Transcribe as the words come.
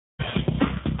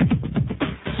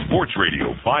Sports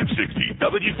Radio 560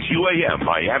 WQAM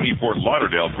Miami Fort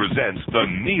Lauderdale presents The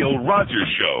Neil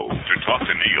Rogers Show. To talk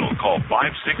to Neil, call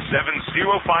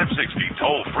 567-0560,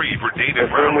 toll free for data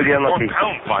round, or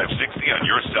pound 560 on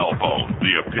your cell phone.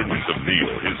 The opinions of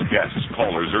Neil, his guests,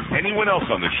 callers, or anyone else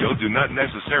on the show do not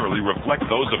necessarily reflect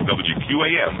those of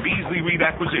WQAM, Beasley Reed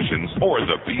Acquisitions, or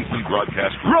the Beasley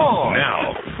Broadcast Group. Wrong.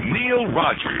 Now, Neil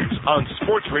Rogers on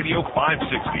Sports Radio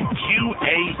 560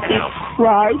 QAM.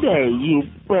 Friday, you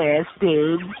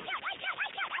bastards.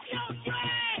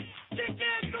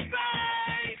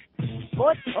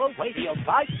 Sports Talk Radio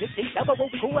 560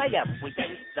 WQAM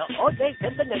presents the O.J.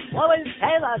 Simpson and Florence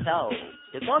Taylor Show.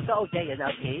 To talk to O.J. and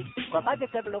LT, provide the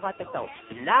several of the show.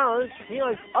 Now,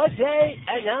 here's O.J.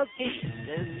 and LT.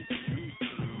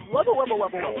 Wubba, wubba,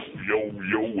 wubba, wubba. Yo,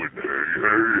 and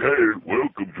hey,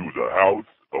 welcome to the house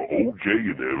of O.J.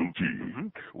 and LT.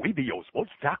 We be your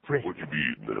sports talk friends. What you be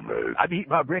eating there, man? I'm eating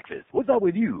my breakfast. What's up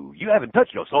with you? You haven't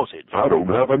touched your sausage. I don't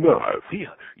have a knife.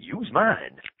 Here, use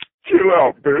mine. Chill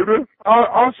out, baby.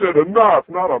 I said a knife,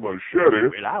 not a machete.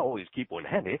 Well, I always keep one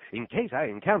handy in case I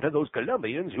encounter those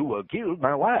Colombians who killed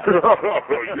my wife. Yeah,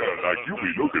 like you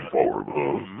be looking for them,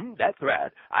 huh? That's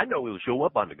right. I know he'll show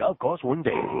up on the golf course one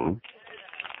day.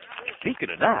 Speaking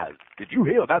of knives, did you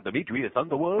hear about Demetrius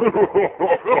Underwood?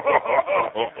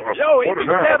 Yo, he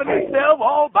keeps having himself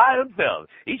all by himself.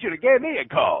 He should have gave me a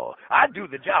call. I'd do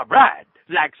the job right,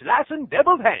 like slicing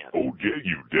devil's ham. O.J.,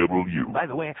 you devil, you. By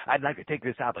the way, I'd like to take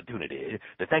this opportunity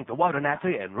to thank the Water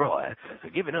Nazi and Roy for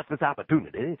giving us this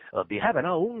opportunity of having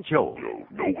our own show.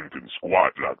 No one can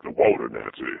squat like the Water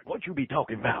Nazi. What you be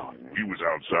talking about? He was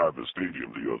outside the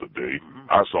stadium the other day.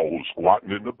 I saw her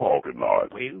squatting in the parking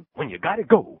lot. Well, when you gotta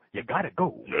go, you gotta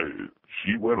go. Yeah,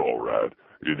 she went all right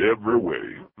in every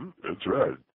way. That's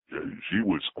right. She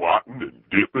was squatting and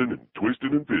dipping and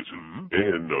twisting and pissing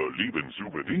and leaving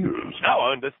souvenirs. Now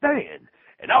I understand.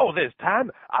 And all this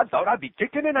time, I thought I'd be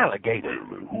kicking an alligator.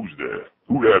 Well, who's that?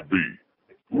 Who that be?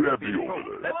 Who that be over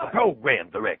there? That's the program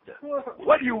director.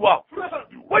 What do you want?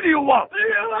 What do you want?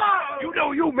 You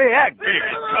know you may act big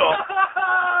and tough.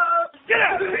 Get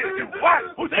out of here, you white.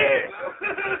 Who's there?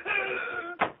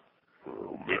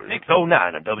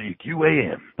 609 on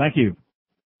WQAM. Thank you.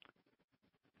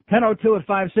 10:02 at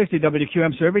 560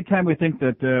 WQAM. So every time we think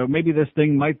that maybe this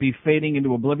thing might be fading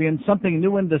into oblivion, something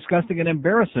new and disgusting and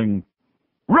embarrassing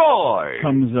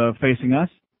comes facing us.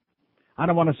 I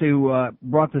don't want to say who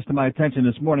brought this to my attention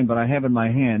this morning, but I have in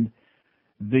my hand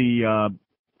the,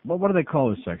 what do they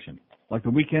call this section? Like the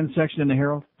weekend section in the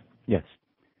Herald? Yes.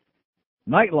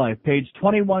 Nightlife, page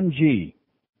 21G.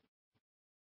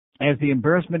 As the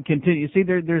embarrassment continues, see,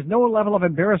 there's no level of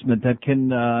embarrassment that can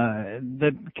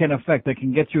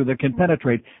get through, that can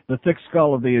penetrate the thick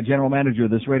skull of the general manager of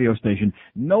this radio station.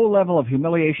 No level of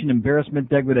humiliation, embarrassment,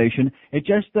 degradation. It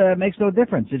just makes no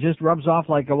difference. It just rubs off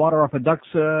like water off a duck's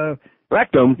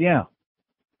rectum. Yeah.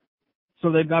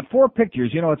 So they've got 4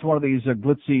 pictures. You know, it's one of these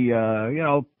glitzy,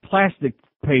 plastic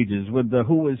pages with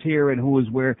who was here and who was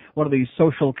where. One of these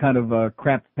social kind of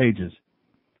crap pages.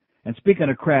 And speaking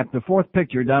of crap, the 4th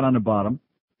picture down on the bottom,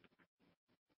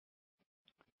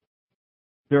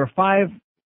 there are 5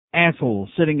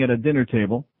 assholes sitting at a dinner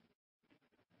table,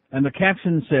 and the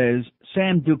caption says,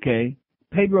 Sam Duque,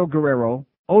 Pedro Guerrero,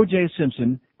 O.J.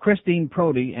 Simpson, Christine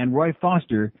Prody, and Roy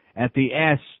Foster at the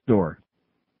ass store,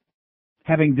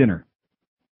 having dinner.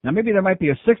 Now, maybe there might be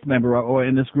a 6th member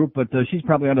in this group, but she's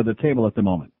probably under the table at the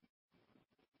moment.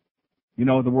 You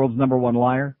know, the world's #1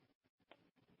 liar.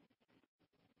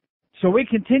 So we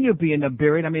continue being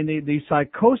buried. I mean, the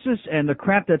psychosis and the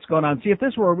crap that's going on. See, if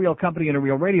this were a real company and a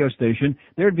real radio station,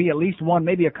 there'd be at least one,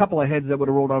 maybe a couple of heads that would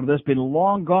have rolled out of this, been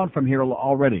long gone from here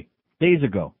already, days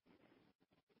ago.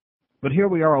 But here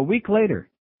we are a week later.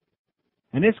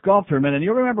 And this golf tournament, and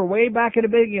you remember way back in the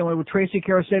beginning, when Tracy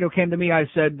Caracedo came to me, I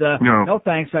said, no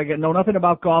thanks, I know nothing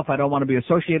about golf, I don't want to be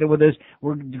associated with this.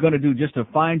 We're going to do just a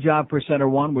fine job for Center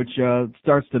One, which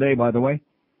starts today, by the way,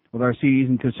 with our CDs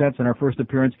and cassettes and our first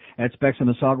appearance at Specs and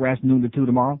the Sawgrass, noon to 2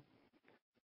 tomorrow.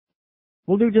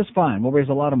 We'll do just fine. We'll raise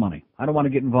a lot of money. I don't want to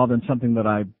get involved in something that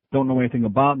I don't know anything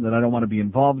about and that I don't want to be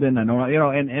involved in. I know,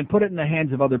 and put it in the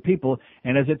hands of other people.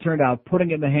 And as it turned out,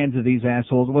 putting it in the hands of these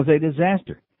assholes was a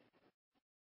disaster.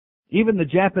 Even the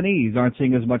Japanese aren't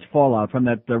seeing as much fallout from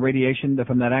that radiation,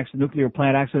 from that nuclear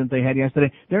plant accident they had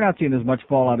yesterday. They're not seeing as much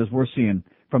fallout as we're seeing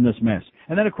from this mess.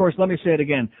 And then, of course, let me say it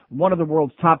again. One of the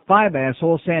world's top 5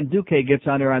 assholes, Sam Duque, gets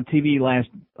on there on TV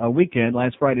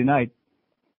last Friday night,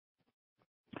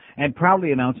 and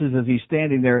proudly announces as he's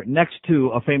standing there next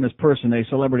to a famous person, a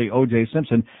celebrity, O.J.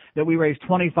 Simpson, that we raised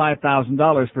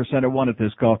 $25,000 for Center One at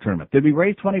this golf tournament. Did we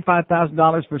raise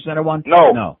 $25,000 for Center One?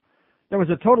 No. No. There was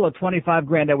a total of 25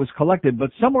 grand that was collected, but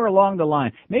somewhere along the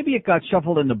line, maybe it got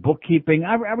shuffled into bookkeeping.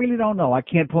 I really don't know. I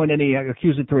can't point any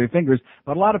accusatory fingers,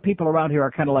 but a lot of people around here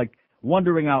are kind of like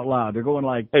wondering out loud. They're going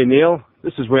like, "Hey, Neil,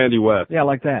 this is Randy West." Yeah,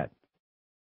 like that.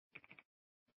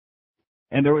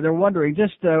 And they're wondering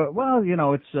just, well, you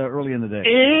know, it's early in the day.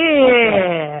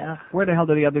 Yeah. Where the hell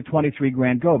did the other 23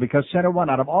 grand go? Because Center One,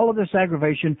 out of all of this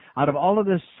aggravation, out of all of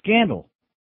this scandal,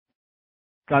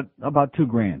 got about 2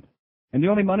 grand. And the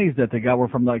only monies that they got were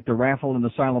from like the raffle and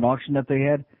the silent auction that they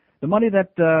had. The money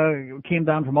that came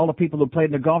down from all the people who played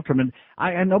in the golf tournament,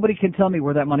 and nobody can tell me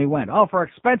where that money went. Oh, for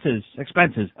expenses.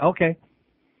 Expenses. Okay.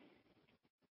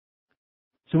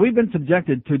 So we've been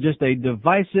subjected to just a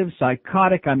divisive,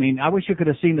 psychotic, I mean, I wish you could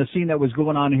have seen the scene that was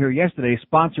going on here yesterday,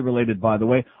 sponsor-related, by the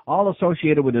way, all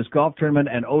associated with this golf tournament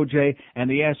and OJ and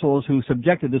the assholes who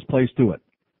subjected this place to it.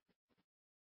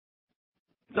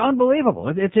 It's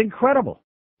unbelievable. It's incredible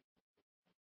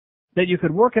that you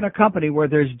could work in a company where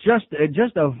there's just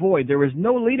a void. There is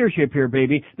no leadership here,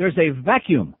 baby. There's a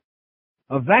vacuum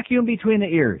between the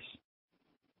ears.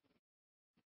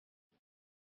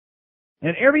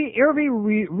 And every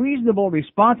reasonable,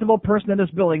 responsible person in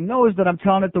this building knows that I'm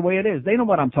telling it the way it is. They know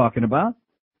what I'm talking about.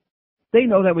 They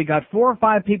know that we got 4 or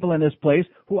 5 people in this place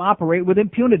who operate with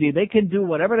impunity. They can do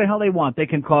whatever the hell they want. They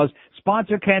can cause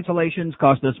sponsor cancellations,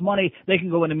 cost us money. They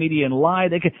can go into media and lie.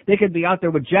 They could be out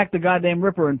there with Jack the goddamn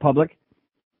Ripper in public.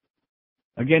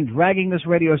 Again, dragging this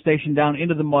radio station down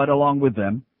into the mud along with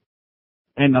them.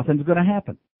 And nothing's going to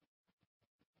happen.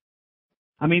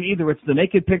 I mean, either it's the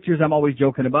naked pictures I'm always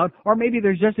joking about, or maybe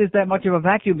there's just that much of a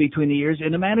vacuum between the ears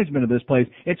in the management of this place.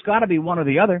 It's got to be one or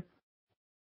the other.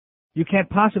 You can't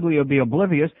possibly be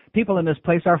oblivious. People in this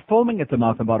place are foaming at the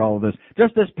mouth about all of this.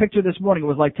 Just this picture this morning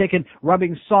was like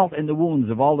rubbing salt in the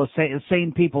wounds of all the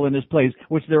sane people in this place,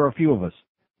 which there are a few of us,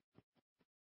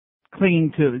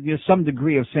 clinging to some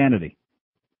degree of sanity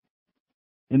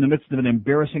in the midst of an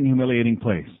embarrassing, humiliating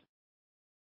place.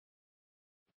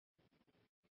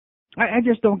 I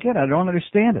just don't get it. I don't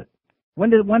understand it. When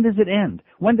does it end?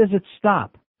 When does it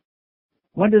stop?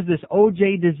 When does this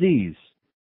OJ disease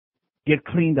get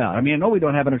cleaned out? I mean, I know we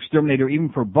don't have an exterminator even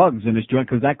for bugs in this joint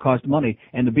because that costs money,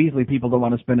 and the Beasley people don't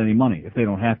want to spend any money if they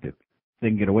don't have to. They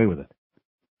can get away with it.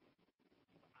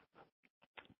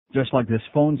 Just like this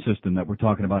phone system that we're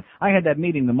talking about. I had that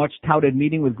meeting, the much-touted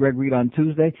meeting with Greg Reed on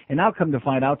Tuesday, and now come to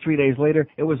find out 3 days later,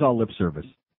 it was all lip service.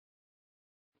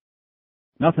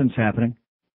 Nothing's happening.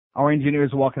 Our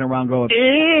engineers are walking around going,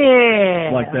 yeah,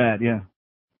 like that, yeah.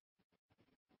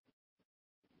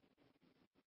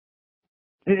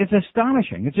 It's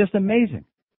astonishing. It's just amazing.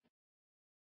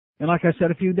 And like I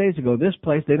said a few days ago, this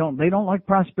place, they don't like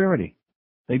prosperity.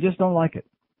 They just don't like it.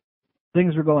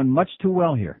 Things are going much too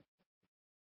well here.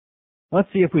 Let's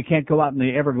see if we can't go out in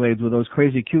the Everglades with those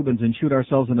crazy Cubans and shoot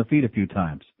ourselves in the feet a few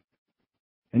times.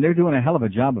 And they're doing a hell of a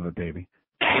job of it, baby.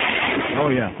 Oh,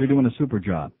 yeah, they're doing a super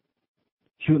job.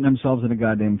 Shooting themselves in the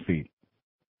goddamn feet.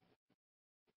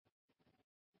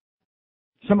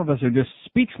 Some of us are just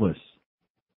speechless.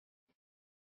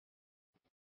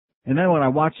 And then when I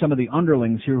watch some of the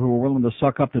underlings here who are willing to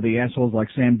suck up to the assholes like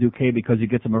Sam Duque because he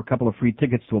gets them a couple of free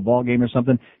tickets to a ball game or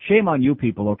something, shame on you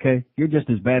people, okay? You're just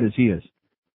as bad as he is.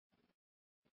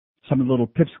 Some of the little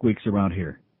pipsqueaks around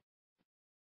here.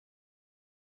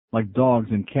 Like dogs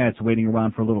and cats waiting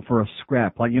around for a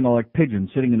scrap. Like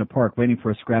pigeons sitting in the park waiting for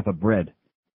a scrap of bread.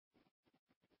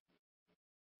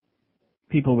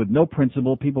 People with no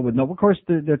principle, of course,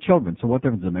 they're children, so what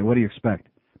difference does it make? What do you expect?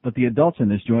 But the adults in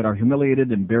this joint are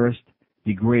humiliated, embarrassed,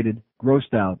 degraded,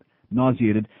 grossed out,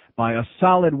 nauseated by a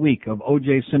solid week of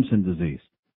O.J. Simpson disease.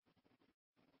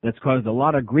 That's caused a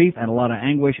lot of grief and a lot of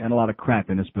anguish and a lot of crap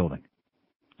in this building.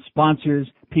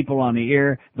 Sponsors, people on the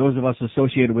air, those of us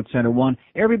associated with Center One,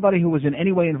 everybody who was in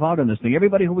any way involved in this thing,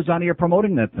 everybody who was on air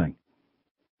promoting that thing.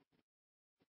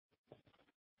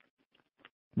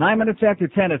 9 minutes after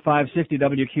 10 at 560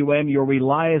 WQAM, your we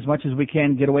lie as much as we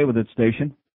can, get away with it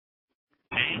station.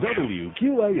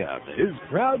 WQAM is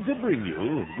proud to bring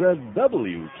you the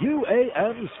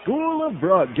WQAM School of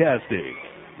Broadcasting.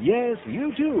 Yes,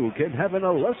 you too can have an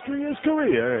illustrious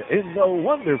career in the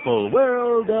wonderful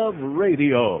world of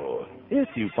radio if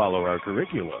you follow our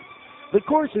curriculum. The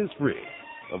course is free.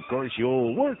 Of course,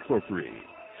 you'll work for free.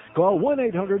 Call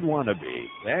 1-800-WANNABE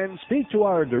and speak to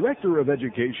our Director of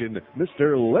Education,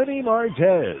 Mr. Lenny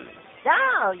Martez.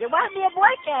 No, you want me a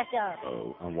broadcaster.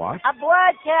 Oh, a what? A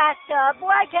broadcaster.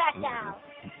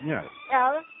 Yes.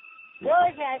 No,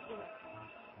 broadcaster.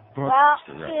 Well,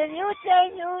 Right. can you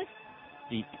say news?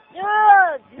 News.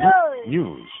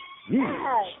 News. News.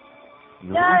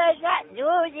 No, it's not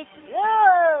news, it's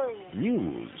news.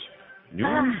 News.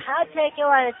 I'll take you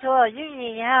on a tour. You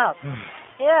need help.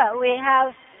 Here, we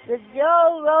have the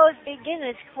Joe Rose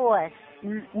Beginner's Course.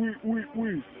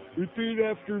 Wait. Repeat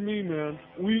after me, man.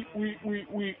 Wait.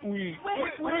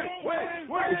 It's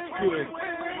good.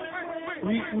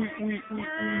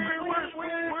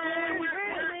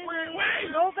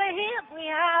 Over here, we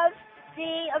have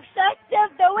the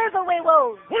Obstructive Delivery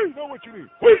Road. Wait, know what you need.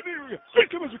 Wait, hey,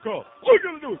 give us a call. All you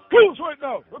gotta do is call us right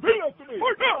now. Repeat after me.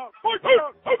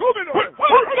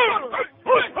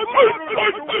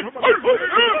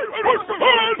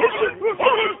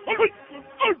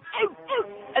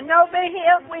 And over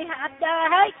here, we have the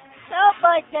High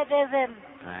School Division.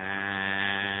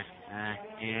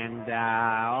 And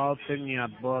open your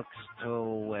books to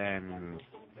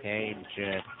page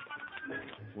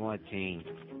 14.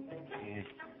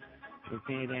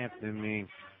 Repeat after me.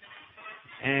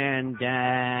 And,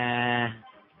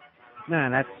 no,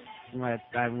 that's what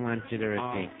I want you to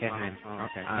repeat. Go ahead.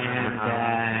 Okay.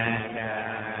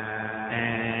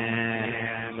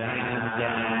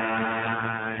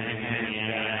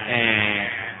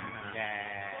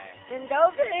 And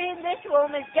over in this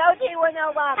room is Josie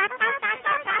 101.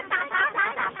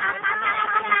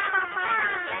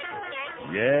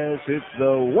 Yes, it's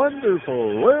the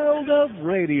wonderful world of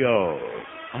radio.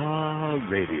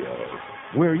 Radio,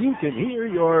 where you can hear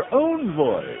your own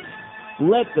voice.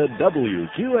 Let the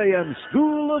WQAM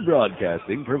School of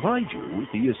Broadcasting provide you with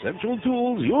the essential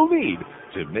tools you'll need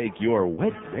to make your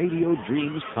wet radio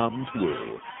dreams come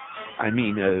true. I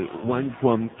mean, one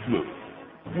come true.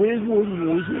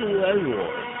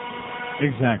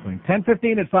 Exactly.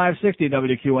 10:15 at 560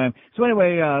 WQAM. So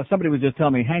anyway, somebody was just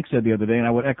telling me, Hank said the other day, and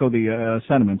I would echo the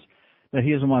sentiments, that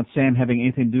he doesn't want Sam having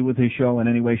anything to do with his show in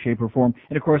any way, shape, or form.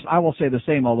 And, of course, I will say the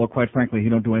same, although, quite frankly, he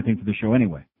don't do anything for the show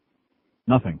anyway.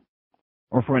 Nothing.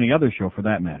 Or for any other show, for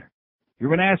that matter.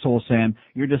 You're an asshole, Sam.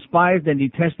 You're despised and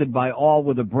detested by all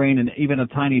with a brain and even a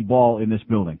tiny ball in this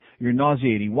building. You're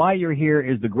nauseating. Why you're here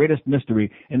is the greatest mystery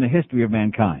in the history of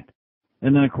mankind.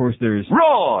 And then, of course, there's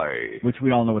Roy, which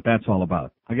we all know what that's all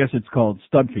about. I guess it's called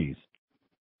stud fees.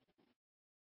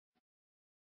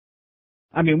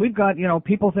 I mean, we've got,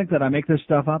 people think that I make this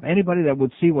stuff up. Anybody that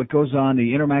would see what goes on,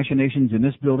 the inner machinations in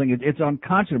this building, it's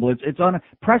unconscionable. It's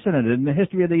unprecedented in the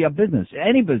history of the business,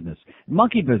 any business,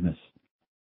 monkey business,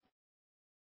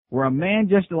 where a man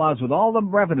just allows, with all the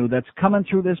revenue that's coming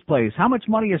through this place. How much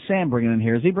money is Sam bringing in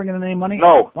here? Is he bringing in any money?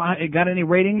 No. Got any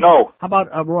ratings? No. How about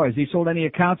Roy? Has he sold any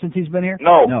accounts since he's been here?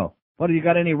 No. No. What, have you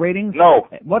got any ratings? No.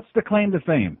 What's the claim to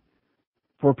fame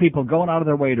for people going out of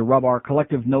their way to rub our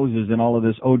collective noses in all of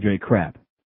this OJ crap?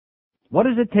 What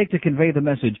does it take to convey the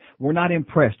message? We're not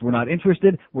impressed. We're not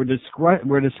interested. We're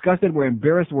disgusted. We're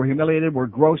embarrassed. We're humiliated. We're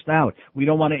grossed out. We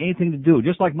don't want anything to do,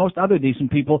 just like most other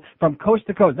decent people from coast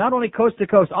to coast. Not only coast to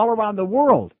coast, all around the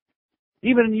world.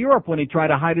 Even in Europe, when he tried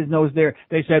to hide his nose there,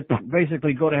 they said,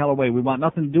 basically, go to hell away. We want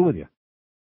nothing to do with you.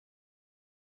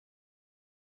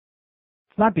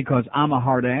 It's not because I'm a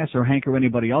hard ass or Hank or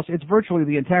anybody else. It's virtually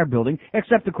the entire building,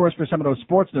 except, of course, for some of those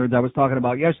sports nerds I was talking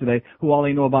about yesterday, who all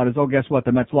they know about is, oh, guess what,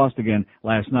 the Mets lost again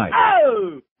last night.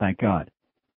 Oh! Thank God.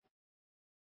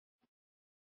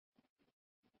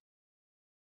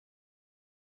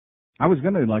 I was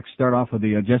going to, start off with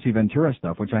the Jesse Ventura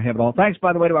stuff, which I have it all. Thanks,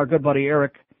 by the way, to our good buddy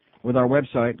Eric with our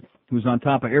website, who's on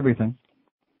top of everything.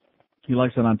 He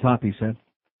likes it on top, he said.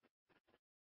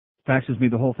 Faxes me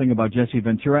the whole thing about Jesse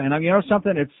Ventura. And you know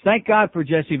something? It's thank God for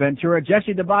Jesse Ventura.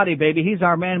 Jesse the Body, baby. He's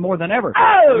our man more than ever.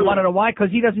 Oh! You want to know why?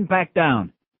 Because he doesn't back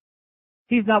down.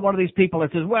 He's not one of these people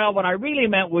that says, well, what I really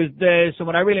meant was this, and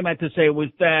what I really meant to say was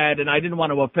that, and I didn't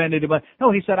want to offend anybody.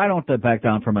 No, he said, I don't back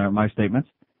down from my statements.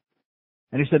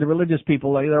 And he said, the religious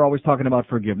people, they're always talking about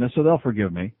forgiveness, so they'll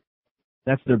forgive me.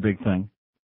 That's their big thing.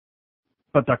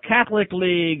 But the Catholic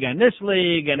League and this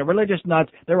league and the religious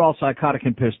nuts, they're all psychotic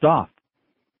and pissed off.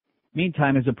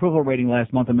 Meantime, his approval rating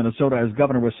last month in Minnesota as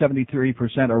governor was 73%,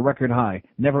 a record high.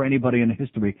 Never anybody in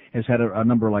history has had a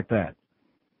number like that.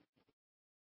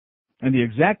 And the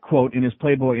exact quote in his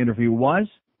Playboy interview was,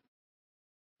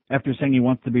 after saying he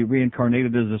wants to be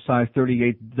reincarnated as a size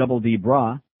 38 double D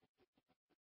bra,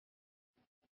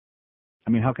 I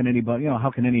mean, how can anybody,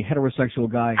 how can any heterosexual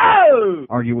guy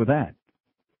argue with that?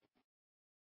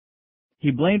 He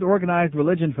blamed organized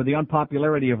religion for the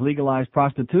unpopularity of legalized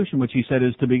prostitution, which he said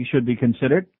should be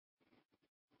considered.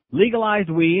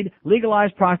 Legalized weed,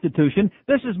 legalized prostitution.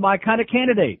 This is my kind of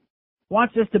candidate.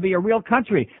 Wants this to be a real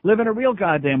country, live in a real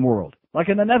goddamn world, like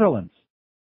in the Netherlands.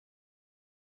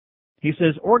 He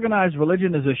says organized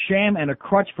religion is a sham and a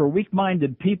crutch for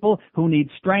weak-minded people who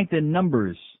need strength in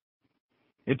numbers.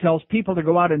 It tells people to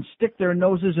go out and stick their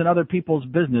noses in other people's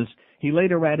business. He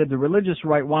later added, the religious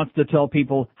right wants to tell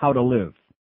people how to live.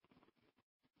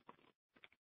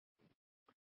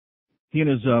 He and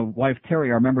his wife,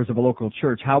 Terry, are members of a local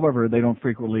church. However, they don't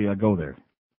frequently go there,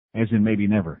 as in maybe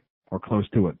never, or close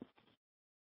to it.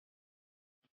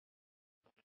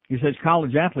 He says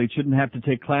college athletes shouldn't have to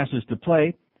take classes to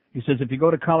play. He says if you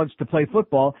go to college to play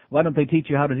football, why don't they teach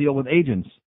you how to deal with agents?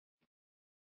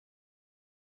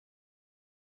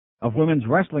 Of women's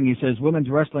wrestling, he says women's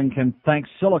wrestling can thank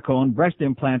silicone. Breast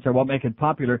implants are what make it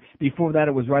popular. Before that,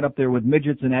 it was right up there with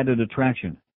midgets and added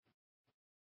attraction.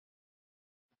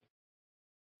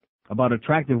 About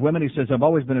attractive women, he says, I've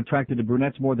always been attracted to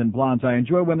brunettes more than blondes. I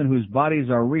enjoy women whose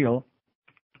bodies are real.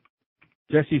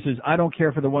 Jesse says, I don't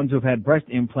care for the ones who've had breast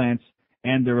implants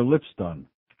and their lips done.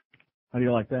 How do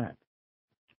you like that?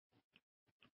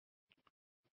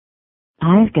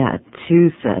 I've got 2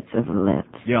 sets of lips.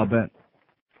 Yeah, I'll bet.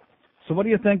 So what do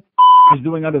you think is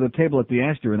doing under the table at the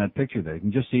Astor in that picture there? You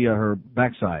can just see her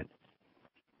backside.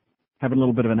 Having a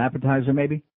little bit of an appetizer,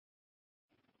 maybe?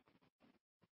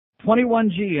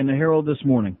 21G in the Herald this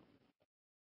morning.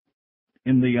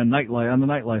 In the nightlife, on the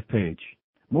nightlife page.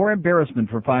 More embarrassment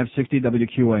for 560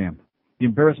 WQAM. The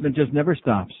embarrassment just never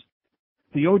stops.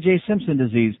 The O.J. Simpson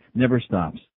disease never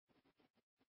stops.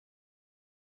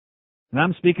 And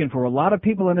I'm speaking for a lot of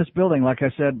people in this building, like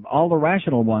I said, all the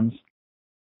rational ones,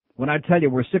 when I tell you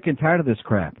we're sick and tired of this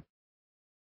crap.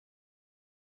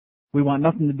 We want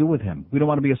nothing to do with him. We don't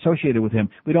want to be associated with him.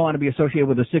 We don't want to be associated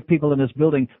with the sick people in this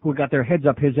building who got their heads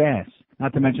up his ass,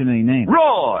 not to mention any names.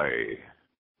 Roy!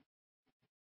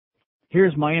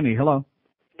 Here's Miami. Hello.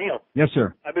 Neil. Yes,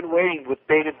 sir. I've been waiting with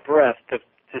bated breath to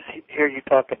hear you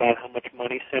talk about how much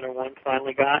money Center One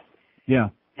finally got. Yeah.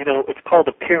 You know, it's called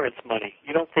appearance money.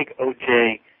 You don't think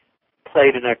O.J.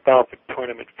 played in that golf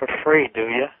tournament for free, do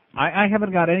you? I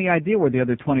haven't got any idea where the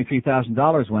other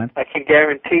 $23,000 went. I can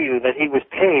guarantee you that he was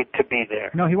paid to be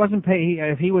there. No, he wasn't paid.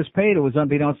 If he was paid, it was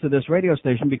unbeknownst to this radio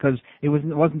station because it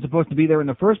wasn't supposed to be there in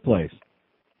the first place.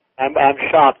 I'm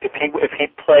shocked if he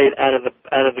played out of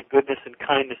the goodness and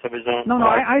kindness of his own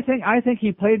heart. I think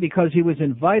he played because he was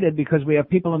invited, because we have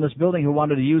people in this building who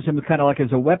wanted to use him kind of like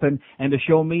as a weapon and to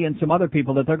show me and some other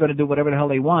people that they're going to do whatever the hell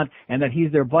they want and that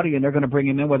he's their buddy and they're going to bring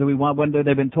him in whether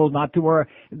they've been told not to, or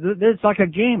it's like a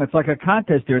game. It's like a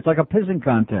contest here. It's like a pissing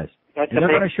contest. And they're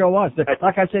going to show us.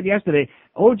 Like I said yesterday,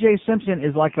 O.J. Simpson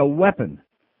is like a weapon.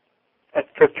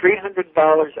 For $300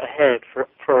 a head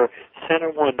for Center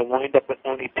One to wind up with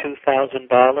only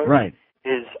 $2,000, right?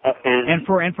 Is and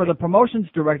for the promotions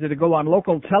director to go on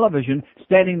local television,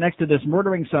 standing next to this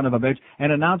murdering son of a bitch,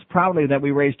 and announce proudly that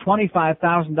we raised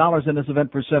 $25,000 in this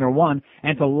event for Center One,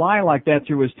 and to lie like that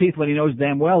through his teeth when he knows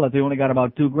damn well that they only got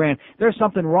about $2,000. There's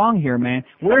something wrong here, man.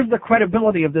 Where's the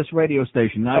credibility of this radio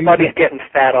station? Now, somebody's getting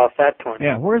fat off that tournament.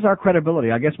 Yeah, where's our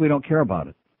credibility? I guess we don't care about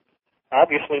it.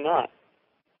 Obviously not.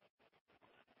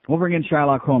 We'll bring in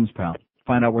Sherlock Holmes, pal.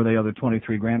 Find out where the other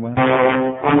 $23,000 went.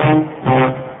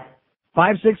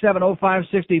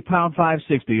 5670560 pound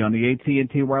 560 on the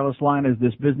AT&T wireless line as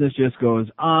this business just goes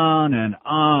on and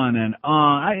on and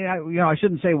on. I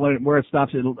shouldn't say where it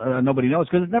stops. Nobody knows,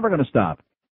 because it's never going to stop.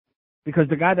 Because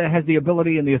the guy that has the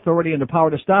ability and the authority and the power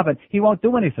to stop it, he won't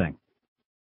do anything.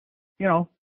 You know,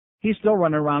 he's still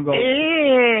running around going,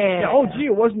 yeah, oh, gee,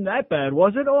 it wasn't that bad,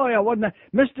 was it? Oh, yeah, wasn't that?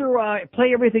 Mr.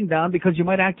 Play everything down because you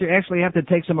might actually have to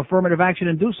take some affirmative action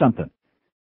and do something.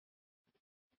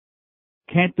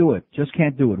 Can't do it. Just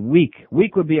can't do it. Weak.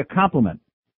 Weak would be a compliment.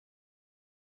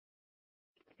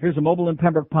 Here's a mobile in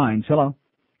Pembroke Pines. Hello.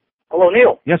 Hello,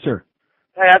 Neil. Yes, sir.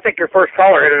 Hey, I think your first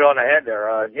caller hit it on the head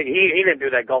there. He didn't do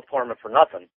that golf tournament for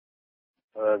nothing.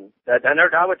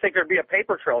 I would think there'd be a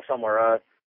paper trail somewhere.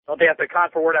 Don't they have to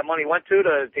account for where that money went to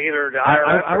either the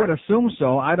IRS? I would assume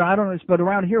so. I don't know. But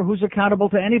around here, who's accountable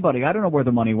to anybody? I don't know where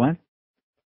the money went.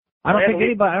 I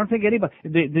don't think anybody.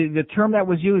 The term that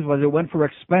was used was it went for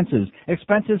expenses.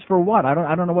 Expenses for what? I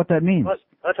don't know what that means.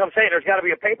 That's what I'm saying. There's got to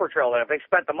be a paper trail there. If they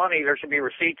spent the money, there should be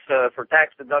receipts for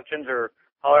tax deductions or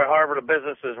however the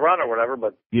business is run or whatever.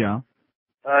 But yeah.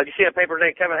 You see that paper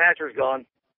today? Kevin Hatcher's gone.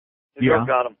 New York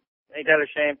got him. Ain't that a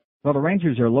shame? Well, the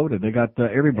Rangers are loaded. They got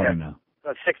everybody now.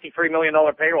 A $63 million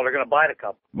payroll. They're going to buy the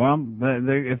cup. Well,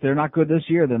 if they're not good this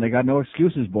year, then they got no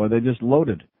excuses, boy. They just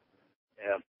loaded.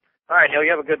 Yeah. All right, Neil, you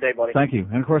have a good day, buddy. Thank you.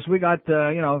 And, of course, we got,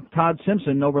 Todd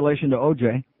Simpson, no relation to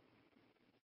O.J.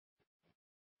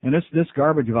 And this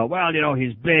garbage about, well,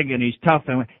 he's big and he's tough.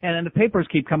 And then the papers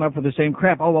keep coming up with the same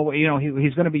crap. Oh, well,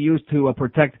 he's going to be used to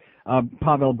protect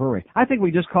Pavel Bure. I think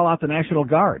we just call out the National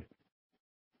Guard.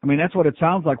 I mean, that's what it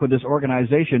sounds like with this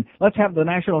organization. Let's have the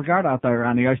National Guard out there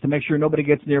on the ice to make sure nobody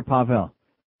gets near Pavel.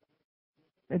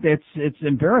 It's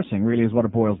embarrassing, really, is what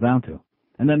it boils down to.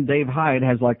 And then Dave Hyde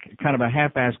has like kind of a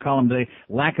half-assed column today,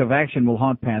 lack of action will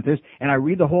haunt Panthers. And I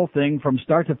read the whole thing from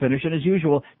start to finish, and as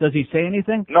usual, does he say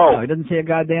anything? No. He doesn't say a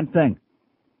goddamn thing.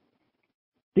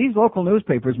 These local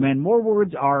newspapers, man, more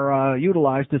words are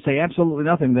utilized to say absolutely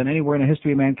nothing than anywhere in the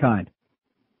history of mankind.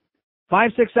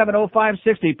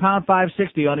 5670560, pound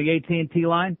 560 on the AT&T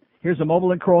line. Here's a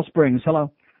mobile in Coral Springs.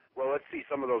 Hello. Well, let's see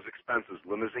some of those expenses.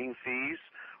 Limousine fees,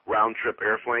 round-trip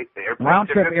airplane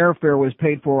Round-trip tickets. airfare was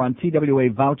paid for on TWA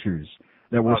vouchers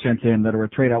that were sent in that are a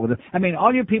trade-out with it. I mean,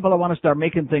 all you people that want to start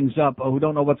making things up who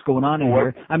don't know what's going on in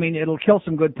here, I mean, it'll kill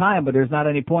some good time, but there's not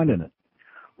any point in it.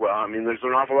 Well, I mean, there's an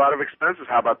awful lot of expenses.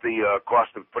 How about the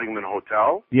cost of putting them in a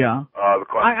hotel? Yeah. The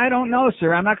cost I don't know,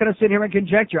 sir. I'm not going to sit here and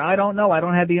conjecture. I don't know. I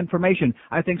don't have the information.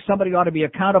 I think somebody ought to be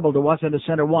accountable to us in the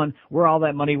Center One where all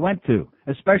that money went to,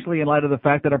 especially in light of the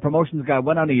fact that our promotions guy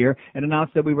went on a year and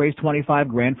announced that we raised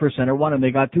 $25,000 for Center One and they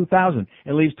got $2,000.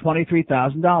 It leaves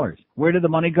 $23,000. Where did the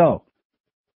money go?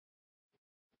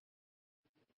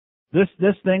 This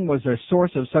thing was a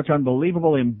source of such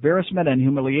unbelievable embarrassment and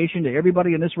humiliation to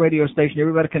everybody in this radio station,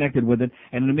 everybody connected with it,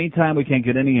 and in the meantime, we can't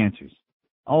get any answers.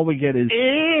 All we get is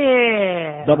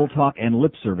double talk and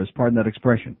lip service, pardon that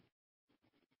expression.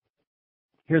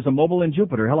 Here's a mobile in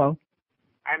Jupiter. Hello.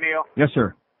 Hi, Neil. Yes,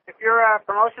 sir. If your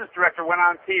promotions director went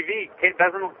on TV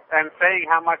and saying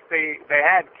how much they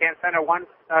had, can't Center One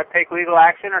take legal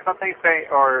action or something,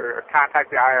 or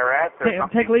contact the IRS or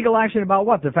something? Take legal action about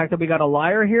what? The fact that we got a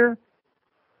liar here?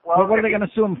 Well, what are they going to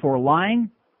sue him for? Lying?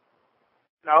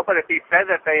 No, but if he said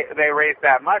that they raised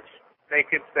that much, they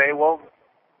could say, well,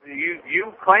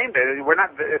 you claimed it. We're not.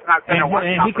 It's not Center One.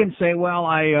 And he can say, well,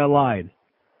 I lied,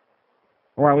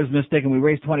 or I was mistaken. We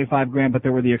raised $25,000, but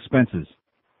there were the expenses.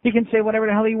 He can say whatever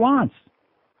the hell he wants.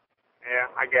 Yeah,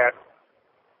 I guess.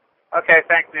 Okay,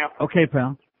 thanks, Neil. Okay,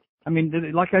 pal. I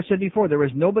mean, like I said before, there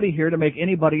is nobody here to make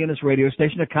anybody in this radio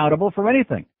station accountable for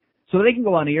anything. So they can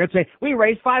go on the air and say, we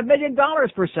raised $5 million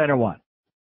for Center One.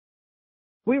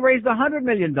 We raised $100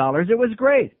 million. It was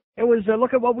great. It was,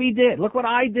 look at what we did. Look what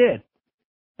I did.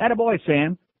 Attaboy,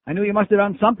 Sam. I knew you must have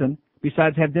done something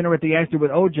besides have dinner at the Astor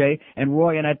with OJ and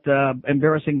Roy and that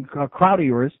embarrassing crowd of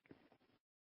yours.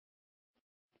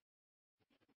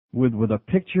 With a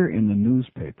picture in the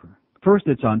newspaper. First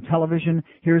it's on television.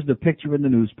 Here's the picture in the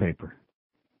newspaper.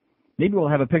 Maybe we'll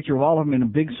have a picture of all of them in a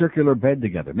big circular bed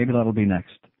together. Maybe that'll be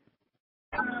next.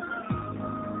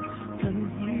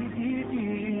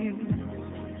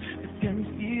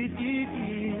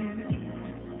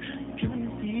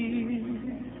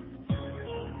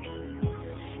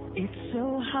 It's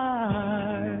so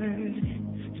hard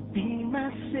to be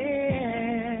myself,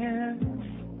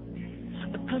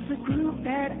 because the group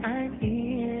that I'm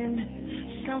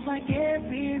in sounds like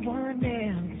everyone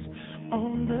else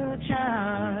on the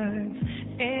charts,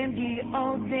 and we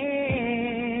all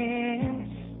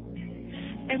dance,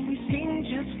 and we sing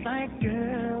just like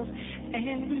girls,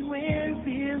 and we wear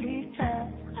really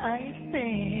tight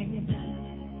things.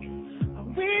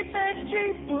 We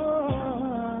Backstreet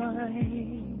Boys,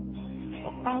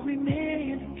 or are we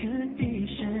made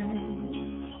condition,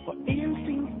 or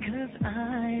instinct, 'cause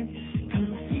I'm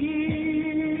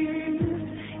confused,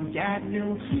 got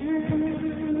no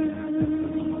clue,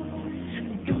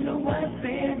 don't know what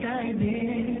band I'm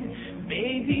in,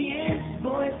 baby it's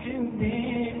Boys to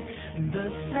Men, the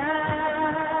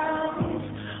sounds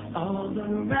all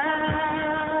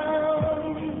around,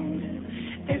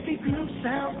 every group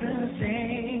sounds the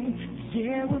same,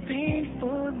 yeah we're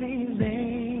painfully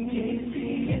lame, JC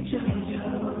and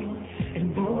JoJo, and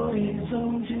Boys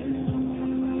on Two,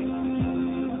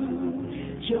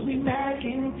 Joey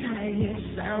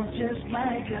McIntyre sounds just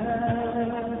like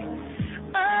us,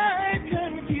 I'm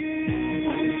confused,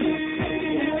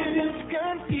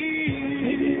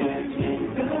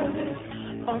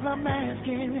 all I'm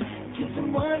asking, can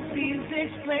someone please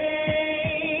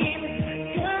explain,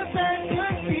 'cause I'm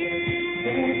confused,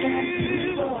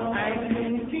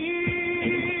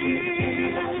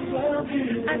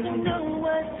 I don't know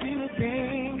what to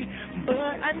think,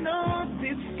 but I know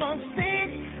this song's sick,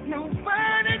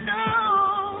 nobody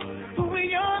knows who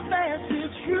we are, that's the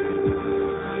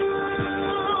truth,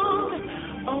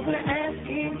 all we're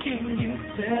asking, can you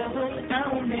tell us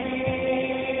our name,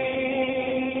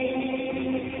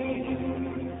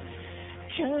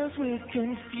 'cause we're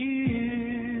confused,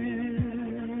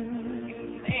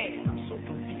 man, I'm so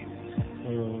confused,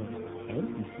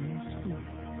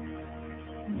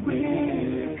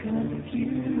 we're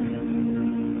confused.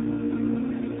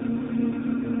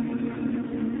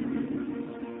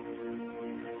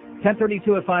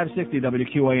 10:32 at 560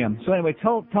 WQAM. So anyway,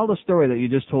 tell the story that you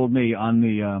just told me on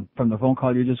the from the phone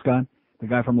call you just got. The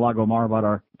guy from Lago Mar about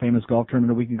our famous golf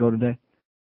tournament a week ago today.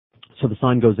 So the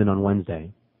sign goes in on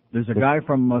Wednesday. There's a guy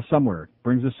from somewhere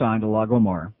brings a sign to Lago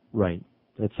Mar. Right.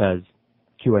 It says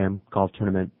QAM golf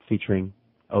tournament featuring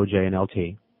OJ and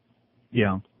LT.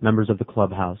 Yeah. Members of the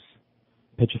clubhouse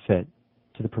pitch a fit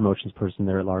to the promotions person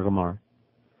there at Lago Mar.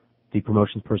 The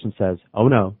promotions person says, "Oh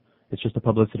no, it's just a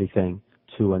publicity thing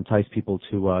to entice people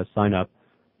to sign up.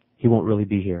 He won't really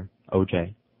be here,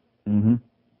 OJ." Mm-hmm.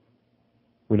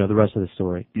 We know the rest of the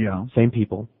story. Yeah. Same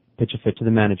people pitch a fit to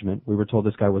the management. We were told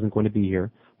this guy wasn't going to be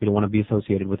here. We don't want to be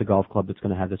associated with a golf club that's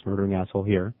going to have this murdering asshole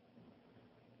here.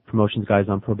 Promotions guy's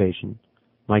on probation.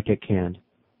 Might get canned.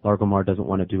 Lago Mar doesn't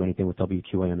want to do anything with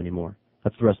WQAM anymore.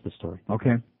 That's the rest of the story.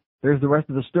 Okay. There's the rest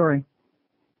of the story.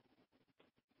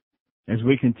 As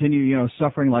we continue,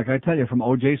 suffering, like I tell you, from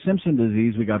O.J. Simpson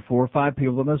disease, we got 4 or 5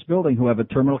 people in this building who have a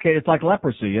terminal case. It's like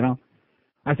leprosy,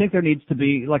 I think there needs to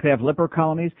be, like they have leper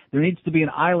colonies, there needs to be an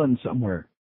island somewhere.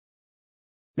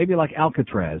 Maybe like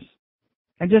Alcatraz.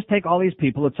 And just take all these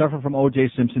people that suffer from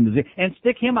O.J. Simpson disease and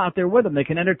stick him out there with them. They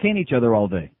can entertain each other all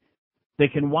day. They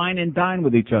can wine and dine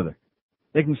with each other.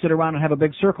 They can sit around and have a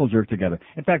big circle jerk together.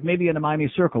 In fact, maybe in a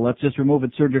Miami circle, let's just remove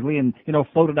it surgically and,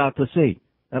 float it out to sea.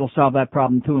 That'll solve that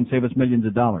problem, too, and save us millions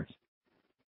of dollars.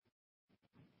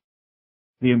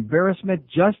 The embarrassment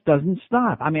just doesn't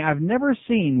stop. I mean, I've never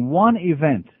seen one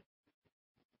event.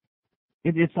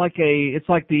 It's like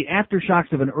the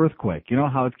aftershocks of an earthquake. You know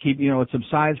how it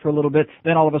subsides for a little bit,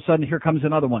 then all of a sudden here comes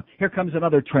another one. Here comes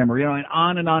another tremor, and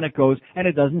on it goes, and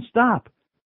it doesn't stop.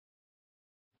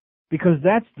 Because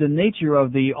that's the nature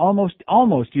of the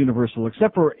almost universal,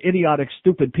 except for idiotic,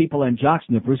 stupid people and jock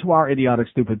sniffers who are idiotic,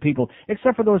 stupid people.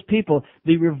 Except for those people,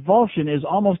 the revulsion is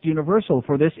almost universal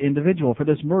for this individual, for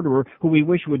this murderer, who we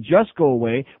wish would just go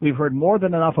away. We've heard more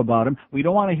than enough about him. We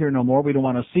don't want to hear no more. We don't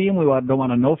want to see him. We don't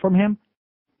want to know from him.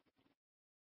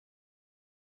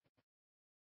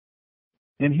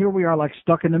 And here we are like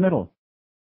stuck in the middle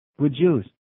with Jews.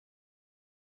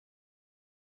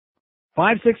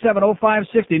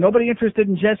 5670560. Nobody interested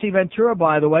in Jesse Ventura,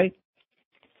 by the way,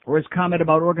 or his comment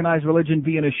about organized religion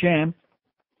being a sham,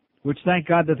 which thank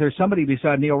God that there's somebody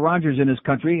beside Neil Rogers in this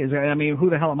country. I mean, who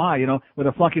the hell am I, with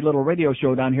a flunky little radio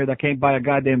show down here that can't buy a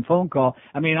goddamn phone call?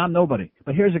 I mean, I'm nobody.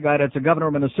 But here's a guy that's a governor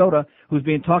of Minnesota who's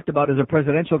being talked about as a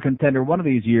presidential contender one of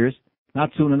these years, not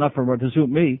soon enough for to suit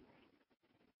me.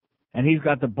 And he's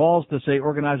got the balls to say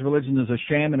organized religion is a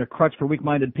sham and a crutch for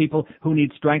weak-minded people who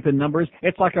need strength in numbers.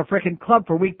 It's like a frickin' club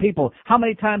for weak people. How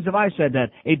many times have I said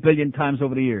that? 8 billion times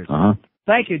over the years. Uh-huh.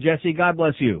 Thank you, Jesse. God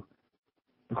bless you.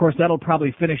 Of course, that'll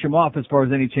probably finish him off as far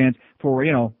as any chance for,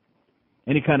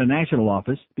 any kind of national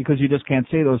office, because you just can't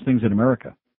say those things in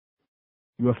America.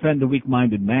 You offend the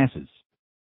weak-minded masses.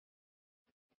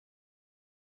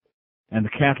 And the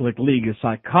Catholic League is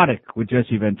psychotic with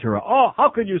Jesse Ventura. Oh, how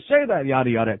could you say that? Yada,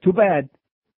 yada. Too bad.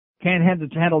 Can't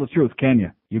handle the truth, can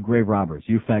you? You grave robbers.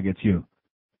 You faggots, you.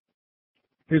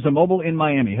 Here's a mobile in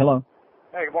Miami. Hello.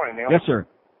 Hey, good morning, Neil. Yes, sir.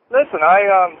 Listen,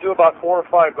 I do about 4 or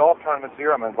 5 golf tournaments a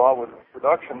year. I'm involved with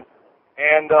production.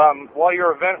 And while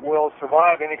your event will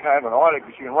survive any kind of an audit,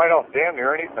 because you can write off damn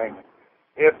near anything,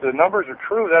 if the numbers are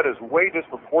true, that is way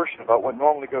disproportionate about what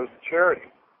normally goes to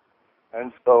charity.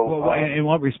 And so, well, in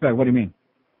what respect? What do you mean?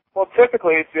 Well,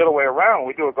 typically it's the other way around.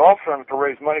 We do a golf tournament to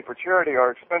raise money for charity.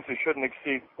 Our expenses shouldn't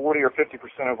exceed 40 or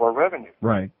 50% of our revenue.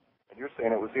 Right. And you're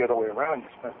saying it was the other way around.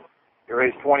 You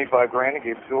raised $25,000 and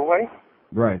gave 2 away.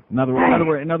 Right. In other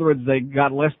words, they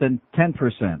got less than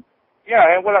 10%.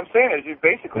 Yeah, and what I'm saying is, you're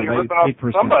ripping off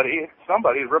 8%.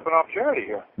 Somebody's ripping off charity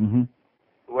here. Mm-hmm.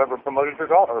 Whoever promoted your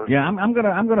golf. Yeah, I'm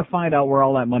gonna find out where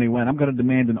all that money went. I'm gonna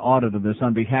demand an audit of this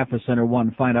on behalf of Center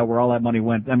One. Find out where all that money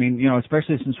went. I mean,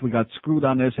 especially since we got screwed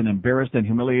on this and embarrassed and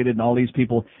humiliated, and all these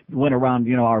people went around,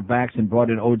 our backs and brought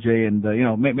in OJ and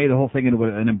made the whole thing into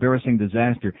an embarrassing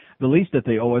disaster. The least that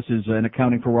they owe us is an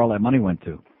accounting for where all that money went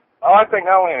to. Oh, I think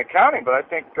not only in accounting, but I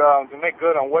think to make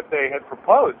good on what they had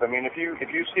proposed. I mean, if you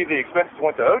see the expenses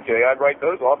went to OJ, I'd write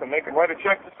those off and make them write a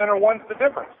check to Center One's the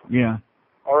difference. Yeah.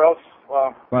 Or else.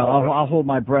 Well, I'll hold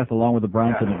my breath along with the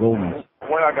Browns and the Goldmans.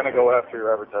 We're not going to go after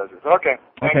your advertisers. Okay.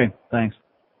 Okay, thanks.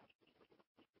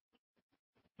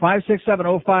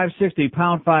 5670560,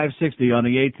 pound 560 on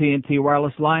the AT&T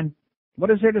wireless line.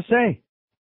 What is there to say?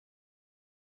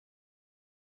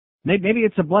 Maybe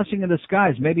it's a blessing in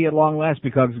disguise. Maybe at long last,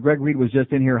 because Greg Reed was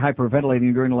just in here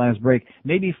hyperventilating during the last break.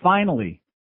 Maybe finally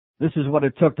this is what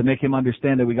it took to make him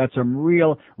understand that we got some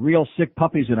real sick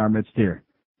puppies in our midst here.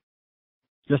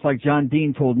 Just like John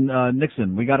Dean told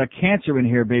Nixon, we got a cancer in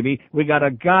here, baby. We got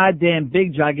a goddamn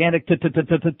big, gigantic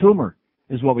tumor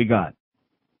is what we got.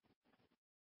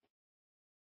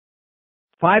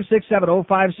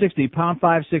 567-0560, pound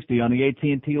 560 on the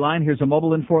AT&T line. Here's a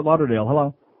mobile in Fort Lauderdale.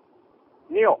 Hello.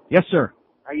 Neil. Yes, sir.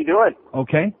 How you doing?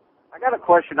 Okay. I got a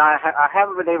question. I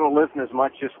haven't been able to listen as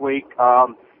much this week,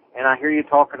 and I hear you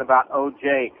talking about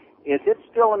O.J. Is it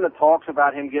still in the talks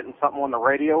about him getting something on the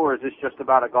radio, or is this just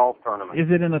about a golf tournament? Is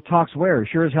it in the talks where?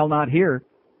 Sure as hell not here.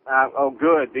 Oh,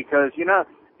 good, because, you know,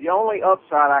 the only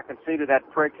upside I can see to that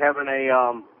prick having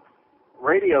a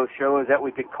radio show is that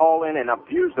we could call in and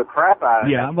abuse the crap out of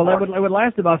him. Yeah, well, it would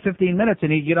last about 15 minutes,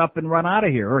 and he'd get up and run out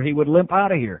of here, or he would limp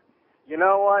out of here. You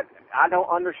know what? I don't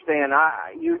understand.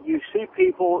 You see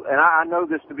people, and I know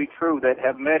this to be true, that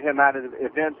have met him at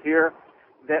events here,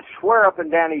 that swear up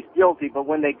and down he's guilty, but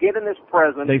when they get in his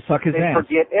presence, they suck his ass.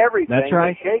 Forget everything. That's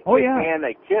right. They shake his hand,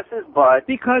 they kiss his butt.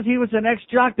 Because he was an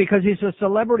ex-jock, because he's a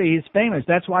celebrity, he's famous.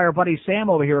 That's why our buddy Sam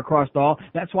over here across the hall,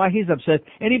 that's why he's upset.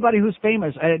 Anybody who's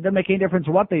famous, it doesn't make any difference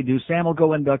what they do, Sam will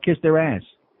go and kiss their ass.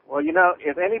 Well, you know,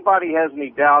 if anybody has any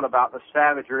doubt about the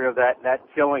savagery of that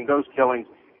killing, those killings,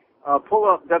 pull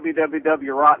up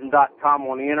www.rotten.com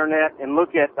on the internet and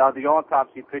look at the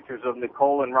autopsy pictures of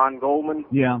Nicole and Ron Goldman.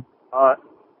 Yeah.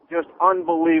 Just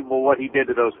unbelievable what he did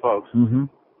to those folks. Mm-hmm.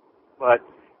 But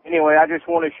anyway, I just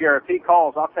want to share. If he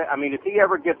calls, if he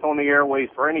ever gets on the airways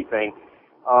for anything,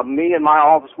 me and my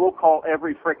office, we'll call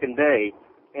every frickin' day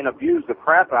and abuse the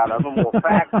crap out of him. We'll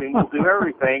fax him. We'll do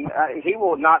everything. He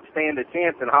will not stand a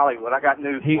chance in Hollywood. I got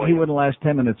news for you. He wouldn't last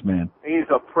 10 minutes, man. He's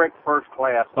a prick first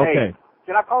class. Okay. Hey,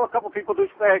 can I call a couple people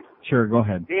douchebags? Sure, go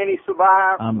ahead. Danny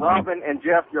Subai, Robin, and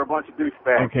Jeff, you're a bunch of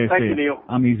douchebags. Okay, Thank see you, ya. Neil.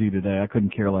 I'm easy today. I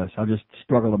couldn't care less. I'll just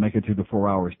struggle to make it through the 4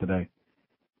 hours today.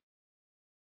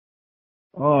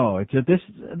 Oh, this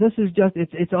is just,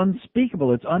 it's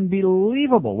unspeakable. It's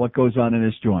unbelievable what goes on in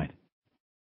this joint.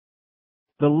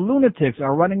 The lunatics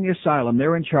are running the asylum.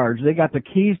 They're in charge. They got the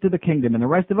keys to the kingdom. And the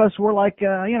rest of us, we're like,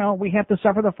 we have to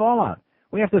suffer the fallout.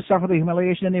 We have to suffer the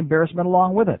humiliation and the embarrassment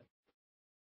along with it.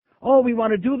 Oh, we want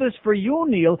to do this for you,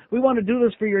 Neil. We want to do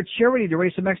this for your charity to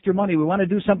raise some extra money. We want to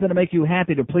do something to make you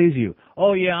happy, to please you.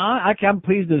 Oh, yeah, I'm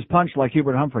pleased as punch like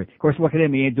Hubert Humphrey. Of course, look at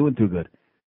him. He ain't doing too good.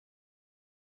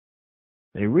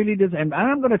 They really did. And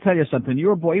I'm going to tell you something.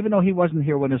 Your boy, even though he wasn't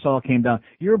here when this all came down,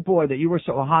 your boy that you were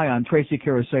so high on, Tracy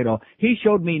Caracedo, he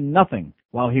showed me nothing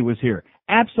while he was here.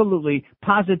 Absolutely,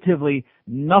 positively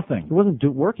nothing. He wasn't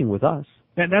working with us.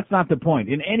 And that's not the point.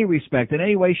 In any respect, in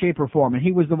any way, shape, or form. And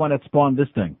he was the one that spawned this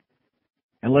thing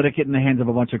and let it get in the hands of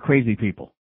a bunch of crazy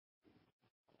people.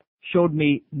 Showed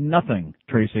me nothing,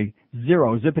 Tracy.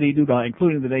 Zero, zippity-doo-dah,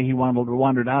 including the day he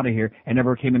wandered out of here and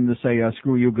never came in to say,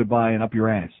 screw you, goodbye, and up your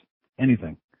ass.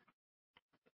 Anything.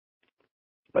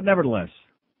 But nevertheless,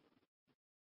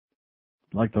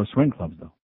 like those swing clubs,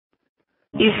 though.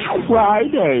 It's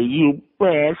Friday, you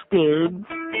bastard.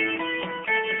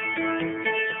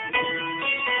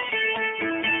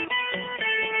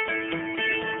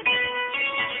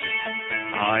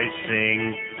 I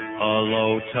sing a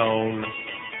low tone.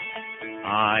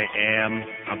 I am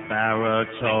a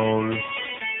baritone.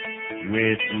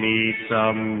 With me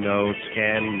some notes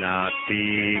cannot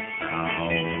be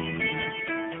found.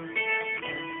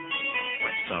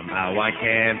 But somehow I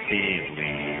can't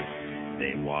believe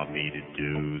they want me to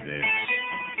do this.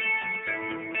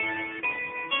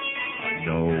 I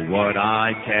know what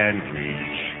I can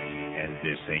reach, and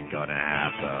this ain't gonna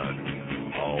happen.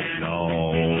 Oh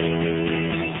no.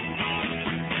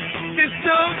 This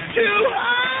note's too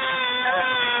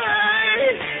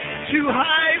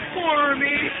high for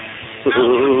me.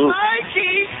 My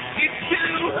key is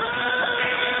too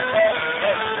high.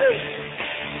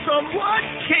 Someone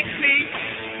kicked me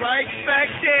right back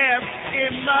there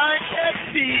in my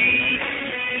headbeat.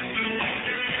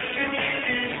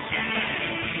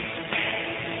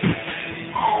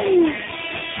 Oh,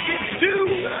 it's too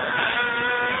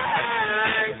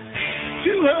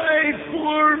high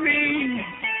for me.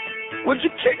 What'd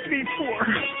you kick me for?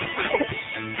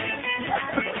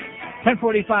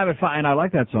 10:45 at 5, and I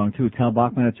like that song too. Tel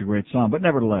Bachman, it's a great song, but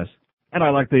nevertheless. And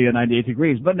I like the 98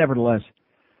 Degrees, but nevertheless.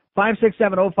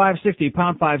 567-0560,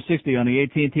 pound 560 on the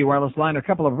AT&T wireless line. A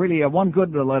couple of really, one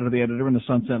good letter to the editor in the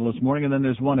Sun Sentinel this morning, and then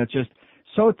there's one that's just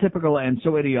so typical and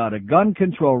so idiotic. Gun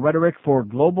control rhetoric for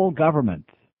global government.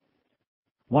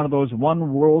 One of those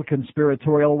one world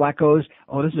conspiratorial wackos.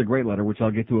 Oh, this is a great letter, which I'll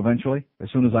get to eventually,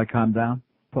 as soon as I calm down.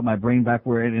 Put my brain back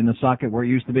in the socket where it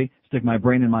used to be. Stick my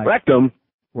brain in my rectum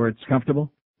where it's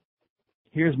comfortable.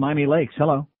 Here's Miami Lakes.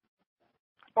 Hello.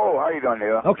 Oh, how How you doing,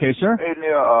 Neil? Okay, sir. Hey,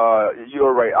 Neil,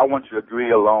 you're right. I want you to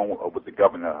agree along with the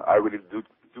governor. I really do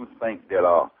think that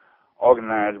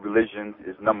organized religion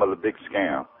is number a big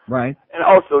scam. Right. And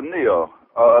also, Neil,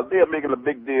 they're making a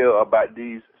big deal about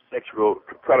these sexual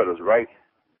predators, right?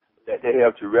 That they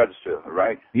have to register,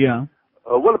 right? Yeah.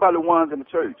 What about the ones in the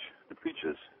church, the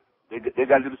preachers? They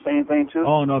got to do the same thing too?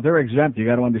 Oh no, they're exempt. You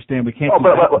got to understand. We can't.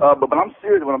 But I'm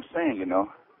serious what I'm saying.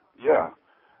 Yeah.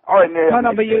 All right, Neil.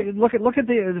 No, but you look at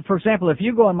the. For example, if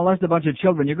you go and molest a bunch of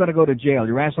children, you're going to go to jail.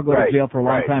 Your ass will go to jail for a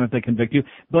long time if they convict you.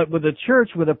 But with the church,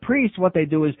 with a priest, what they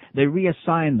do is they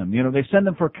reassign them. They send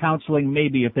them for counseling,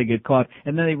 maybe if they get caught,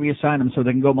 and then they reassign them so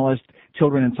they can go molest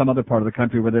children in some other part of the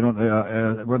country where they don't,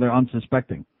 where they're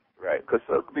unsuspecting. Right,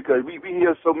 because we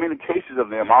hear so many cases of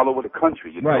them all over the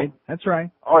country. Right, that's right.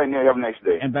 All right, Neil, have a nice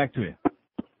day. And back to you.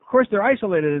 Of course, they're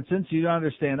isolated, and since you don't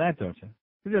understand that, don't you?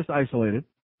 They're just isolated.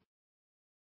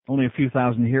 Only a few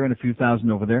thousand here and a few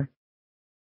thousand over there.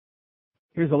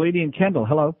 Here's a lady in Kendall.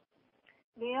 Hello.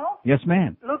 Neil? Yes,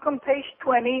 ma'am. Look on page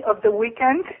 20 of The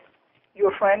Weekend.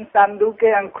 Your friends Sam Duque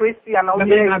and Christy and all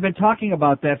I've been talking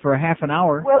about that for a half an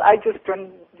hour. Well, I just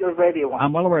turned your radio on.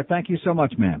 I'm well aware. Thank you so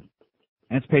much, ma'am.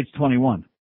 That's page 21.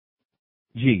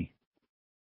 G.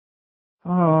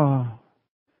 Oh.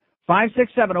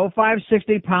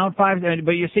 567-0560, pound 5.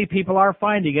 But you see, people are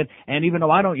finding it, and even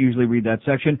though I don't usually read that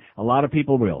section, a lot of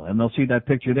people will. And they'll see that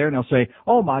picture there, and they'll say,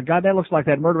 oh, my God, that looks like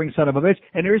that murdering son of a bitch.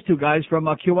 And there's two guys from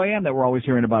QAM that we're always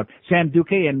hearing about, Sam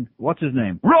Duque and what's his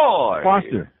name? Roy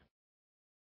Foster.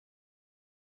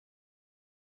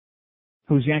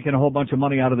 Who's yanking a whole bunch of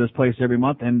money out of this place every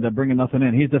month and bringing nothing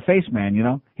in. He's the face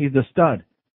man, He's the stud.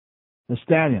 The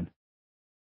stallion.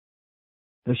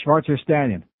 The Schwarzer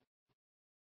stallion.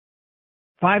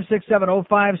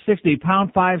 567-0560,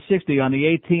 pound 560 on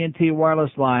the AT&T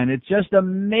wireless line. It's just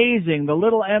amazing, the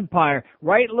little empire.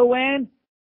 Right, Luann?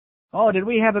 Oh, did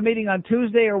we have a meeting on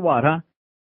Tuesday or what, huh?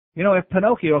 If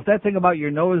Pinocchio, if that thing about your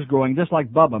nose growing, just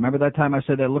like Bubba, remember that time I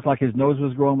said that it looked like his nose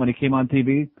was growing when he came on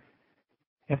TV?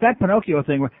 If that Pinocchio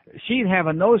thing were, she'd have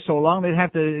a nose so long they'd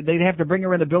have to bring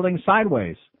her in the building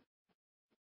sideways.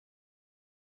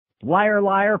 Liar,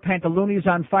 liar, pantalooni's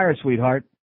on fire, sweetheart.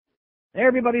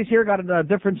 Everybody's here got a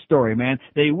different story, man.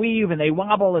 They weave and they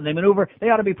wobble and they maneuver. They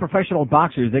ought to be professional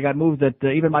boxers. They got moves that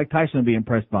even Mike Tyson would be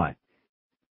impressed by.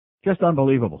 Just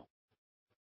unbelievable.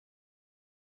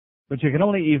 But you can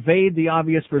only evade the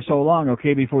obvious for so long,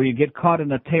 okay, before you get caught in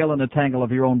the tail and the tangle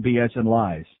of your own BS and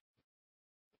lies.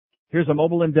 Here's a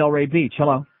mobile in Delray Beach.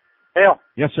 Hello. Hale.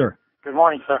 Yes, sir. Good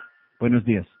morning, sir. Buenos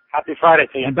dias. Happy Friday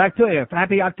to you. And back to you.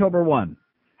 Happy October 1.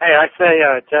 Hey, I say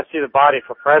Jesse the Body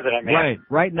for president, man.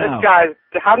 Right now. This guy,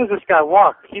 how does this guy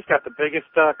walk? He's got the biggest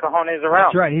cojones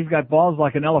around. That's right. He's got balls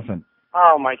like an elephant.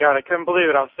 Oh, my God. I couldn't believe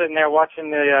it. I was sitting there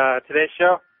watching the Today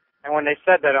Show, and when they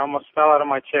said that, I almost fell out of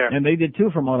my chair. And they did,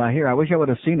 too, from what I hear. I wish I would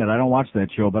have seen it. I don't watch that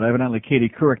show, but evidently Katie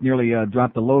Couric nearly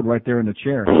dropped the load right there in the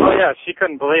chair. Oh, yeah. She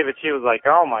couldn't believe it. She was like,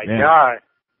 oh, my God.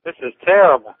 This is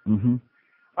terrible. Mm-hmm.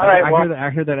 All right, I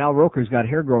hear that Al Roker's got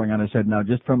hair growing on his head now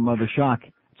just from the shock.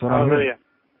 That's what I hear. Hallelujah.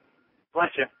 Bless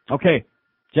you. Okay.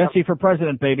 Jesse for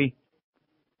president, baby.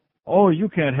 Oh, you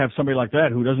can't have somebody like that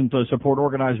who doesn't support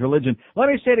organized religion. Let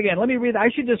me say it again. I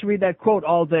should just read that quote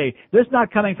all day. This not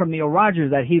coming from Neil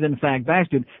Rogers, that heathen fag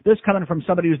bastard. This coming from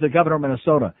somebody who's the governor of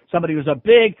Minnesota. Somebody who's a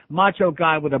big macho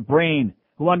guy with a brain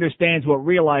who understands what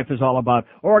real life is all about.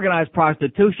 Organized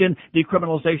prostitution,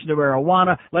 decriminalization of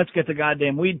marijuana. Let's get the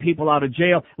goddamn weed people out of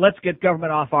jail. Let's get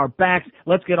government off our backs.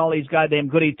 Let's get all these goddamn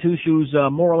goody two-shoes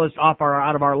moralists out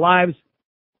of our lives.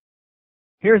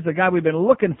 Here's the guy we've been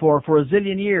looking for a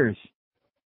zillion years.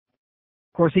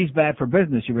 Of course, he's bad for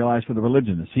business, you realize, for the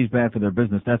religionists. He's bad for their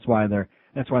business. That's why they're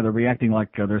reacting like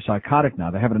they're psychotic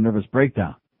now. They're having a nervous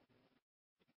breakdown.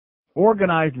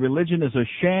 Organized religion is a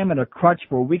sham and a crutch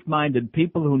for weak-minded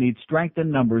people who need strength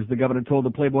in numbers, the governor told the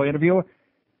Playboy interviewer.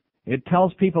 It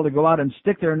tells people to go out and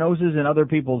stick their noses in other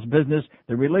people's business.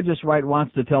 The religious right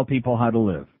wants to tell people how to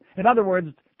live. In other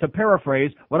words, to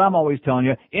paraphrase what I'm always telling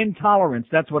you, intolerance,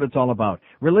 that's what it's all about.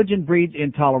 Religion breeds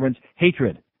intolerance,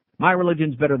 hatred. My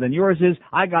religion's better than yours is.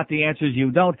 I got the answers,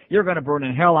 you don't. You're going to burn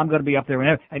in hell. I'm going to be up there in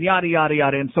heaven, and yada, yada,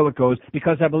 yada, and so it goes,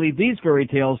 because I believe these fairy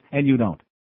tales and you don't.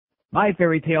 My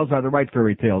fairy tales are the right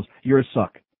fairy tales. Yours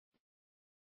suck.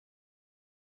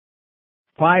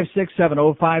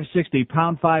 567-0560,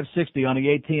 pound 560 on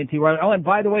the AT&T. Oh, and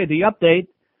by the way, the update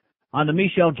on the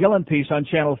Michelle Gillen piece on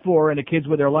Channel 4 and the kids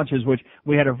with their lunches, which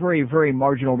we had a very, very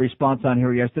marginal response on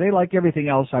here yesterday, like everything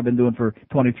else I've been doing for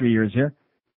 23 years here,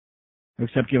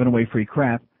 except giving away free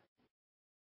crap.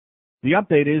 The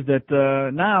update is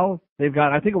that now they've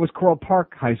got, I think it was Coral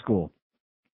Park High School,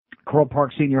 Coral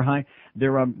Park Senior High.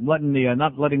 they're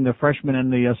not letting the freshmen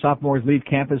and the sophomores leave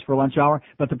campus for lunch hour.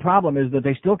 But the problem is that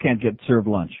they still can't get served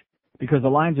lunch because the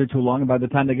lines are too long, and by the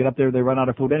time they get up there, they run out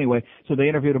of food anyway. So they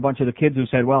interviewed a bunch of the kids who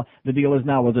said, well, the deal is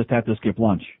now we'll just have to skip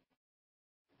lunch.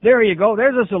 There you go.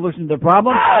 There's a solution to the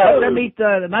problem. Let them eat,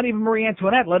 not even Marie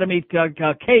Antoinette. Let them eat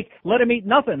cake. Let them eat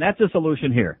nothing. That's a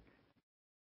solution here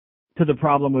to the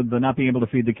problem with not being able to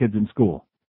feed the kids in school.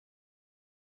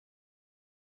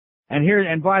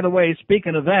 And by the way,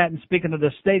 speaking of that, and speaking of the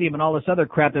stadium and all this other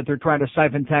crap that they're trying to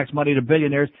siphon tax money to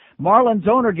billionaires, Marlins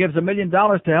owner gives $1 million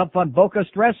to help fund Boca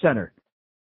Stress Center.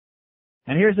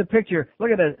 And here's a picture.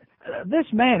 Look at it. This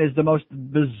man is the most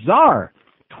bizarre,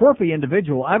 twerpy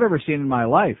individual I've ever seen in my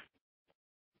life.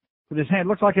 With his hand,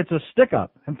 looks like it's a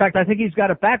stick-up. In fact, I think he's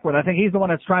got it backward. I think he's the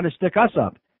one that's trying to stick us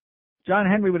up. John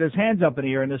Henry with his hands up in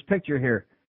the air in this picture here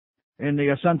in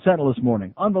the Sun Sentinel this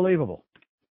morning. Unbelievable.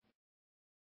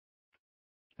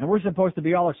 And we're supposed to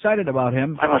be all excited about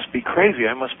him. I must be crazy.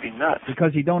 I must be nuts.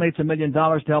 Because he donates $1 million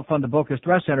to help fund the Boca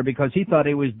Stress Center because he thought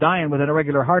he was dying with an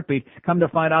irregular heartbeat. Come to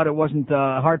find out it wasn't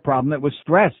a heart problem. It was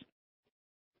stress.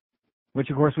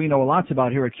 Which, of course, we know lots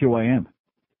about here at QAM.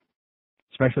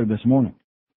 Especially this morning.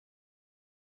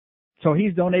 So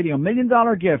he's donating $1 million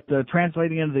gift,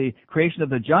 translating into the creation of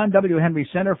the John W. Henry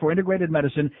Center for Integrated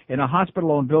Medicine in a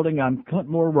hospital-owned building on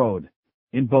Clintmore Road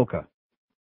in Boca.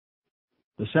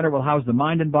 The center will house the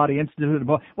Mind and Body Institute.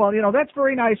 Well, you know, that's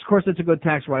very nice. Of course, it's a good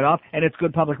tax write-off, and it's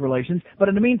good public relations. But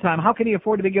in the meantime, how can he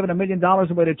afford to be giving $1 million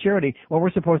away to charity when we're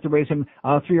supposed to raise him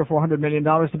 $300 or $400 million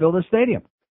to build a stadium?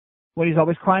 When he's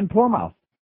always crying poor mouth.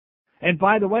 And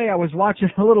by the way, I was watching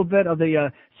a little bit of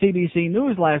the CBC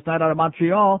News last night out of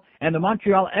Montreal, and the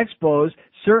Montreal Expos,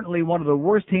 certainly one of the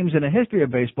worst teams in the history of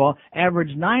baseball,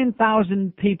 averaged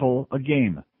 9,000 people a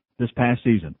game this past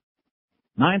season.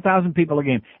 9,000 people a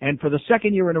game. And for the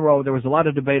second year in a row, there was a lot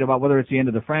of debate about whether it's the end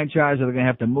of the franchise, are they going to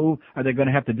have to move, are they going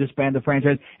to have to disband the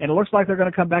franchise? And it looks like they're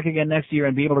going to come back again next year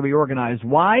and be able to reorganize.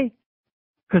 Why?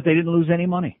 Because they didn't lose any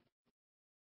money.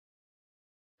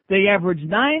 They averaged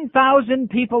 9,000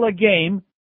 people a game,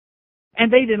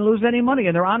 and they didn't lose any money.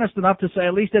 And they're honest enough to say,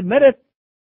 at least admit it.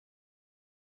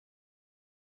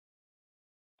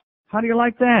 How do you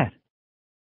like that?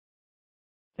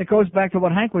 It goes back to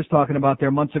what Hank was talking about there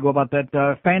months ago about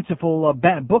that fanciful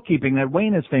bookkeeping that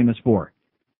Wayne is famous for.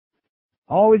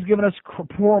 Always giving us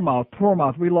poor mouth.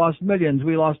 We lost millions.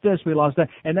 We lost this. We lost that.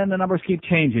 And then the numbers keep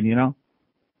changing, you know.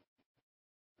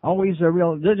 Always a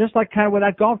real, just like kind of with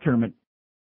that golf tournament.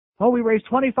 Oh, we raised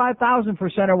 $25,000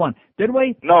 for Center One. Did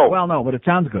we? No. Well, no, but it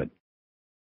sounds good.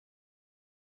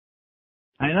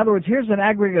 In other words, here's an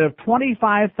aggregate of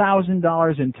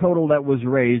 $25,000 in total that was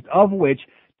raised, of which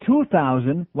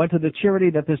 $2,000 went to the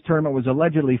charity that this tournament was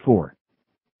allegedly for.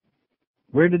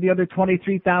 Where did the other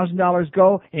 $23,000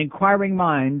 go? Inquiring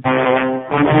minds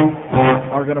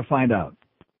are going to find out.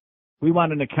 We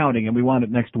want an accounting, and we want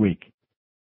it next week.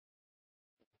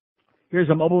 Here's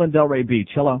a mobile in Delray Beach.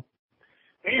 Hello.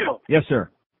 Neil. Yes, sir.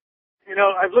 You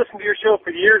know, I've listened to your show for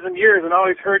years and years and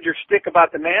always heard your shtick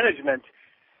about the management.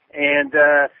 And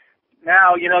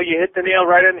now, you know, you hit the nail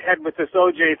right on the head with this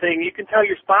OJ thing. You can tell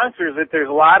your sponsors that there's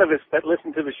a lot of us that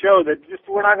listen to the show that just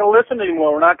we're not going to listen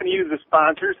anymore. We're not going to use the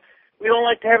sponsors. We don't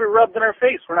like to have it rubbed in our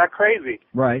face. We're not crazy.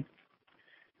 Right.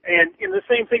 And the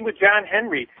same thing with John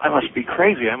Henry. I must be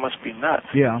crazy. I must be nuts.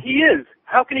 Yeah. He is.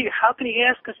 How can he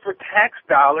ask us for tax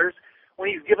dollars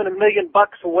when he's giving $1 million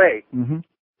away? Mm-hmm.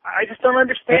 I just don't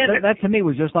understand it. That to me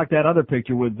was just like that other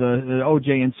picture with OJ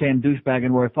and Sam Douchebag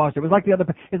and Roy Foster. It was like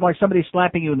it's like somebody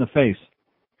slapping you in the face.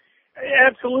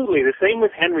 Absolutely. The same with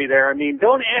Henry there. I mean,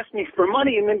 don't ask me for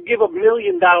money and then give $1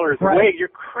 million away. You're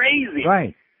crazy.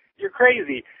 Right. You're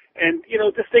crazy. And, you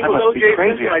know, this thing I with must OJ. be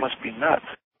crazy. I must be nuts.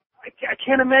 I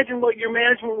can't imagine what your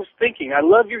management was thinking. I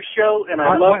love your show, and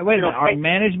I love... Wait a minute. Our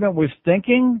management was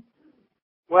thinking?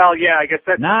 Well, yeah, I guess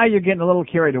that's... Now you're getting a little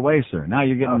carried away, sir. Now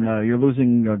you're getting, you're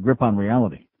losing grip on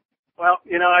reality. Well,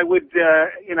 you know, I would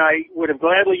have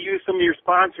gladly used some of your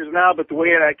sponsors now, but the way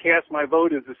that I cast my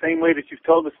vote is the same way that you've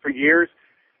told us for years.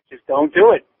 Just don't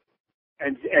do it.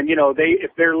 And you know,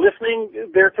 if they're listening,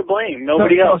 they're to blame.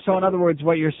 Nobody else. So in other words,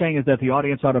 what you're saying is that the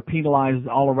audience ought to penalize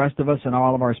all the rest of us and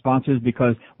all of our sponsors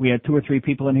because we had 2 or 3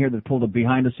 people in here that pulled a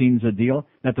behind-the-scenes deal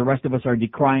that the rest of us are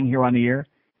decrying here on the air?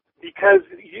 Because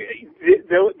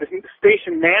the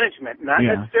station management, not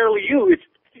necessarily you. It's,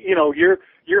 you know, you're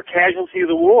casualty of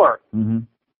the war. Mm-hmm.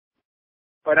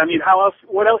 But I mean,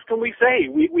 what else can we say?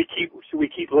 Should we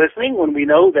keep listening when we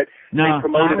know that they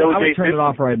promoted OJ? I would turn it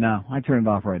off right now.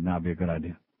 It'd be a good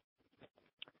idea.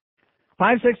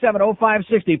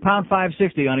 567-0560, pound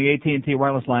 560 on the AT&T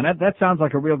wireless line. That sounds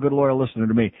like a real good loyal listener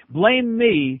to me. Blame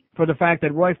me for the fact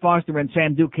that Roy Foster and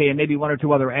Sam Duque and maybe one or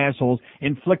two other assholes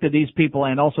inflicted these people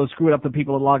and also screwed up the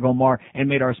people at Lago Mar and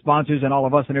made our sponsors and all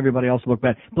of us and everybody else look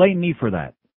bad. Blame me for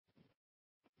that.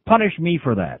 Punish me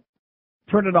for that.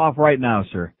 Turn it off right now,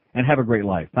 sir, and have a great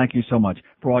life. Thank you so much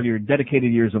for all your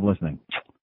dedicated years of listening.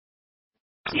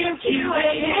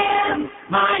 QQAM,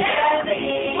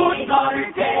 Miami, Fort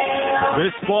Lauderdale.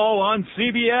 This fall on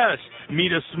CBS,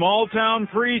 meet a small-town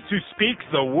priest who speaks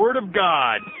the Word of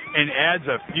God and adds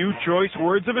a few choice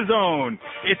words of his own.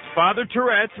 It's Father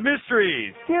Tourette's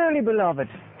Mysteries. Dearly beloved,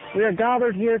 we are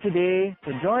gathered here today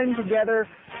to join together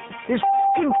this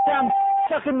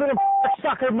sucking little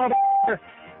sucker mother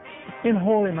in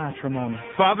holy matrimony.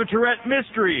 Father Tourette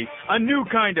Mystery, a new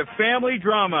kind of family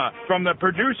drama from the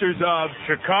producers of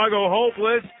Chicago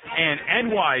Hopeless and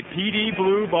NYPD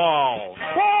Blue Ball.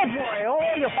 Oh boy, oh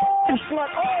you f***ing slut,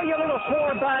 oh you little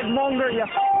whore bag monger, you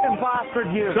f***ing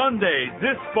bastard you. Sundays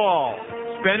this fall.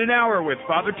 Spend an hour with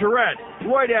Father Tourette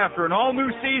right after an all-new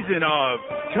season of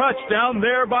Touchdown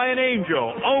There by an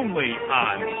Angel, only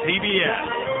on CBS.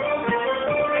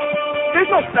 There's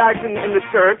no fags in the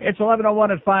church. It's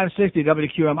 11:01 at 560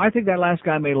 WQM. I think that last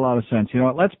guy made a lot of sense. You know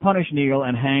what? Let's punish Neil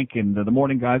and Hank and the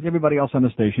morning guys, everybody else on the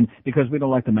station, because we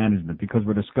don't like the management, because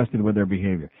we're disgusted with their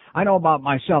behavior. I know about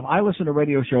myself. I listen to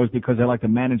radio shows because I like the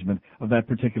management of that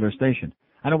particular station.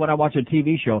 I know when I watch a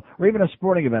TV show or even a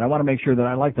sporting event, I want to make sure that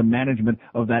I like the management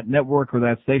of that network or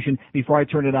that station before I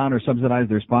turn it on or subsidize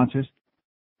their sponsors.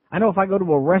 I know if I go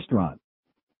to a restaurant,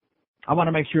 I want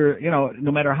to make sure, you know, no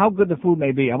matter how good the food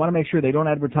may be, I want to make sure they don't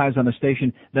advertise on a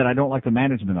station that I don't like the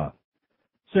management of.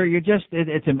 Sir,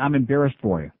 I'm embarrassed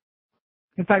for you.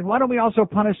 In fact, why don't we also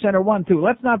punish Center One, too?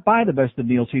 Let's not buy the Best of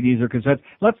Neil CDs or cassettes.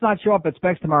 Let's not show up at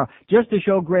Specs tomorrow just to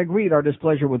show Greg Reed our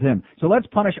displeasure with him. So let's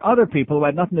punish other people who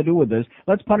had nothing to do with this.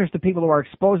 Let's punish the people who are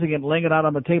exposing it and laying it out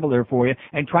on the table there for you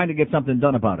and trying to get something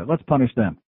done about it. Let's punish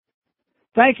them.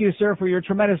 Thank you, sir, for your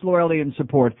tremendous loyalty and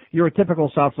support. You're a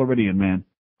typical South Floridian, man.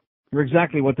 You're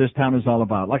exactly what this town is all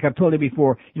about. Like I've told you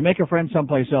before, you make a friend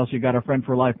someplace else, you got a friend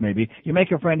for life maybe. You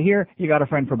make a friend here, you got a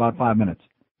friend for about 5 minutes.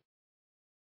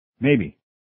 Maybe.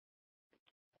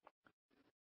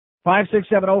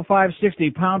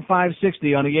 567-0560, pound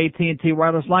 560 on the AT&T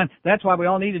wireless line. That's why we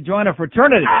all need to join a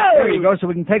fraternity. Oh! There you go, so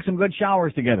we can take some good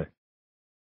showers together.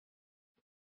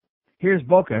 Here's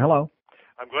Boca. Hello.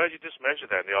 I'm glad you just mentioned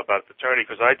that, Neil, about fraternity,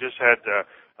 because I just had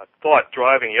a thought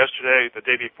driving yesterday, the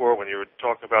day before, when you were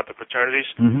talking about the fraternities.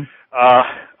 Mm-hmm.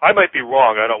 I might be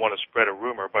wrong. I don't want to spread a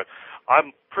rumor, but I'm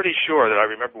pretty sure that I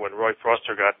remember when Roy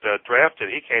Foster got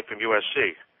drafted, he came from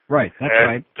USC. Right, that's and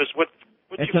right.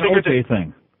 It's an OJ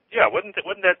thing. Yeah, wouldn't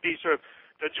that be sort of?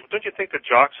 Don't you think the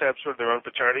jocks have sort of their own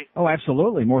fraternity? Oh,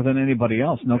 absolutely, more than anybody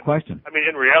else, no question. I mean,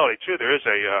 in reality, too, there is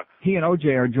a. He and OJ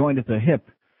are joined at the hip.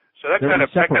 So that kind of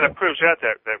proves out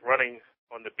that running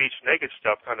on the beach naked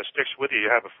stuff kind of sticks with you. You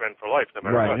have a friend for life, no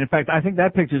matter what. Right. In fact, I think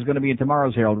that picture is going to be in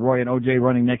tomorrow's Herald. Roy and OJ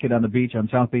running naked on the beach on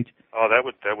South Beach. Oh, that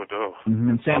would do.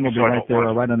 Mm-hmm. And Sam will be right there,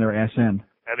 right on their ass end.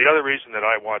 And the other reason that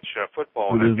I watch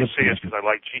football on NBC is because I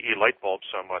like GE light bulbs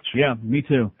so much. Yeah, me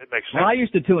too. It makes sense. Well, I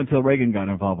used to too until Reagan got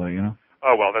involved with it, you know.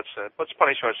 Oh well, let's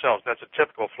punish ourselves. That's a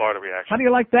typical Florida reaction. How do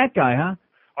you like that guy, huh?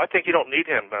 I think you don't need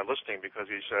him listening because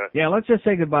he's. Yeah, let's just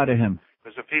say goodbye to him.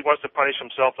 Because if he wants to punish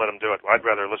himself, let him do it. I'd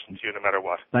rather listen to you no matter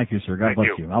what. Thank you, sir. God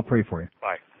bless you. I'll pray for you.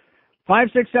 Bye.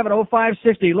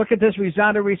 567-0560. Look at this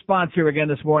resounding response here again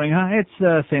this morning, huh?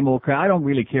 It's same old crap. I don't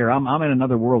really care. I'm in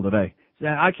another world today.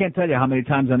 I can't tell you how many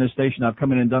times on this station I've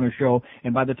come in and done a show,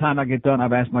 and by the time I get done,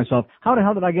 I've asked myself, how the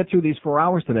hell did I get through these 4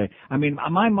 hours today? I mean,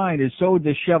 my mind is so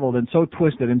disheveled and so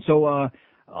twisted and so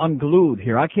unglued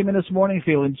here. I came in this morning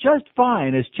feeling just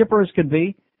fine, as chipper as can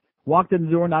be. Walked in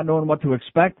the door not knowing what to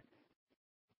expect.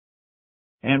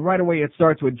 And right away it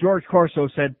starts with George Corso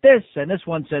said this, and this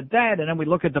one said that, and then we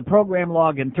look at the program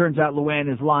log, and turns out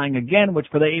Luann is lying again, which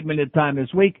for the 8-minute time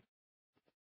this week.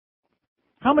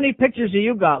 How many pictures do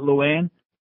you got, Luann?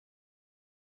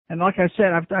 And like I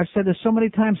said, I've said this so many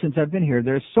times since I've been here.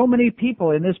 There's so many people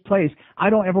in this place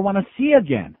I don't ever want to see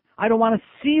again. I don't want to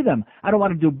see them. I don't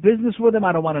want to do business with them.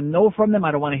 I don't want to know from them.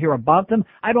 I don't want to hear about them.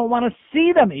 I don't want to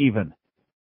see them even.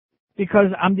 Because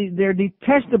they're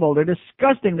detestable, they're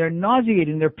disgusting, they're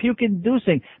nauseating, they're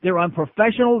puke-inducing, they're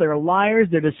unprofessional, they're liars,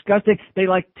 they're disgusting, they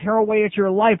tear away at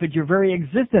your life, at your very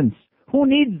existence. Who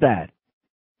needs that?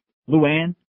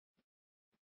 Luann?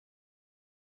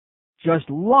 Just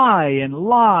lie and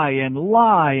lie and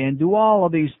lie and do all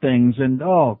of these things, and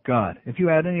oh God, if you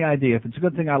had any idea, if it's a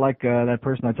good thing I like that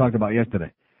person I talked about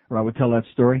yesterday, or I would tell that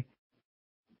story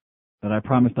that I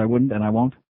promised I wouldn't and I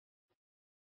won't.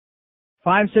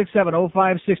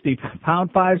 567-0560,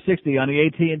 pound 560 on the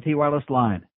AT&T wireless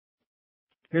line.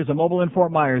 Here's a mobile in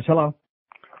Fort Myers. Hello.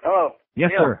 Hello. Yes,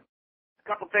 Neil, sir. A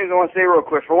couple things I want to say real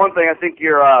quick. For one thing, I think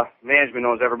your management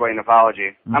owes everybody an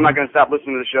apology. Mm-hmm. I'm not going to stop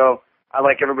listening to the show. I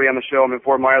like everybody on the show. I'm in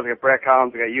Fort Myers. I got Brad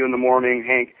Collins. I got you in the morning,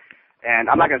 Hank. And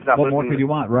I'm not going to stop What listening. more could you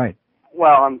want? Right.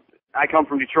 Well, I come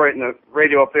from Detroit, and the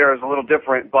radio up there is a little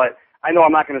different, but I know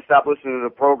I'm not going to stop listening to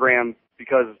the program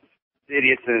because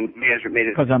idiots and management made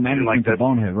it Because our management's a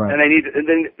bonehead, right. and they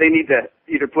need to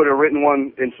either put a written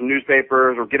one in some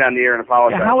newspapers or get on the air and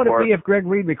apologize. Yeah, how would it for be if Greg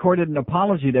Reed recorded an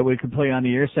apology that we could play on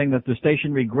the air saying that the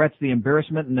station regrets the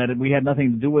embarrassment and that we had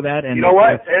nothing to do with that and You know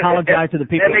what? apologize to the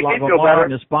people That at makes me feel Lamar better.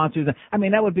 and the sponsors? I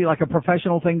mean, that would be like a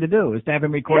professional thing to do, is to have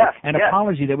him record an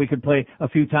apology that we could play a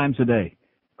few times a day.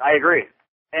 I agree.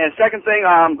 And second thing,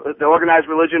 the organized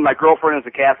religion, my girlfriend is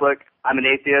a Catholic. I'm an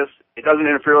atheist. It doesn't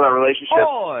interfere with our relationship.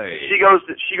 She goes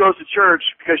to church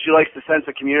because she likes the sense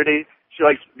of community. She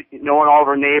likes knowing all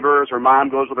of her neighbors. Her mom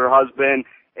goes with her husband.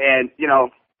 And,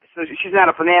 so she's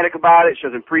not a fanatic about it. She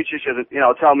doesn't preach it. She doesn't,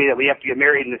 tell me that we have to get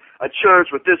married in a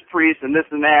church with this priest and this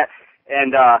and that.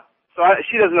 And,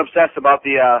 she doesn't obsess about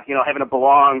the, having to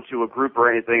belong to a group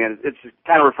or anything. And it's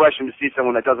kind of refreshing to see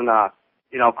someone that doesn't,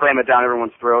 cram it down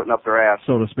everyone's throat and up their ass.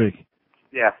 So to speak.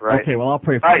 Yeah, right. Okay, well, I'll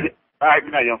pray for you. All right,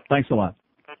 good night, Neil. Thanks a lot.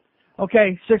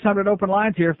 Okay, 600 open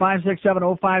lines here,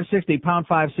 567-0560, pound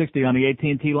 560 on the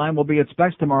AT&T line. We'll be at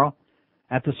Specs tomorrow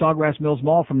at the Sawgrass Mills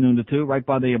Mall from noon to 2, right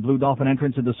by the Blue Dolphin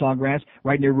entrance into Sawgrass,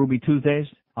 right near Ruby Tuesdays,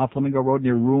 off Flamingo Road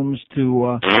near Rooms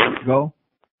to Go,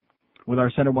 with our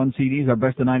Center One CDs, our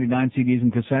best of 99 CDs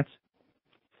and cassettes.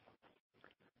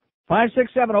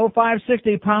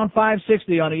 567-0560, pound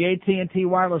 560 on the AT&T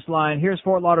wireless line. Here's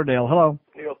Fort Lauderdale. Hello.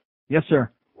 Neil, Yes,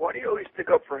 sir. why do you always stick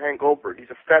up for Hank Goldberg? He's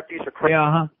a fat piece of crap.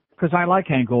 Yeah, because I like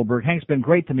Hank Goldberg. Hank's been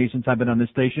great to me since I've been on this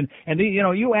station. And,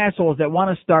 you assholes that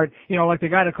want to start, like the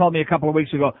guy that called me a couple of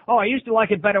weeks ago, oh, I used to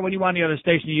like it better when you were on the other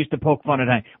station. You used to poke fun at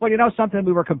Hank. Well, something,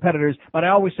 we were competitors, but I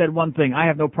always said one thing. I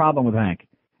have no problem with Hank.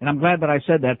 And I'm glad that I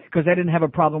said that because I didn't have a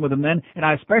problem with him then, and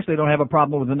I especially don't have a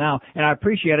problem with him now. And I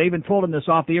appreciate it. I even told him this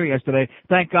off the air yesterday.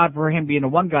 Thank God for him being the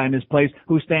one guy in this place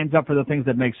who stands up for the things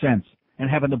that make sense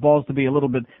and having the balls to be a little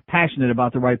bit passionate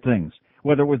about the right things.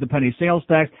 Whether it was the penny sales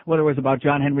tax, whether it was about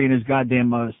John Henry and his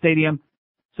goddamn stadium.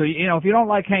 So, if you don't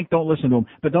like Hank, don't listen to him.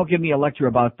 But don't give me a lecture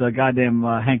about goddamn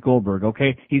Hank Goldberg,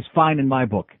 okay? He's fine in my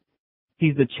book.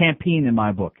 He's the champion in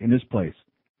my book in this place.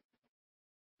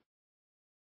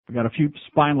 We got a few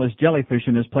spineless jellyfish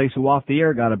in this place who off the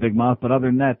air got a big mouth, but other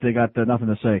than that, they got nothing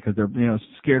to say because they're,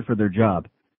 scared for their job.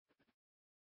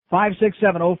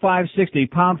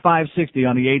 567-0560, pound 560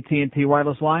 on the AT&T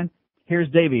wireless line. Here's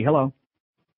Davey. Hello.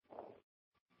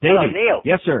 Davey. Hello, Neil.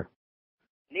 Yes, sir.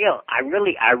 Neil, I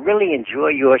really enjoy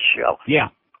your show. Yeah.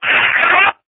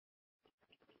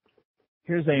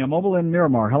 Here's a mobile in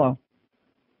Miramar. Hello.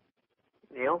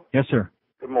 Neil? Yes, sir.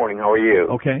 Good morning. How are you?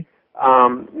 Okay.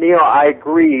 Neil, I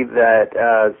agree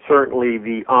that certainly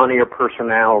the on-air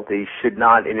personality should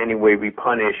not in any way be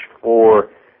punished for,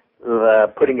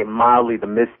 putting it mildly, the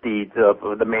misdeeds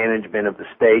of the management of the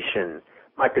station.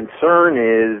 My concern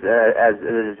is,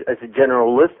 as a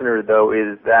general listener, though,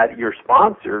 is that your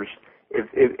sponsors,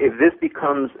 if this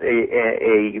becomes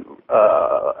an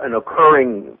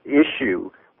occurring issue,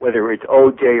 whether it's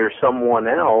OJ or someone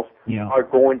else, are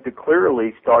going to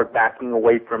clearly start backing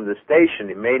away from the station.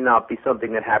 It may not be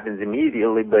something that happens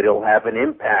immediately, but it'll have an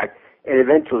impact, and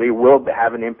eventually will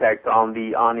have an impact on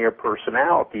the on-air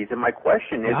personalities. And my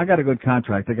question is... I got a good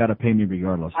contract. They got to pay me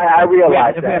regardless. I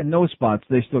realize if that. they have no spots,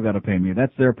 they still got to pay me.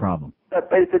 That's their problem. But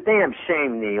it's a damn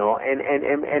shame, Neil.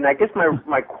 And I guess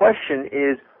my question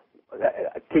is,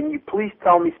 can you please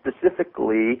tell me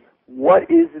specifically what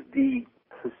is the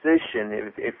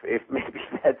position, if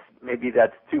maybe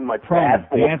that's too much to ask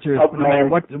for. The answer is, no matter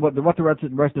what the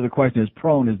rest of the question is,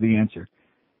 prone is the answer.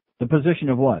 The position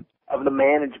of what? Of the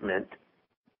management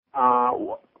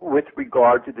with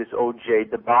regard to this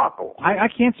OJ debacle. I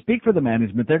can't speak for the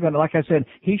management. They're going to, like I said,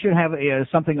 he should have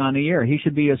something on the air. He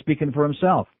should be speaking for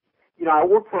himself. I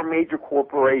work for a major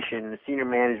corporation in a senior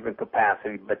management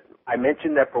capacity, but I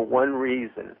mentioned that for one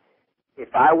reason. If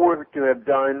I were to have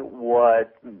done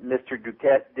what Mr.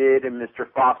 Duquette did and Mr.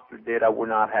 Foster did, I would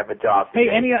not have a job today.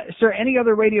 Hey, any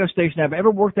other radio station I've ever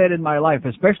worked at in my life,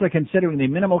 especially considering the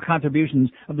minimal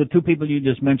contributions of the two people you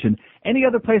just mentioned, any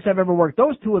other place I've ever worked,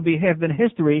 those two have been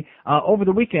history over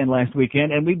the last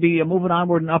weekend, and we'd be moving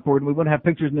onward and upward, and we wouldn't have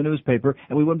pictures in the newspaper,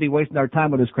 and we wouldn't be wasting our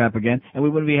time with this crap again, and we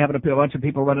wouldn't be having a bunch of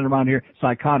people running around here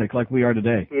psychotic like we are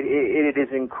today. It is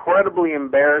incredibly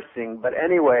embarrassing, but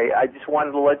anyway, I just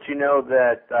wanted to let you know know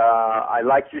that I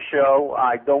like your show.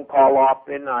 I don't call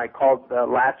often. I called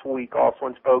last week also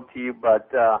and spoke to you, but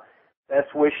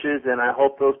best wishes, and I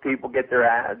hope those people get their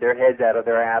heads out of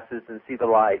their asses and see the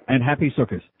light. And happy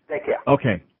Sukkot. Take care.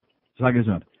 Okay. Sag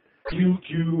gesund.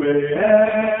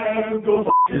 QQAM, go f***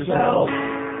 yourself.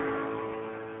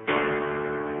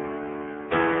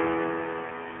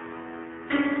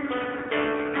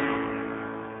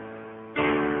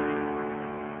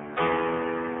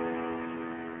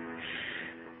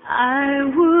 I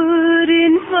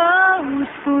wouldn't vote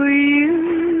for you,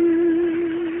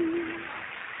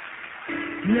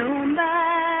 no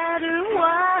matter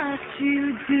what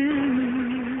you do.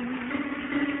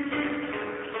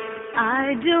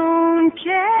 I don't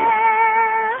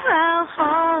care how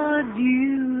hard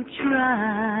you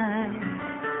try.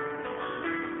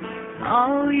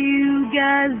 All you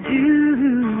guys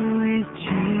do is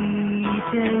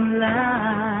cheat and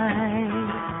lie.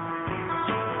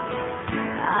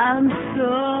 I'm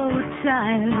so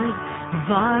tired of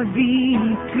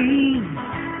RVP,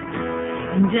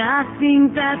 and I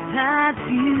think that Pat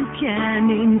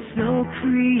Buchanan's so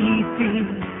creepy.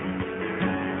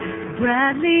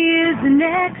 Bradley is the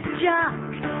next jock,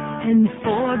 and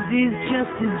Forbes is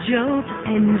just a joke,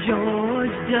 and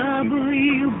George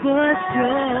W. Bush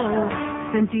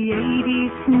spent the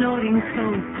 80s snorting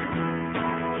coke.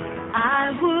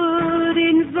 I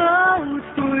wouldn't vote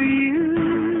for you,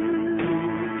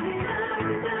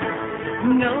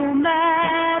 no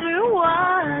matter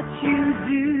what you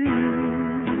do.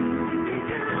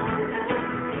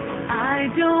 I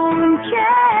don't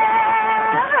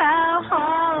care how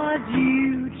hard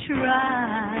you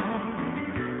try.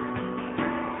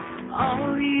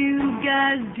 All you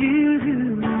guys do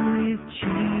is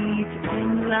cheat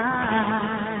and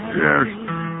lie. Yes.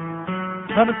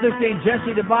 7:16,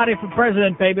 Jesse DeBody for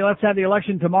president, baby. Let's have the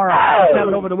election tomorrow. Let's have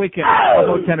it over the weekend. I'll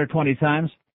vote 10 or 20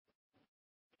 times.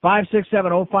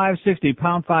 567-0560,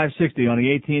 pound 560 on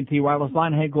the AT&T wireless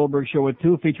line. Hank Goldberg Show at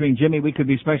 2, featuring Jimmy. We could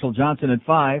be Special Johnson at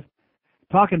 5.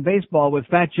 Talking baseball with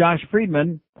Fat Josh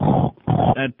Friedman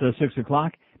at 6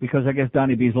 o'clock, because I guess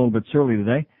Donnie B's a little bit surly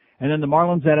today. And then the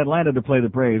Marlins at Atlanta to play the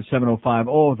Braves, 7:05.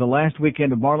 Oh, the last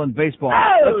weekend of Marlins baseball.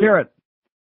 Let's hear it.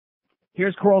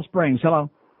 Here's Coral Springs. Hello.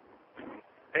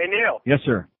 Hey, Neil. Yes,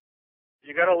 sir.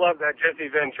 You gotta love that Jesse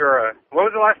Ventura. When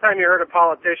was the last time you heard a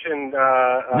politician,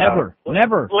 Never.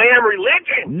 slam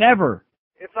religion? Never.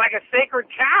 It's like a sacred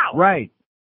cow. Right.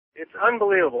 It's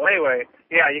unbelievable. Anyway,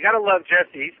 yeah, you gotta love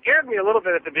Jesse. He scared me a little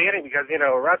bit at the beginning because,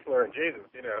 a wrestler and Jesus,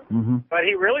 Mm-hmm. But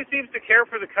he really seems to care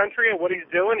for the country and what he's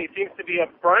doing. He seems to be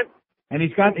up front. And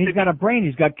he's got a brain.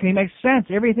 He makes sense.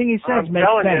 Everything he says makes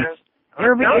sense.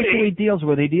 Every issue he deals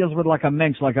with like a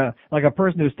minx, like a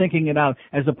person who's thinking it out,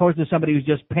 as opposed to somebody who's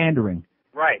just pandering.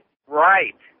 Right.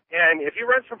 And if he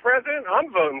runs for president, I'm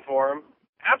voting for him.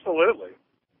 Absolutely.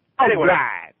 Anyway,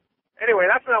 Anyway,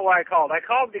 that's not why I called. I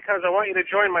called because I want you to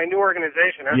join my new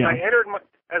organization. As I entered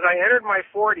my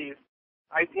 40s,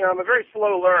 I'm a very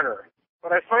slow learner,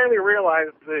 but I finally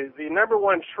realized the number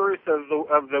one truth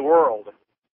of the world,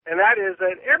 and that is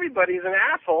that everybody's an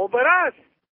asshole but us.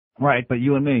 Right, but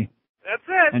you and me. That's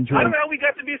it. And I don't know. We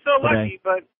got to be so lucky,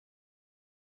 but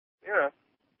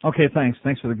Okay, thanks.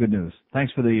 Thanks for the good news.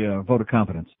 Thanks for the vote of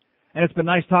confidence. And it's been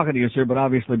nice talking to you, sir, but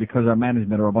obviously because our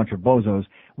management are a bunch of bozos,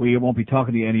 we won't be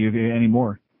talking to you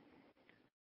anymore.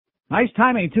 Nice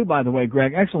timing, too, by the way,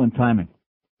 Greg. Excellent timing.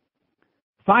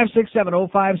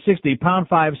 567-0560, pound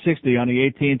 560 on the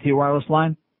AT&T wireless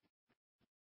line.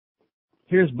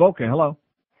 Here's Boca. Hello.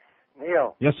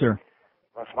 Neil. Yes, sir.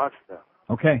 What's monster?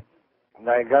 Okay.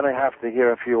 Now, you're going to have to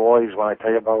hear a few words when I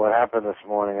tell you about what happened this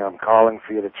morning. I'm calling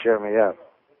for you to cheer me up.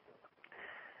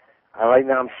 Right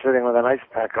now I'm sitting with an ice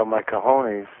pack on my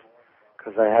cojones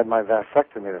because I had my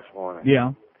vasectomy this morning.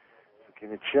 Yeah. So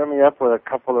can you cheer me up with a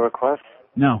couple of requests?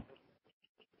 No.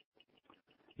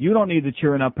 You don't need the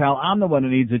cheering up, pal. I'm the one who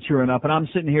needs the cheering up, and I'm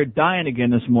sitting here dying again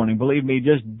this morning. Believe me,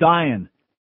 just dying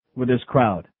with this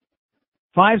crowd.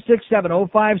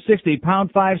 567-0560,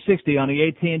 pound 560 on the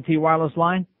AT&T wireless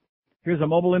line. Here's a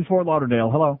mobile in Fort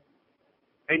Lauderdale. Hello.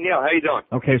 Hey, Neil, how you doing?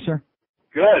 Okay, sir.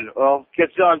 Good. Well,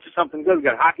 gets on to something good. We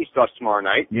got hockey starts tomorrow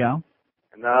night. Yeah.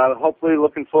 And hopefully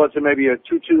looking forward to maybe a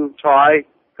 2-2 tie,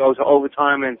 goes to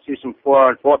overtime, and see some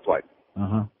 4-on-4 play.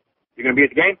 Uh-huh. You going to be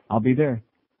at the game? I'll be there.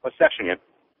 What section you in?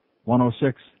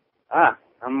 106.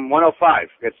 I'm 105.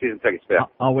 Got season tickets there.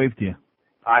 I'll wave to you.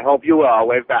 I hope you will. I'll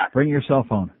wave back. Bring your cell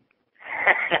phone.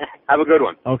 Have a good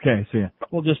one. Okay, see ya.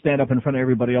 We'll just stand up in front of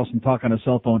everybody else and talk on a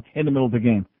cell phone in the middle of the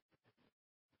game.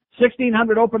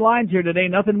 1,600 open lines here today.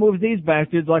 Nothing moves these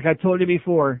bastards, like I told you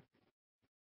before.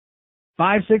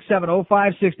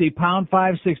 567-0560, pound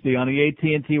 560 on the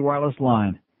AT&T wireless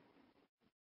line.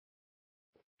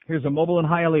 Here's a mobile in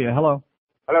Hialeah. Hello.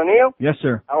 Hello, Neil? Yes,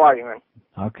 sir. How are you, man?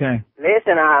 Okay.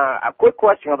 Listen, a quick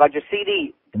question about your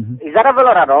CD. Is that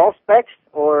available at all specs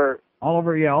or? All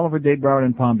over Dade, Broward,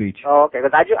 and Palm Beach. Oh, okay.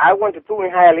 Because I went to 2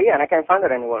 in Hialeah and I can't find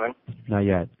it anywhere, man. Not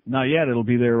yet. Not yet. It'll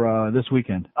be there this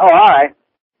weekend. Oh, all right.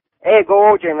 Hey,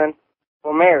 go OJ, man.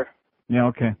 For mayor. Yeah,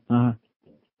 okay.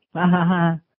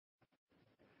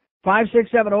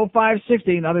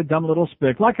 567-0560, another dumb little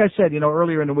spick. Like I said,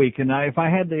 earlier in the week, and if I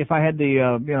had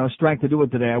the strength to do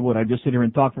it today, I would. I'd just sit here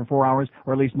and talk for 4 hours,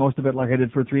 or at least most of it, like I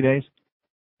did for 3 days.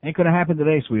 Ain't gonna happen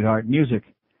today, sweetheart. Music.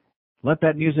 Let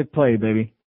that music play,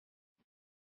 baby.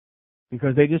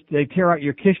 Because they tear out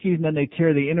your kishkis and then they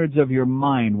tear the innards of your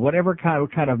mind. Whatever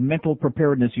kind of mental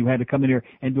preparedness you had to come in here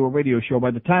and do a radio show,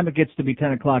 by the time it gets to be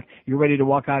 10 o'clock, you're ready to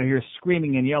walk out of here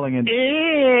screaming and yelling and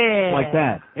like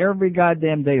that. Every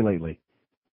goddamn day lately.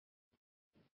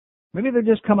 Maybe they're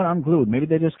just coming unglued. Maybe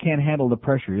they just can't handle the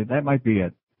pressure. That might be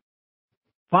it.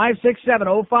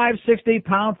 567-0560,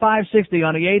 pound 560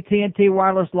 on the AT&T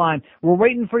wireless line. We're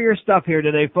waiting for your stuff here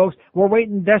today, folks. We're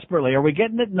waiting desperately. Are we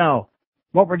getting it? No.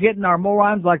 What we're getting are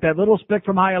morons like that little spick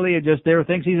from Hialeah just there,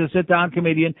 thinks he's a sit-down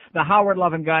comedian, the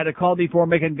Howard-loving guy that called before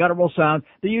making guttural sounds,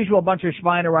 the usual bunch of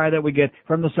schweinerei that we get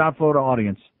from the South Florida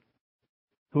audience,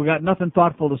 who got nothing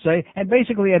thoughtful to say, and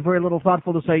basically had very little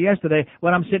thoughtful to say yesterday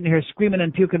when I'm sitting here screaming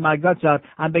and puking my guts out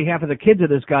on behalf of the kids of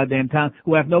this goddamn town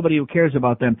who have nobody who cares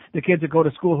about them, the kids that go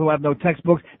to school who have no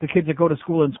textbooks, the kids that go to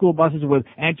school in school buses with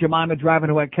Aunt Jemima driving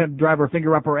who can't drive her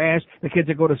finger up her ass, the kids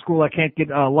that go to school that can't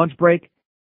get a lunch break.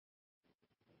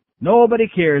 Nobody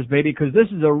cares, baby, because this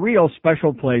is a real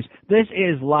special place. This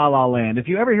is La La Land. If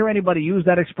you ever hear anybody use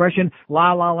that expression,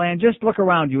 La La Land, just look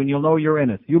around you and you'll know you're in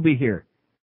it. You'll be here.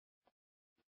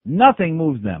 Nothing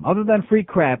moves them. Other than free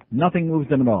crap, nothing moves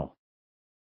them at all.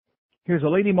 Here's a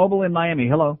lady mobile in Miami.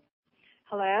 Hello.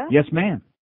 Hello? Yes, ma'am.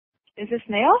 Is this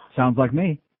Neil? Sounds like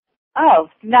me. Oh,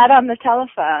 not on the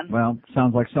telephone. Well,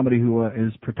 sounds like somebody who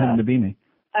is pretending to be me.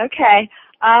 Okay.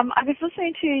 I was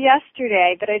listening to you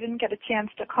yesterday, but I didn't get a chance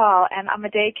to call, and I'm a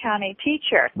Dade County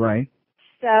teacher. Right.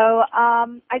 So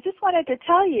I just wanted to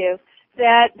tell you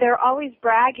that they're always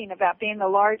bragging about being the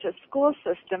largest school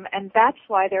system, and that's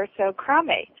why they're so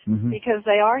crummy, because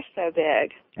they are so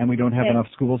big. And we don't have enough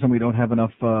schools, and we don't have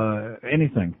enough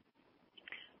anything.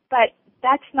 But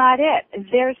that's not it.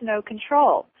 There's no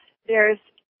control. There's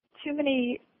too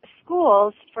many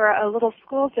schools for a little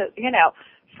school to,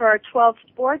 for 12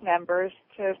 board members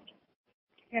to,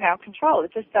 control.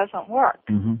 It just doesn't work.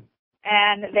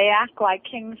 And they act like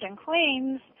kings and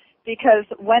queens because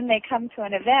when they come to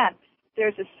an event,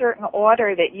 there's a certain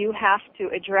order that you have to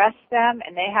address them,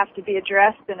 and they have to be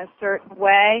addressed in a certain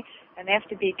way, and they have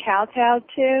to be kowtowed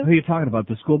to. Who are you talking about,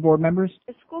 the school board members?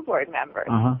 The school board members.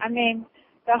 Uh-huh. I mean,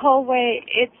 the whole way,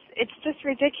 it's just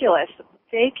ridiculous.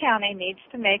 Dade County needs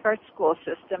to make our school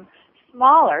system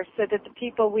smaller so that the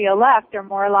people we elect are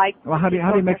more like... Well, how do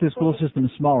you make the school system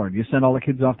smaller? Do you send all the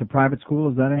kids off to private school?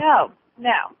 Is that it?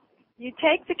 No. You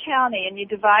take the county and you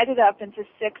divide it up into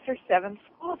 6 or 7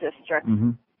 school districts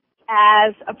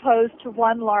as opposed to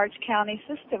one large county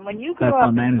system. When you grew That's up...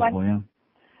 unmanageable, yeah.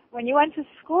 When you went to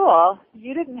school,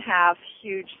 you didn't have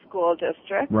huge school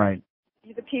districts. Right.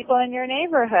 The people in your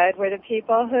neighborhood were the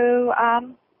people who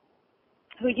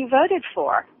you voted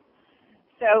for.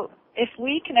 So if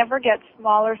we can ever get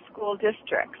smaller school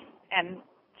districts and,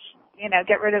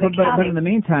 get rid of the county. But in the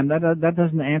meantime, that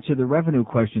doesn't answer the revenue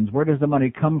questions. Where does the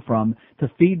money come from to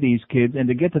feed these kids and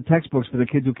to get the textbooks for the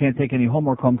kids who can't take any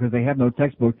homework home because they have no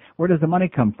textbooks? Where does the money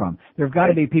come from? There have got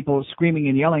to be people screaming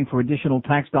and yelling for additional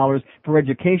tax dollars for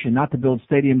education, not to build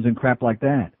stadiums and crap like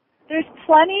that. There's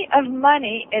plenty of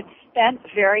money. It's spent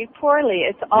very poorly.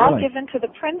 It's all Really? given to the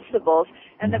principals,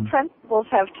 and the principals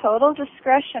have total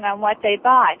discretion on what they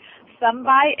buy. Some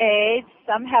buy aids,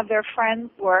 some have their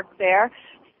friends work there,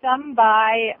 some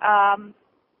buy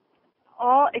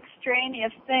all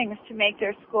extraneous things to make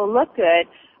their school look good,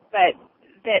 but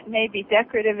that may be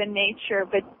decorative in nature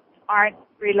but aren't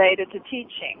related to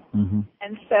teaching.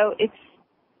 And so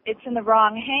it's in the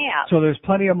wrong hands. So there's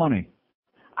plenty of money.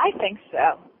 I think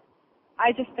so.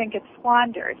 I just think it's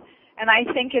squandered. And I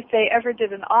think if they ever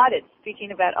did an audit,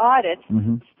 speaking about audits,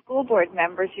 school board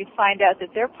members, you'd find out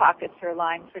that their pockets are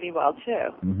lined pretty well,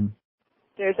 too.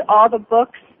 There's all the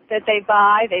books that they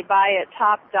buy at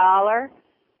top dollar,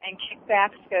 and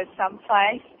kickbacks go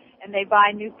someplace, and they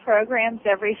buy new programs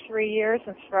every 3 years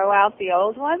and throw out the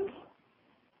old ones.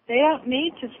 They don't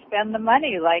need to spend the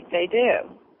money like they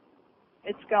do.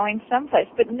 It's going someplace.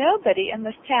 But nobody in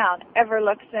this town ever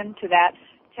looks into that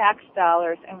tax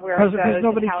dollars and where it goes. Because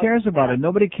nobody and how cares it's about spent. it.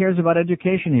 Nobody cares about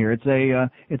education here.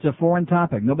 It's a foreign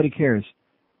topic. Nobody cares.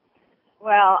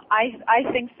 Well, I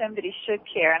think somebody should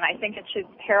care, and I think it should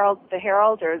the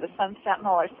Herald or the Sun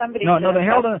Sentinel or somebody. No, should the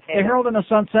Herald investigate it. and the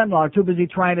Sun Sentinel are too busy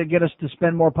trying to get us to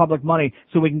spend more public money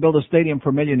so we can build a stadium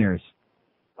for millionaires.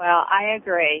 Well, I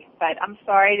agree, but I'm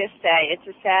sorry to say it's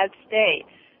a sad state.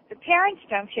 The parents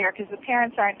don't care because the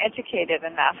parents aren't educated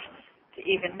enough to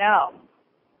even know.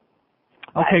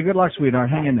 Okay, good luck,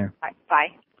 sweetheart. Hang in there. Bye.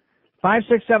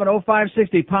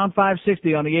 567-0560, pound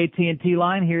 560 on the AT&T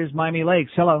line. Here's Miami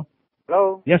Lakes. Hello.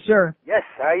 Hello? Yes, sir. Yes,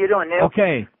 how you doing, Neil?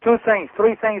 Okay.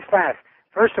 Three things fast.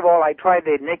 First of all, I tried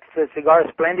the Nick's Cigar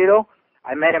Splendido.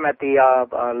 I met him at the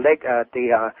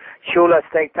Shula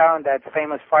Steaktown, that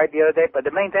famous fight the other day. But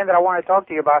the main thing that I want to talk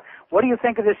to you about, what do you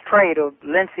think of this trade of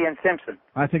Lindsay and Simpson?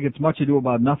 I think it's much ado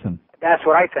about nothing. That's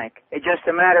what I think. It's just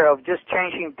a matter of just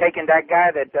taking that guy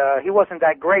that, he wasn't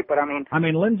that great, but I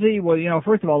mean, Lindsay, well,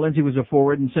 first of all, Lindsay was a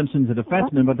forward and Simpson's a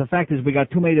defenseman, but the fact is we got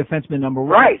too many defensemen number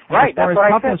one. Right, As far that's what as I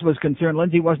toughness said. was concerned,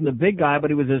 Lindsay wasn't a big guy, but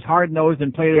he was as hard-nosed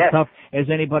and played as tough as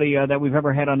anybody that we've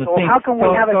ever had on the So team. how can we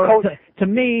have a coach? To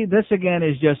me, this again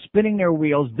is just spinning their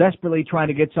wheels, desperately trying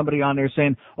to get somebody on there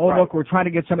saying, look, we're trying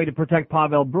to get somebody to protect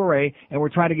Pavel Bure, and we're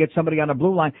trying to get somebody on the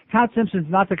blue line. Count Simpson's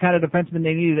not the kind of defenseman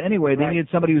they needed anyway. They needed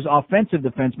somebody who's offensive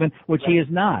defenseman, which he is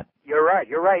not. You're right.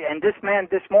 And this man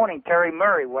this morning, Terry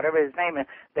Murray, whatever his name is,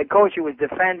 the coach who was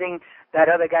defending that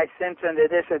other guy Simpson,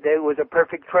 that it was a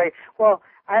perfect trade. Well,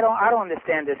 I don't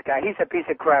understand this guy. He's a piece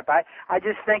of crap. I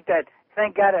just think that,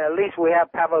 thank God, at least we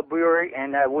have Pavel Bure,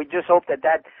 and we just hope that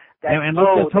and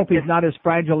let's just hope he's not as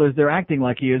fragile as they're acting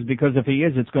like he is, because if he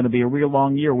is, it's going to be a real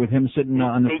long year with him sitting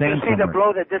on the stand Did you see the somewhere.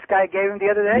 blow that this guy gave him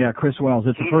the other day? Yeah, Chris Wells.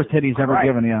 It's the first hit he's ever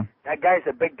given, yeah. That guy's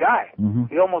a big guy.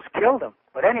 Mm-hmm. He almost killed him.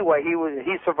 But anyway, he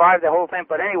survived the whole thing.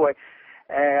 But anyway,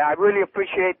 I really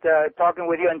appreciate talking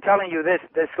with you and telling you this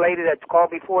lady that's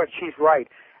called before, she's right.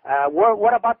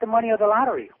 What about the money of the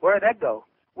lottery? Where did that go?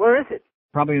 Where is it?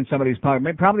 Probably in somebody's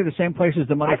pocket. Probably the same place as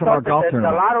the money I from our thought golf that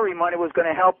tournament. the lottery money was going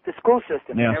to help the school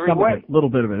system Yeah, in every some way. of it, a little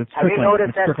bit of it. It's Have you trickling. noticed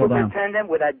It's that trickled down. superintendent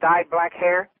with that dyed black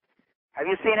hair? Have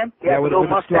you seen him? He Yeah, has with a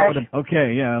little a straw. mustache.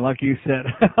 Okay, yeah, like you said.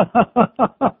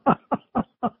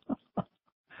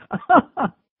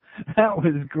 That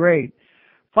was great.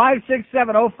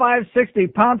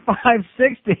 567-0560, pound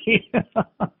 560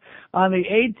 on the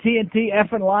AT&T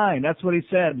effing line. That's what he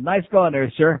said. Nice going there,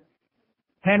 sir.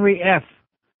 Henry F.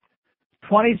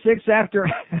 26 after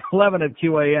 11 at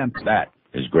QAM. That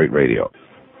is great radio.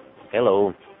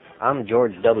 Hello, I'm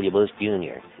George W. Bush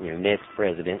Jr., your next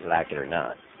president, like it or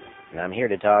not. And I'm here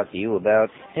to talk to you about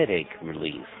headache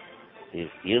relief. If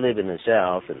you live in the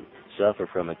South and suffer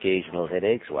from occasional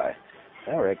headaches, why,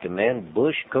 I recommend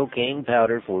Bush cocaine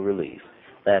powder for relief.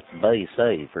 That's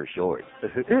BUSH for short.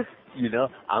 You know,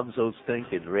 I'm so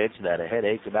stinking rich that a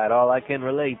headache's about all I can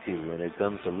relate to when it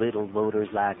comes to little voters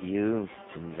like you.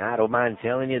 And I don't mind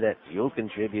telling you that you'll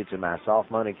contribute to my soft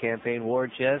money campaign war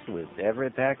chest with every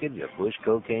package of Bush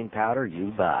cocaine powder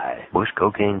you buy. Bush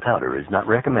cocaine powder is not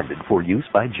recommended for use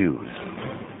by Jews.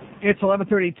 It's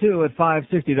 11:32 at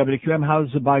 560 WQM.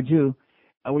 How's it by Jew?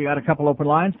 We got a couple open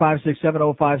lines,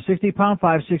 567-0560, pound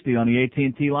 560 on the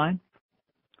AT&T line.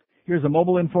 Here's a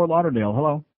mobile in Fort Lauderdale.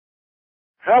 Hello.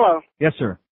 Hello. Yes,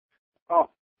 sir. Oh,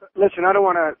 listen, I don't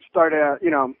want to start,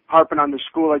 harping on the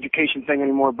school education thing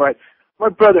anymore, but my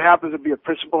brother happens to be a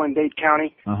principal in Dade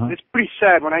County. Uh-huh. It's pretty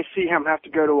sad when I see him have to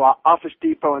go to Office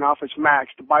Depot and Office Max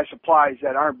to buy supplies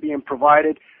that aren't being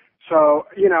provided. So,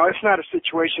 it's not a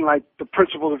situation like the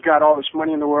principal has got all this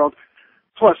money in the world.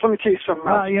 Plus, let me tell you something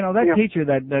else. That teacher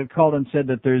that called and said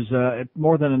that there's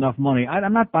more than enough money.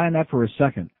 I'm not buying that for a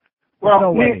second. There's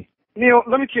no way. Neil,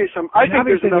 let me tell you something. I think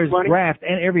obviously there's enough money. Graft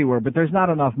and everywhere, but there's not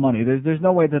enough money. There's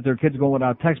no way that their kids go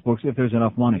without textbooks if there's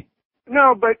enough money.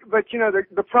 No, but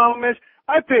the problem is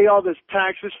I pay all this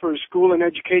taxes for school and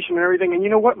education and everything, and you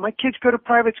know what? My kids go to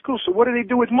private school, so what do they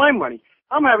do with my money?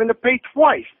 I'm having to pay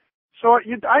twice. So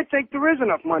I think there is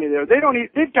enough money there.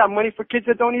 They've got money for kids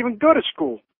that don't even go to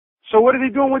school. So what are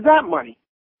they doing with that money?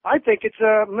 I think it's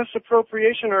a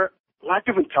misappropriation or lack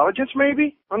of intelligence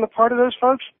maybe on the part of those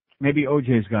folks. Maybe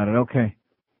OJ's got it. Okay.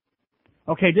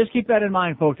 Okay, just keep that in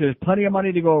mind, folks. There's plenty of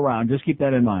money to go around. Just keep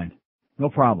that in mind. No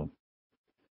problem.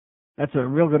 That's a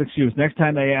real good excuse. Next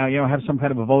time they, have some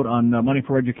kind of a vote on money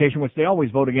for education, which they always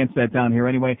vote against that down here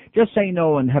anyway, just say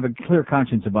no and have a clear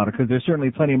conscience about it, because there's certainly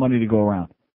plenty of money to go around.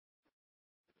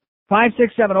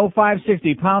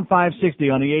 567-0560, pound 560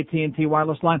 on the AT&T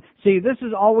wireless line. See, this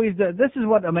is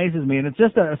what amazes me, and it's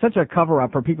just such a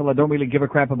cover-up for people that don't really give a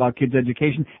crap about kids'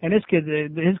 education, and his kids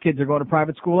are going to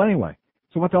private school anyway.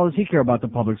 So what the hell does he care about the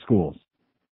public schools?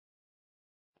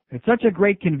 It's such a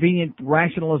great, convenient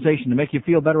rationalization to make you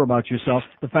feel better about yourself,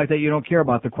 the fact that you don't care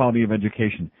about the quality of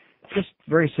education. It's just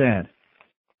very sad.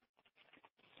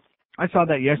 I saw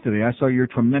that yesterday. I saw your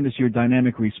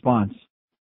dynamic response.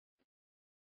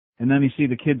 And then you see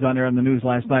the kids on there on the news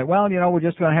last night. Well, we're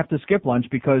just going to have to skip lunch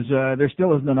because there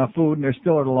still isn't enough food and they're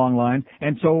still at a long line.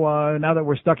 And so now that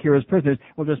we're stuck here as prisoners,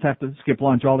 we'll just have to skip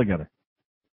lunch altogether.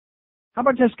 How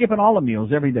about just skipping all the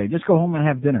meals every day? Just go home and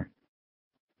have dinner.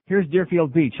 Here's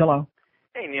Deerfield Beach. Hello.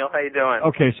 Hey, Neil. How you doing?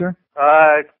 Okay, sir.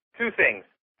 Two things.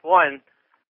 One,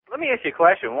 let me ask you a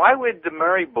question. Why would the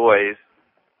Murray boys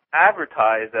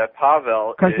advertise that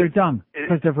Pavel Because they're dumb.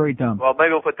 Because they're very dumb. Well,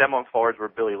 maybe we'll put them on forwards where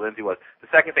Billy Lindsay was. The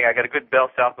second thing, I got a good Bell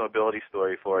South Mobility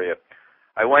story for you.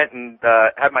 I went and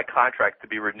had my contract to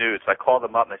be renewed, so I called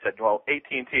them up and I said, well,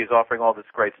 AT&T is offering all this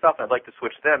great stuff, and I'd like to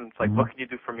switch them. It's like, what can you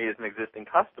do for me as an existing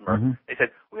customer? They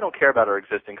said, we don't care about our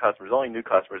existing customers. Only new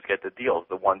customers get the deals,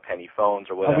 the one-penny phones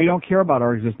or whatever. We don't care about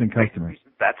our existing customers.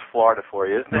 That's Florida for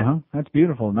you, isn't it? That's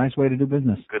beautiful. Nice way to do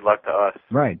business. Good luck to us.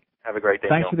 Right. Have a great day,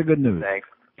 Thanks Neil. for the good news. Thanks.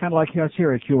 Kind of like us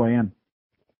here at QAM.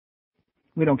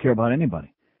 We don't care about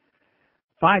anybody.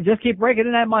 Fine, just keep breaking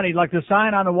in that money. Like the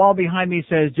sign on the wall behind me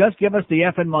says, just give us the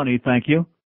effing money, thank you.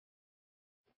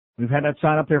 We've had that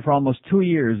sign up there for almost 2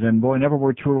 years, and boy, never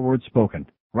were truer words spoken.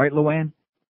 Right, Luann?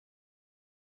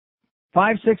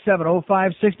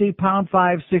 567-0560, pound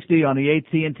 560 on the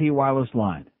AT&T wireless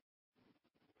line.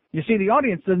 You see, the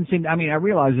audience doesn't seem, I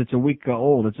realize it's a week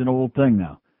old. It's an old thing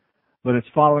now. But it's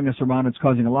following us around. It's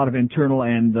causing a lot of internal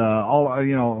and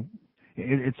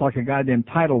it's like a goddamn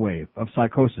tidal wave of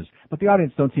psychosis. But the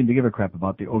audience don't seem to give a crap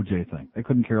about the OJ thing. They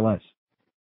couldn't care less.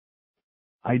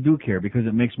 I do care because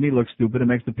it makes me look stupid. It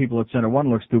makes the people at Center One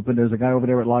look stupid. There's a guy over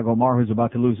there at Lago Mar who's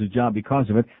about to lose his job because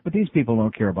of it. But these people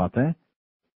don't care about that.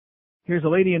 Here's a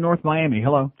lady in North Miami.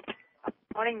 Hello.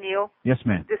 Morning, Neil. Yes,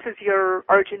 ma'am. This is your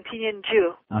Argentinian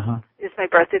Jew. Uh-huh. It's my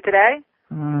birthday today.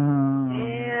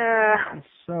 Yeah. It's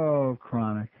so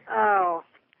chronic. Oh.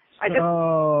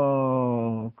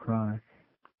 So chronic.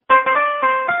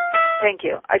 Thank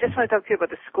you. I just want to talk to you about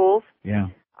the schools. Yeah.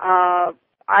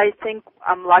 I think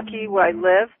I'm lucky where I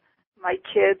live. My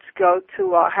kids go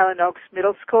to Highland Oaks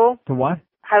Middle School. To what?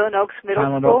 Highland Oaks Middle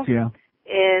Highland School. Oaks, yeah.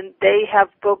 And they have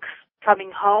books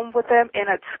coming home with them and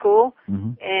at school.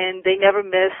 And they never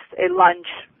miss a lunch.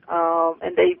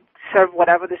 And they serve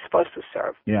whatever they're supposed to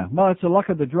serve. Yeah. Well, it's the luck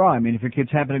of the draw. If your kids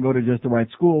happen to go to just the right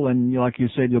school, and like you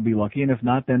said, you'll be lucky. And if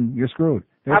not, then you're screwed.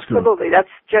 They're Absolutely. Screwed. That's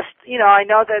just, I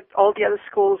know that all the other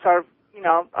schools are,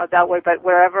 that way, but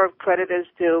wherever credit is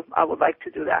due, I would like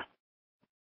to do that.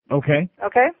 Okay.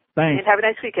 Okay? Thanks. And have a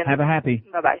nice weekend. Have a happy.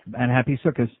 Bye-bye. And happy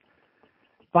Sukkot.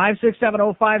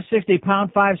 567-0560,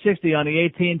 pound 560 on the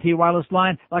AT&T wireless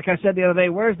line. Like I said the other day,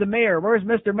 where's the mayor? Where's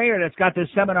Mr. Mayor that's got this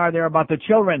seminar there about the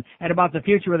children and about the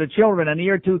future of the children and the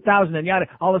year 2000 and yada,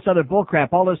 all this other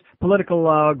bullcrap, all this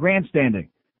political grandstanding?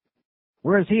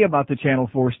 Where is he about the Channel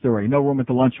 4 story? No room at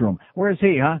the lunchroom. Where is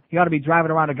he, huh? He ought to be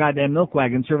driving around a goddamn milk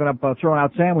wagon serving up, throwing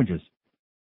out sandwiches.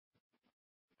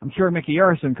 I'm sure Mickey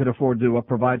Harrison could afford to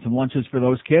provide some lunches for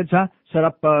those kids, huh? Set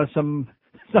up some.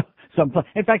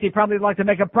 In fact, he'd probably like to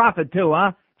make a profit too,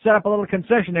 huh? Set up a little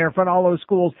concession there in front of all those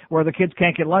schools where the kids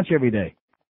can't get lunch every day.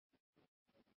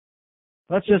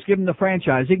 Let's just give him the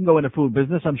franchise. He can go into food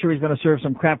business. I'm sure he's going to serve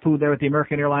some crap food there at the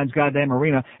American Airlines goddamn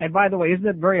arena. And by the way, isn't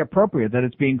it very appropriate that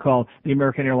it's being called the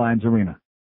American Airlines Arena?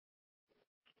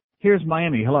 Here's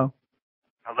Miami. Hello.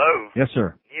 Hello. Yes,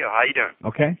 sir. Neil, how you doing?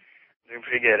 Okay. Doing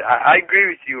pretty good. I agree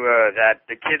with you that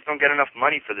the kids don't get enough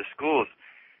money for the schools,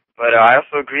 but I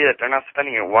also agree that they're not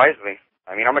spending it wisely.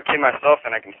 I'm a kid myself,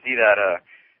 and I can see that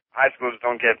high schools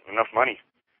don't get enough money.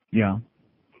 Yeah.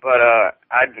 But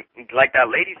like that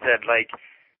lady said, like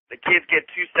the kids get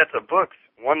two sets of books,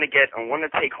 one to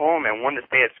take home and one to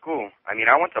stay at school. I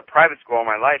went to private school all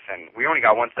my life, and we only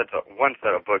got one set of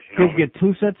books. Kids get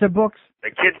two sets of books?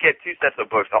 The kids get two sets of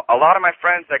books. A lot of my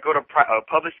friends that go to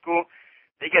public school,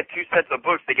 they get two sets of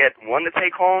books. They get one to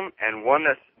take home and one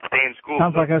to stay in school.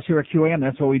 Sounds like us here at QAM.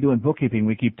 That's what we do in bookkeeping.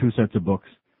 We keep two sets of books.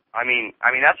 I mean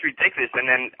that's ridiculous. And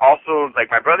then also,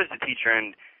 like, my brother's a teacher,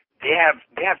 and they have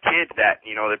kids that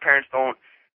their parents don't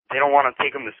want to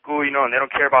take them to school, and they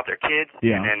don't care about their kids.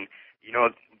 Yeah. And then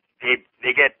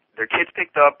they get their kids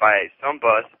picked up by some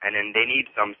bus, and then they need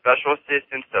some special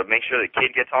assistance to make sure the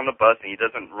kid gets on the bus and he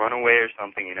doesn't run away or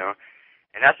something, And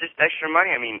that's just extra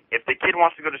money. If the kid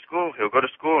wants to go to school, he'll go to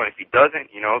school, and if he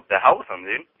doesn't, the hell with him,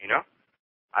 dude.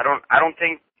 I don't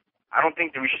think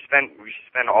that we should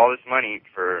spend all this money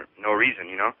for no reason,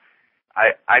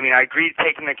 I agree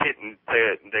taking the kid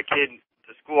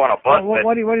to school on a bus. Well,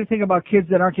 what do you think about kids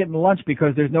that aren't getting lunch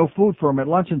because there's no food for them at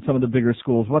lunch in some of the bigger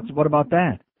schools? What about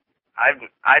that?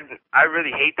 I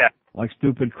really hate that. Like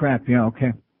stupid crap, yeah,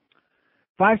 okay.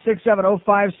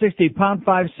 5670560, pound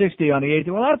 560 on the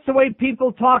 8. Well, that's the way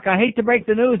people talk. I hate to break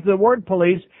the news to the word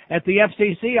police at the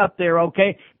FCC up there,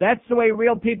 okay? That's the way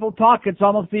real people talk. It's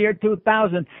almost the year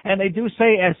 2000, and they do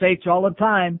say SH all the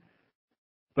time.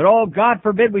 But, oh, God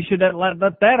forbid we should let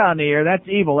that on the air. That's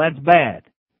evil. That's bad.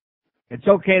 It's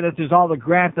okay that there's all the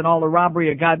graft and all the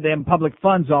robbery of goddamn public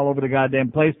funds all over the goddamn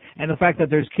place, and the fact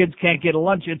that there's kids can't get a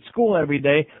lunch at school every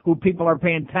day who people are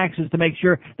paying taxes to make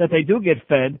sure that they do get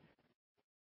fed,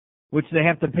 which they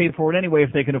have to pay for it anyway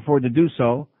if they can afford to do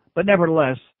so. But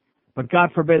nevertheless, but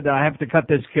God forbid that I have to cut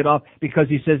this kid off because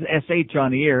he says SH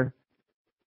on the air.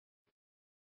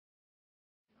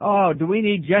 Oh, do we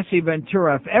need Jesse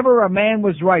Ventura? If ever a man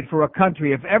was right for a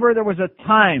country, if ever there was a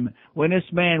time when this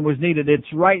man was needed,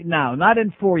 it's right now. Not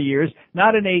in 4 years,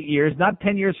 not in 8 years, not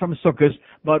 10 years from Sukkot,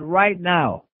 but right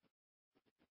now.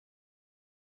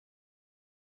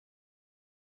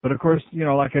 But of course, you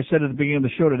know, like I said at the beginning of the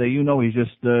show today, you know he's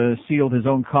just sealed his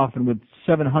own coffin with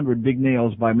 700 big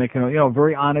nails by making, you know,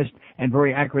 very honest and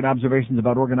very accurate observations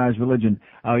about organized religion.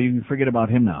 You can forget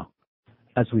about him now.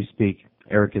 As we speak,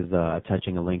 Eric is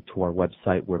attaching a link to our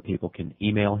website where people can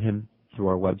email him through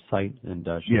our website and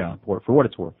show support for what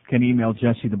it's worth. Can email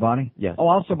Jesse the Body? Yes. Oh,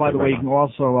 also, by the way, you can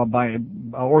also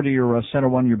order your Center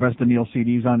One, your Best of Neil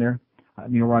CDs on there.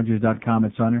 NeilRogers.com,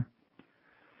 it's on there.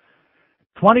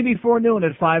 20 before noon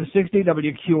at 560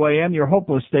 WQAM, your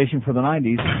hopeless station for the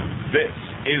 90s. This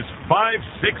is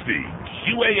 560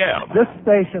 QAM. This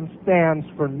station stands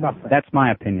for nothing. That's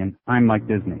my opinion. I'm like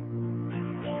Disney.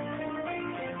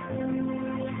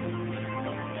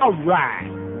 All right.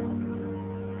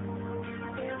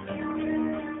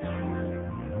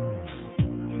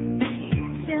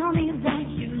 Tell me that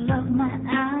you love my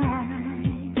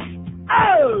eyes.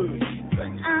 Oh!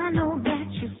 But I know that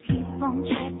you keep on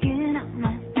checking out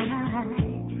my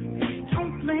thighs.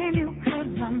 Don't blame you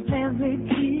 'cause I'm very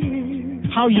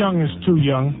cute. How young is too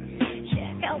young?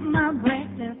 Check out my breath,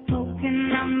 they're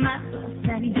poking out my bust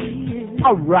and you.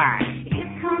 All right. You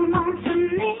come on to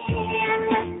me and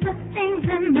whisper things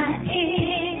in my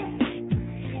ear,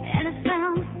 and it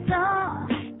sounds so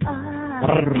odd.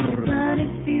 But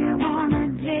if you wanna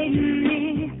date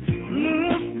me,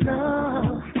 move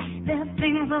slow. There are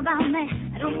things about me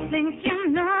I don't think you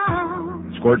know.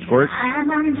 Squirt. I'm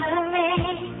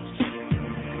underage,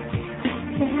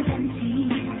 17.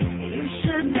 You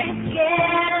should be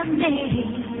scared of me,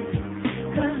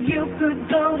 'cause you could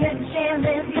go to jail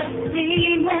if you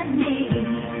sleep with me.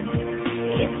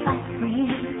 If I scream,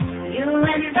 you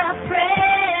end up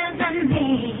praising me.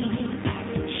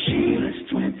 She was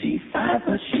 25,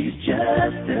 but she's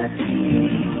just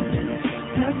 13.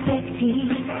 Perfect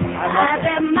teeth. I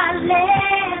bet my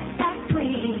lips are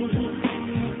sweet.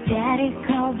 Daddy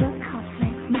called the cops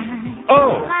last night.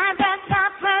 Oh! My breasts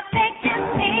are perfect to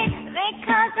me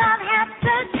because I've had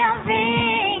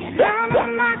surgery. Down on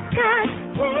my skirt,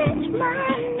 which my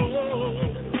knee.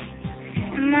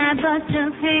 My butt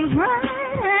just hangs right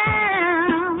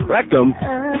out Rectum.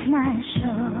 of my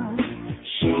shirt.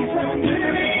 She's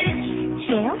underage.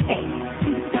 She okay.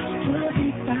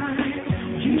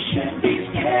 You should be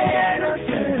scared of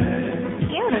her.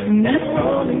 Scared of me? That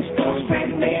Rolling Stones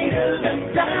brand made her look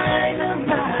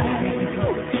dynamite.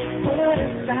 Put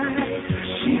aside,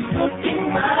 she's looking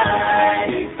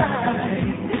mighty fine.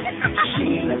 She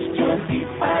looks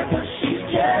 25, but she's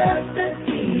just a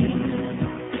teen.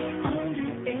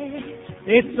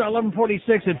 It's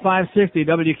 11:46 at 560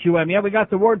 WQM. Yeah, we got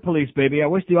the word police, baby. I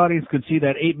wish the audience could see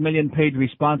that 8 million page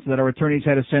response that our attorneys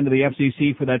had to send to the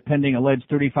FCC for that pending alleged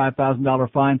 $35,000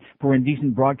 fine for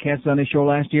indecent broadcasts on this show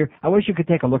last year. I wish you could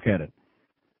take a look at it.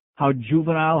 How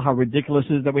juvenile, how ridiculous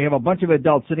it is that we have a bunch of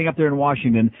adults sitting up there in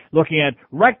Washington looking at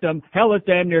rectum, hell, it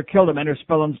damn near killed him, and they're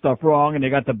spelling stuff wrong, and they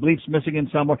got the bleeps missing in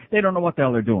somewhere. They don't know what the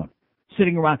hell they're doing.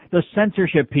 Sitting around, the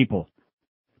censorship people.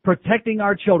 Protecting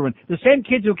our children. The same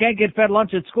kids who can't get fed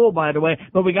lunch at school, by the way,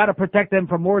 but we got to protect them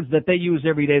from words that they use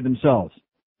every day themselves.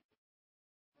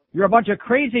 You're a bunch of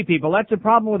crazy people. That's the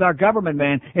problem with our government,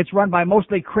 man. It's run by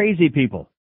mostly crazy people.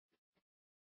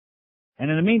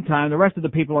 And in the meantime, the rest of the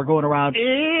people are going around,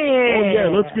 oh yeah,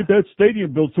 let's get that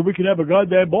stadium built so we can have a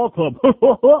goddamn ball club.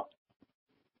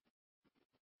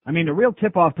 I mean, the real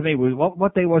tip-off to me was,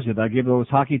 what day was it? I gave those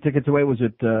hockey tickets away. Was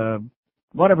it,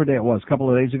 whatever day it was, a couple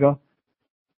of days ago?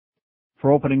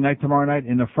 For opening night tomorrow night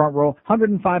in the front row,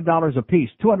 $105 a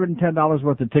piece, $210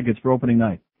 worth of tickets for opening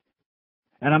night.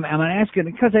 And I'm asking,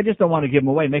 because I just don't want to give them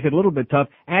away, make it a little bit tough,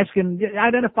 asking,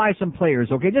 identify some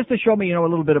players, okay, just to show me, a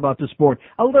little bit about the sport.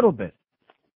 A little bit.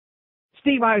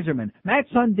 Steve Eiserman, Matt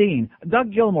Sundin,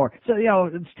 Doug Gilmore, so,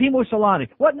 it's Timo Solani.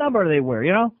 What number do they wear,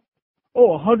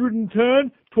 Oh,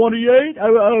 110, 28?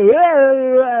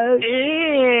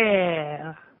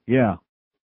 Yeah. Yeah.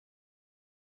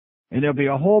 And there'll be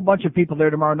a whole bunch of people there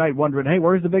tomorrow night wondering, hey,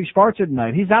 where's the big Schwarzer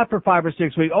tonight? He's out for 5 or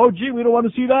 6 weeks. Oh, gee, we don't want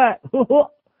to see that.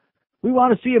 We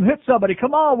want to see him hit somebody.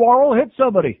 Come on, Worrell, hit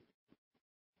somebody.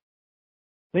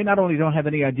 They not only don't have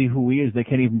any idea who he is, they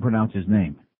can't even pronounce his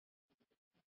name.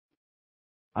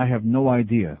 I have no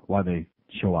idea why they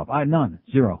show up. None.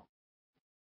 Zero.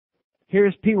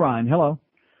 Here's P. Ryan. Hello.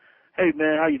 Hey,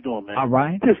 man, how you doing, man? All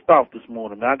right. Pissed off this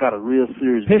morning, man. I got a real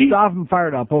serious beef. Pissed off and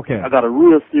fired up. Okay. I got a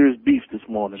real serious beef this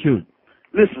morning. Shoot.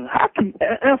 Listen,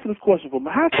 answer this question for me.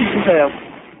 How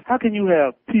can you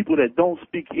have people that don't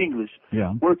speak English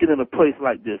working in a place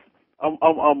like this?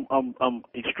 I'm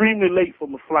extremely late for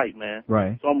my flight, man.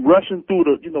 Right. So I'm rushing through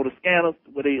the scanners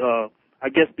where they I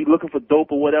guess be looking for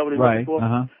dope or whatever they're looking for.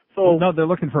 Uh-huh. So no, they're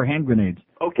looking for hand grenades.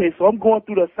 Okay, so I'm going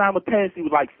through that simultaneously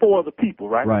with like 4 other people,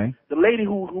 right? Right. The lady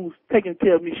who's taking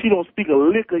care of me, she don't speak a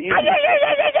lick of English.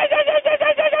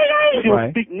 She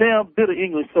don't speak now bit of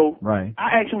English, so I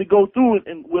actually go through it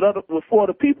and with 4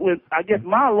 other people, and I guess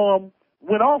my alarm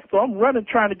went off, so I'm running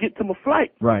trying to get to my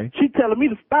flight. Right. She telling me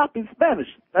to stop in Spanish.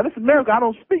 Now this is America, I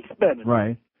don't speak Spanish.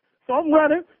 Right. So I'm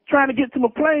running, trying to get to my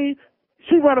plane.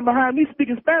 She running behind me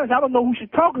speaking Spanish. I don't know who she's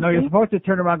talking to. No, you're supposed to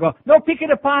turn around and go, no pique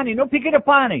de pani, no pique de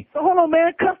pani. So hold on,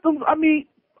 man. Customs,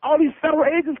 all these federal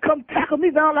agents come tackle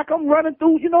me down like I'm running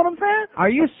through, you know what I'm saying?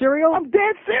 Are you serious? I'm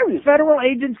dead serious. Federal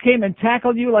agents came and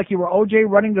tackled you like you were OJ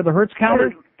running to the Hertz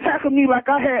counter? Tackle me like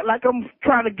I'm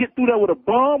trying to get through there with a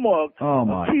bomb or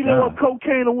a kilo of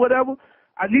cocaine or whatever.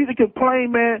 I need to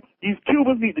complain, man. These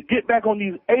Cubans need to get back on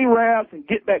these Arabs and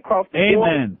get back across the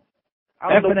border. Amen.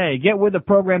 F&A, get with the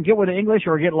program, get with the English,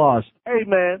 or get lost. Hey,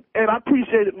 man, and I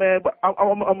appreciate it, man, but I'm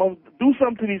going to do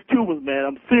something to these Cubans, man.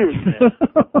 I'm serious, man.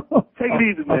 Take it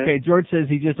easy, man. Okay, George says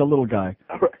he's just a little guy.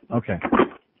 All right. Okay.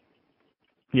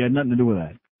 He had nothing to do with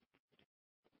that.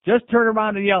 Just turn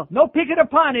around and yell, no pique de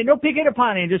pani, no pique de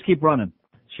pani, and just keep running.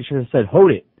 She should have said, hold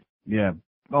it. Yeah.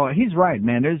 Oh, he's right,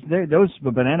 man. There's those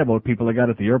banana boat people they got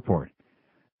at the airport.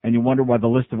 And you wonder why the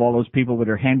list of all those people with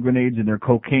their hand grenades and their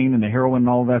cocaine and the heroin and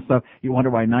all that stuff, you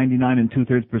wonder why 99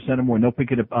 2/3% of them were no pique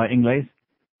de Inglés.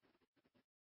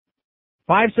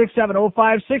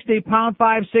 567-0560, pound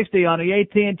 560 on the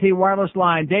AT&T wireless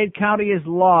line. Dade County is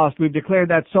lost. We've declared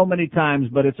that so many times,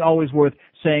 but it's always worth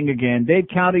saying again.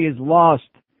 Dade County is lost.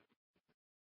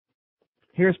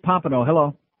 Here's Pompano.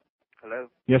 Hello. Hello.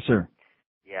 Yes, sir.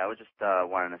 Yeah, I was just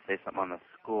wanting to say something on the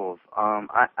schools.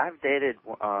 I've dated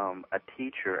a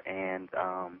teacher, and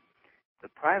the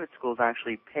private schools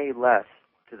actually pay less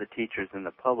to the teachers than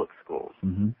the public schools.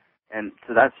 Mm-hmm. And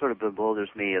so that sort of bewilders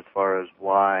me as far as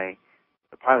why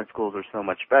the private schools are so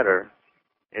much better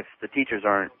if the teachers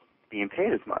aren't being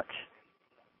paid as much.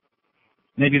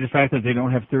 Maybe the fact that they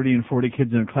don't have 30 and 40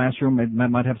 kids in a classroom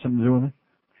might have something to do with it?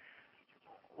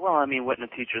 Well, I mean, wouldn't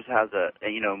the teachers have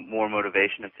more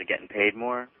motivation if they're getting paid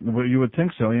more? Well, you would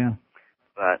think so, yeah.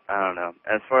 But I don't know.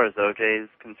 As far as OJ is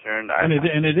concerned,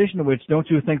 in addition to which, don't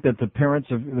you think that the parents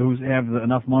who have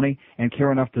enough money and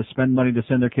care enough to spend money to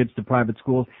send their kids to private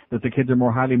schools, that the kids are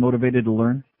more highly motivated to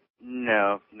learn?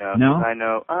 No. No? I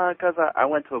know, because I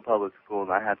went to a public school,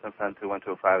 and I had some friends who went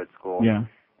to a private school. Yeah.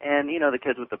 And, the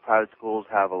kids with the private schools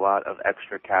have a lot of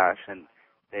extra cash, and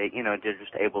they're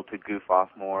just able to goof off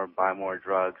more, buy more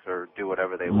drugs, or do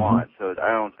whatever they want. So I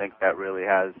don't think that really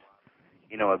has,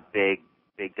 a big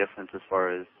difference as far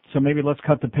as... So maybe let's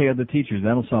cut the pay of the teachers.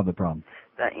 That'll solve the problem.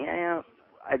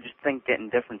 I just think getting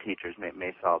different teachers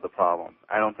may solve the problem.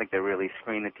 I don't think they really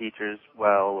screen the teachers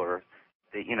well, or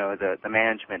the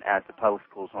management at the public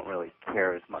schools don't really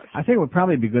care as much. I think it would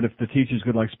probably be good if the teachers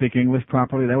could speak English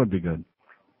properly. That would be good.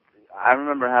 I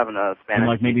remember having a Spanish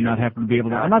and maybe teacher. not having to be able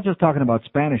to. I'm not just talking about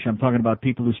Spanish. I'm talking about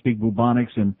people who speak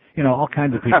bubonics and all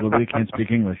kinds of people who really can't speak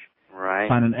English. Right.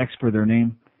 Sign an X for their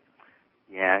name.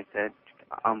 Yeah, that's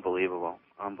unbelievable.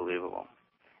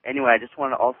 Anyway, I just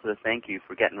wanted also to thank you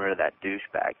for getting rid of that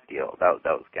douchebag deal. That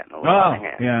was getting a little out of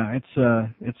hand. Yeah,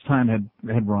 it's time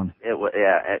had run. It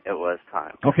was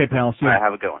time. Okay, pal. See you. All right,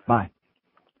 have a good one. Bye.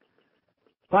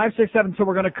 567. So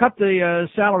we're going to cut the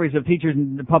salaries of teachers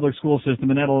in the public school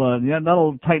system, and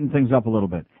that'll tighten things up a little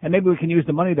bit. And maybe we can use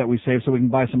the money that we save so we can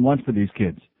buy some lunch for these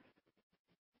kids.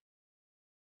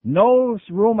 No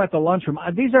room at the lunchroom.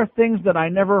 These are things that I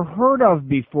never heard of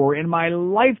before in my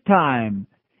lifetime.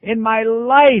 In my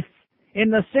life. In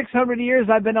the 600 years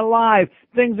I've been alive.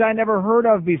 Things I never heard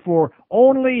of before.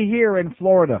 Only here in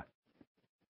Florida.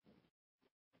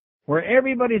 where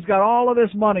everybody's got all of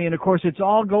this money, and of course it's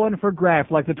all going for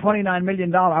graft, like the $29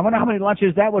 million. I wonder how many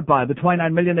lunches that would buy, the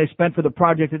 $29 million they spent for the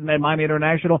project at Miami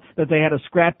International that they had to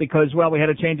scrap because, well, we had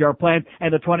to change our plan,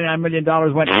 and the $29 million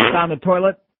went down the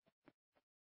toilet.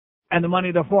 And the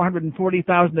money, the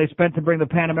 $440,000 they spent to bring the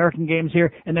Pan American Games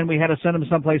here, and then we had to send them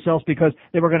someplace else because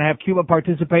they were going to have Cuba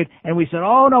participate, and we said,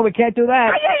 oh, no, we can't do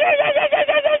that.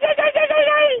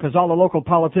 Because all the local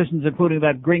politicians, including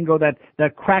that gringo,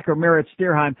 that cracker Merritt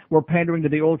Steerheim, were pandering to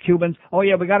the old Cubans. Oh,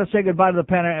 yeah, we got to say goodbye to the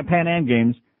Pan Am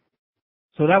Games.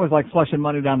 So that was like flushing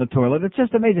money down the toilet. It's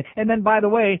just amazing. And then, by the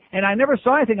way, and I never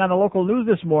saw anything on the local news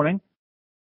this morning,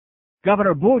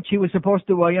 Governor Butch, he was supposed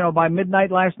to, by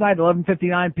midnight last night,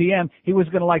 11:59 p.m., he was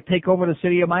going to, take over the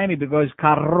city of Miami because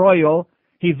Carroyo,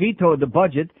 he vetoed the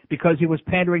budget because he was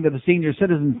pandering to the senior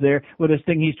citizens there with this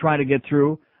thing he's trying to get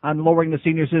through on lowering the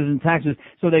senior citizen taxes.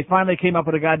 So they finally came up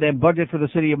with a goddamn budget for the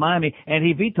city of Miami, and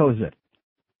he vetoes it.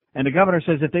 And the governor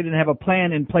says if they didn't have a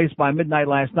plan in place by midnight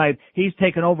last night, he's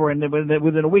taken over, and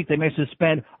within a week they may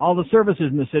suspend all the services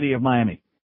in the city of Miami.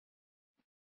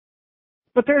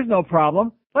 But there's no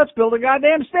problem. Let's build a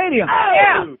goddamn stadium. Oh!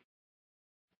 Yeah!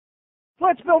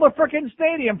 Let's build a frickin'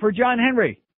 stadium for John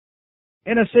Henry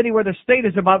in a city where the state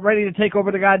is about ready to take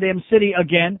over the goddamn city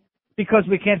again because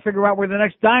we can't figure out where the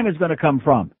next dime is going to come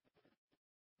from.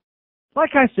 Like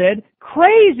I said,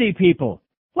 crazy people.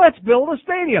 Let's build a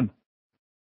stadium.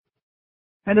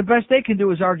 And the best they can do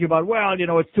is argue about, well,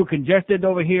 it's too congested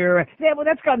over here. Yeah, well,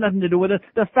 that's got nothing to do with it.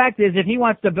 The fact is, if he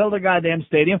wants to build a goddamn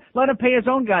stadium, let him pay his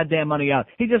own goddamn money out.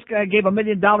 He just gave $1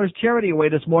 million charity away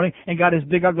this morning and got his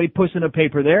big ugly puss in the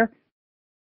paper there.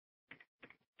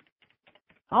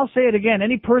 I'll say it again.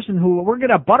 Any person we're going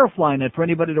to butterfly net for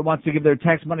anybody that wants to give their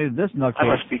tax money to this nutcase. I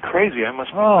must be crazy. I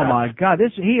must be Oh, nuts. my God.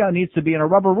 He needs to be in a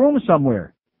rubber room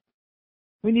somewhere.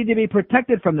 We need to be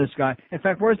protected from this guy. In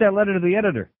fact, where's that letter to the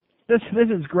editor? This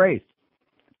is great.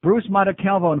 Bruce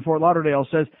Montecalvo in Fort Lauderdale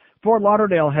says, Fort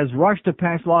Lauderdale has rushed to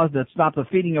pass laws that stop the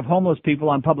feeding of homeless people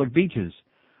on public beaches.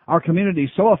 Our community,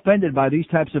 so offended by these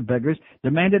types of beggars,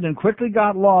 demanded and quickly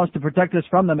got laws to protect us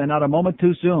from them, and not a moment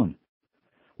too soon.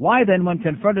 Why then, when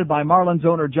confronted by Marlins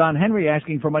owner John Henry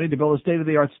asking for money to build a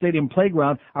state-of-the-art stadium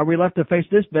playground, are we left to face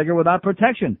this beggar without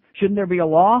protection? Shouldn't there be a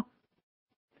law?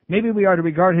 Maybe we are to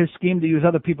regard his scheme to use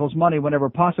other people's money whenever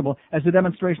possible as a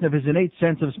demonstration of his innate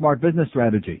sense of smart business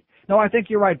strategy. No, I think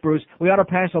you're right, Bruce. We ought to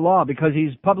pass a law because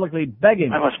he's publicly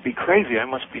begging. I must be crazy. I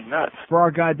must be nuts. For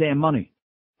our goddamn money.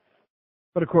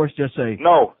 But of course, just say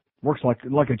no. Works like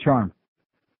a charm.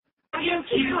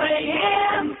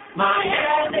 WQAM,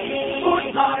 Miami,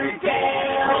 Fort Lauderdale.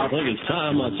 I think it's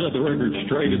time I set the record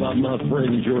straight about my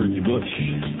friend George Bush.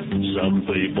 Some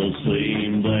people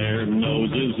seem their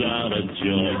noses out of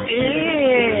joint.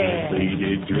 Yeah. They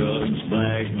did drugs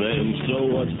back then,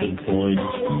 so what's the point?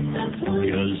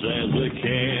 Because as a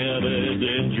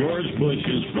candidate, George Bush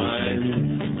is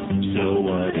fine. So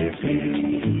what if he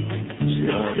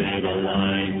started a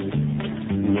line?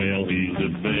 Well, he's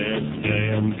the best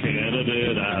damn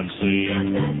candidate I've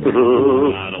seen.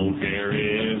 I don't care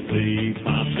if he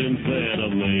pops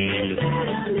amphetamine.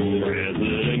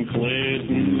 President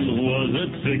Clinton was a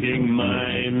ticking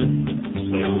mine.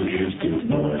 So here's to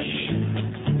Bush.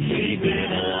 Keep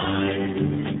it alive.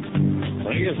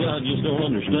 I guess I just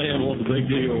don't understand what the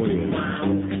big deal is.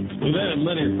 We've had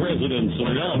many presidents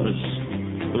in office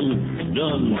who've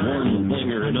done one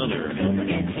thing or another.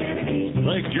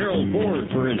 Like Gerald Ford,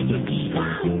 for instance.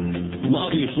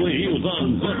 Obviously, he was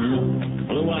on something.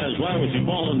 Otherwise, why was he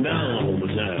falling down all the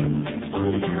time?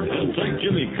 And take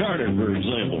Jimmy Carter, for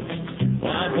example.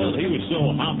 Well, I thought he was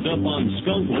so hopped up on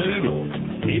skunk weed,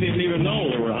 he didn't even know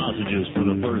there were hostages for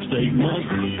the first 8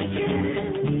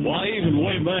 months. Why, even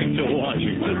way back to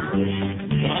Washington.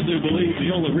 I do believe the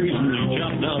only reason he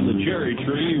chopped down the cherry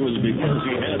tree was because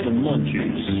he had the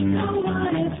munchies.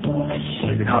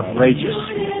 Outrageous.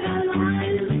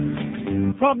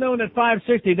 12 noon at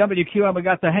 560 WQAM. We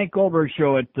got the Hank Goldberg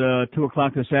show at 2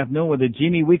 o'clock this afternoon with the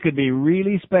Jimmy We Could Be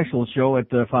Really Special show at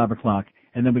 5 o'clock.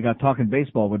 And then we got Talking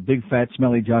Baseball with big, fat,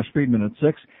 smelly Josh Friedman at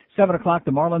 6. 7 o'clock,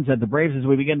 the Marlins at the Braves as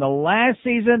we begin the last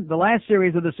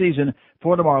series of the season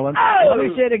for the Marlins. Oh! Let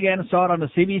me say it again. I saw it on the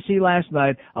CBC last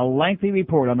night. A lengthy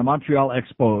report on the Montreal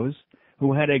Expos,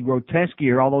 who had a grotesque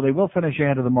year, although they will finish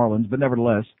ahead of the Marlins, but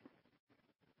nevertheless.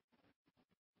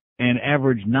 And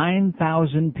averaged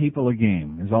 9,000 people a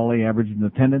game is all they averaged in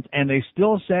attendance. And they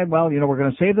still said, well, we're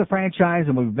going to save the franchise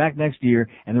and we'll be back next year.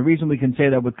 And the reason we can say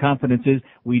that with confidence is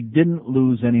we didn't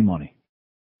lose any money.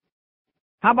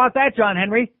 How about that, John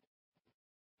Henry?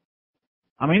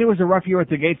 I mean, it was a rough year at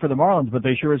the gate for the Marlins, but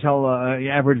they sure as hell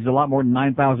averaged a lot more than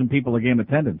 9,000 people a game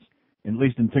attendance, at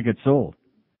least in tickets sold.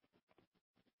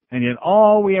 And yet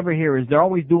all we ever hear is they're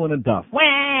always doing a duff.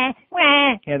 Wah,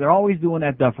 wah. Yeah, they're always doing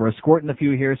that duff. Or squirting a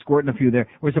few here, squirting a few there.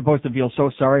 We're supposed to feel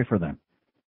so sorry for them.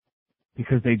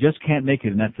 Because they just can't make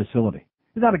it in that facility.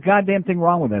 There's not a goddamn thing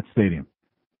wrong with that stadium.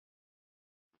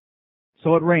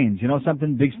 So it rains. You know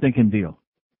something? Big stinking deal.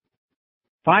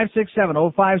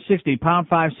 567-0560, pound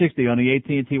 560 on the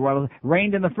AT&T wireless.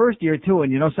 Rained in the first year, too,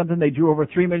 and you know something? They drew over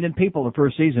 3 million people the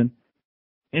first season.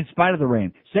 In spite of the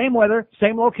rain. Same weather,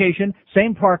 same location,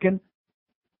 same parking.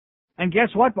 And guess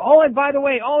what? Oh, and by the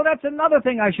way, that's another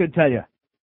thing I should tell you.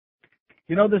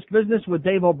 You know this business with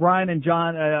Dave O'Brien and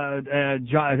John,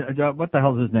 what the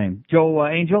hell's his name? Joe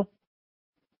Angel?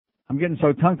 I'm getting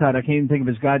so tongue-tied I can't even think of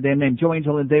his goddamn name. Joe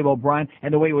Angel and Dave O'Brien,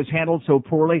 and the way it was handled so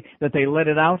poorly that they let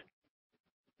it out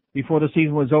before the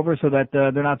season was over so that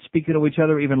they're not speaking to each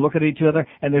other, even looking at each other,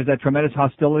 and there's that tremendous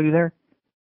hostility there.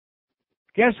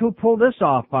 Guess who pulled this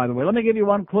off, by the way? Let me give you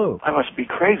one clue. I must be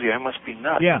crazy. I must be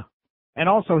nuts. Yeah. And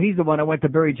also, he's the one that went to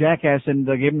Barry Jackass and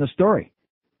gave him the story.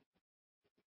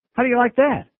 How do you like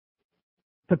that?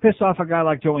 To piss off a guy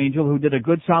like Joe Angel, who did a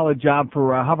good, solid job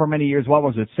for however many years, what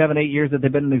was it, 7, 8 years that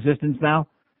they've been in existence now?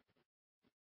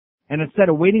 And instead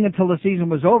of waiting until the season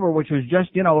was over, which was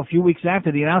just, a few weeks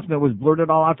after the announcement was blurted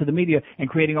all out to the media and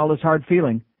creating all this hard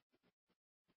feeling.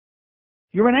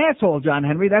 You're an asshole, John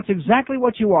Henry. That's exactly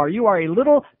what you are. You are a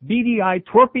little beady-eyed,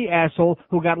 twerpy asshole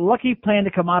who got lucky playing the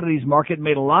commodities market and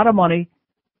made a lot of money.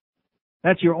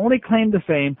 That's your only claim to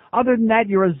fame. Other than that,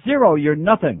 you're a zero. You're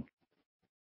nothing.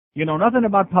 You know nothing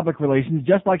about public relations,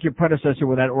 just like your predecessor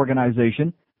with that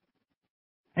organization.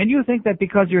 And you think that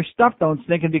because your stuff don't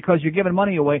stink and because you're giving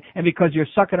money away and because you're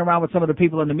sucking around with some of the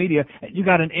people in the media, you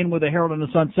got an in with the Herald and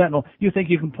the Sun Sentinel, you think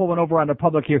you can pull one over on the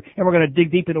public here and we're going to dig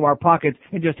deep into our pockets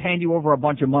and just hand you over a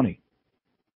bunch of money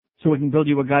so we can build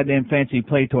you a goddamn fancy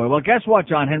play toy. Well, guess what,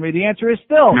 John Henry? The answer is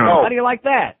still no. How do you like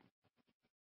that?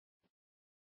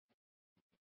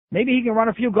 Maybe he can run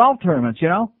a few golf tournaments,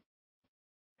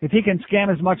 If he can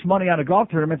scam as much money on a golf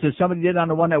tournament as somebody did on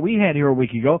the one that we had here a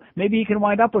week ago, maybe he can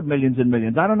wind up with millions and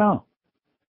millions. I don't know.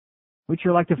 We'd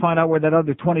sure like to find out where that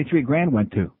other 23 grand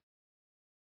went to.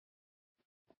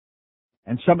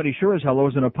 And somebody sure as hell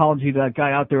owes an apology to that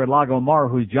guy out there at Lago Mar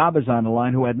whose job is on the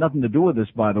line, who had nothing to do with this,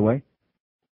 by the way,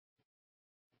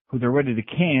 who they're ready to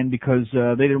can because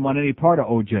they didn't want any part of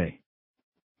OJ.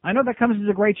 I know that comes as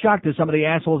a great shock to some of the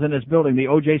assholes in this building, the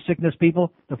OJ sickness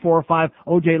people, the 4 or 5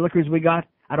 OJ lickers we got.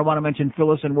 I don't want to mention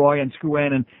Phyllis and Roy and Screw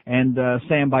Ann and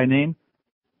Sam by name.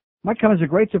 Might come as a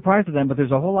great surprise to them, but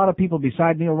there's a whole lot of people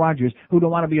beside Neil Rogers who don't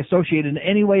want to be associated in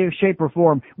any way, shape, or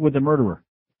form with the murderer.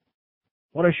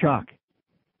 What a shock.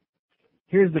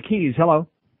 Here's the keys. Hello.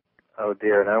 Oh,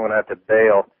 dear, and I'm going to have to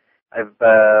bail.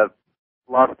 I've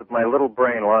my little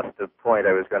brain lost the point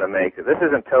I was going to make. This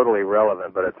isn't totally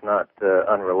relevant, but it's not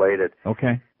unrelated.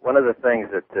 Okay. One of the things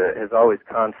that has always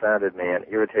confounded me and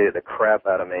irritated the crap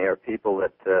out of me are people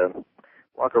that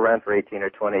walk around for 18 or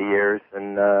 20 years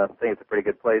and think it's a pretty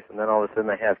good place, and then all of a sudden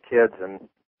they have kids, and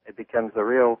it becomes a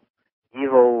real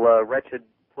evil, wretched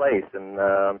place. And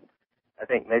I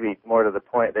think maybe more to the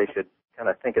point, they should kind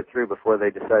of think it through before they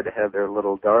decide to have their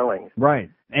little darlings. Right.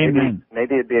 Amen.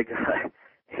 Maybe it'd be a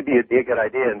good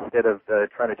idea, instead of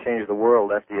trying to change the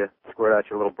world after you squirt out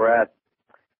your little brat,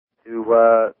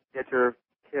 to get your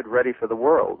kid ready for the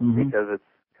world, because it's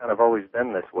kind of always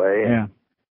been this way. Yeah.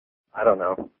 I don't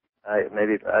know.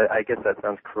 I guess that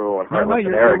sounds cruel and No, heartless and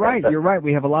you're arrogant. right. but You're right.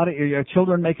 We have a lot of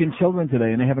children making children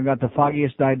today, and they haven't got the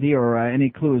foggiest idea or any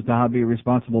clues to how to be a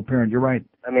responsible parent. You're right.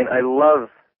 I mean, I love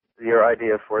your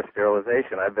idea of forced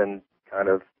sterilization. I've been kind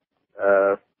of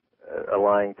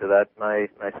allying to that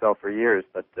myself for years,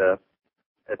 but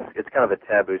it's kind of a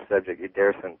taboo subject. You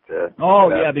daresn't.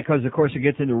 Because of course it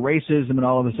gets into racism and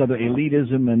all of this other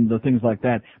elitism and the things like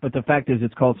that. But the fact is,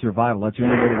 it's called survival. That's the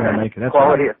only way they're going to make it. That's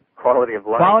quality of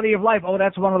life. Quality of life. Oh,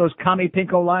 that's one of those commie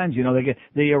pinko lines.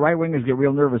 The right wingers get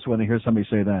real nervous when they hear somebody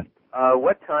say that.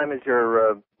 What time is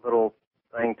your little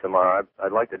thing tomorrow?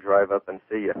 I'd like to drive up and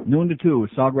see you. Noon to 2,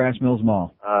 Sawgrass Mills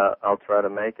Mall. I'll try to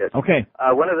make it. Okay.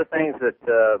 One of the things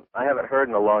that I haven't heard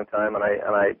in a long time, and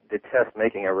I detest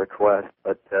making a request,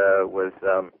 but was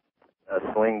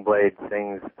Sling Blade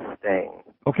Sings Sting.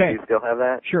 Okay. Do you still have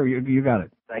that? Sure, you got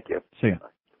it. Thank you. See ya.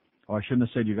 Oh, I shouldn't have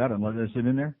said you got it. Is it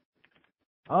in there?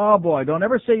 Oh, boy, don't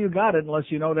ever say you got it unless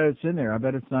you know that it's in there. I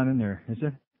bet it's not in there. Is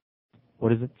it?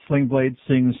 What is it? Sling Blade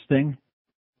Sings Sting?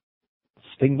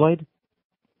 Sting Blade?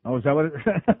 Oh, is that what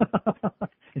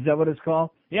is that what it's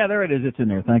called? Yeah, there it is. It's in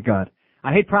there. Thank God.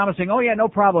 I hate promising, oh, yeah, no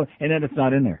problem, and then it's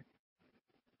not in there.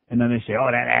 And then they say, oh,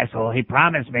 that asshole, he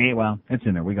promised me. Well, it's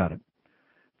in there. We got it.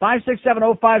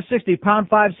 567-0560, pound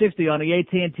 560 on the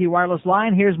AT&T wireless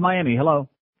line. Here's Miami. Hello.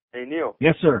 Hey, Neil.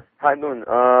 Yes, sir. How you doing?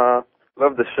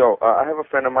 Love the show. I have a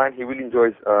friend of mine. He really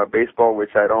enjoys baseball,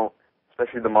 which I don't,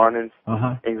 especially the Marlins.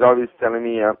 Uh-huh. And he's always telling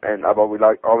me, and we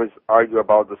always argue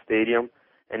about the stadium.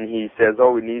 And he says,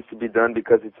 oh, it needs to be done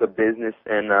because it's a business,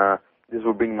 and this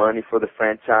will bring money for the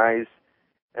franchise.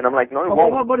 And I'm like, no, it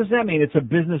won't. What does that mean? It's a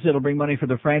business that'll bring money for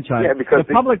the franchise. Yeah, because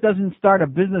the public doesn't start a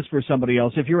business for somebody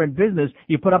else. If you're in business,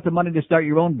 you put up the money to start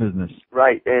your own business.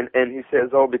 Right, and he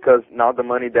says, oh, because now the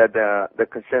money that the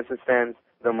consensus fans,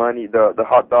 the money, the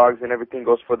hot dogs and everything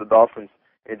goes for the Dolphins.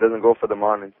 It doesn't go for the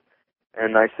Marlins.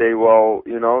 And I say, well,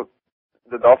 you know,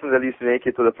 the Dolphins at least make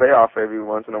it to the playoff every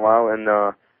once in a while, and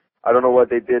I don't know what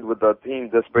they did with the team,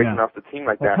 just breaking off the team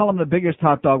like that. Tell them the biggest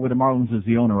hot dog with the Marlins is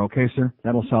the owner, okay, sir?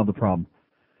 That'll solve the problem.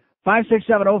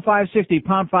 567-0560,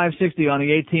 pound 560 on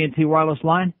the AT&T wireless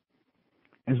line.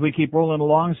 As we keep rolling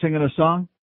along, singing a song,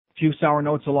 a few sour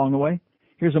notes along the way.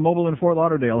 Here's a mobile in Fort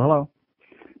Lauderdale. Hello.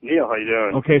 Neil, how you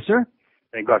doing? Okay, sir.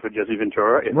 Thank God for Jesse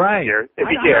Ventura. If Right. If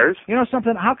he cares. You know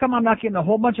something? How come I'm not getting a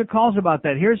whole bunch of calls about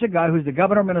that? Here's a guy who's the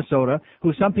governor of Minnesota,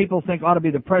 who some people think ought to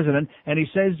be the president, and he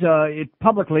says it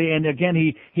publicly, and again,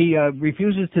 he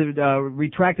refuses to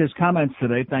retract his comments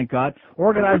today, thank God.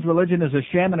 Organized religion is a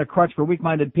sham and a crutch for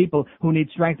weak-minded people who need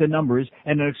strength in numbers,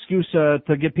 and an excuse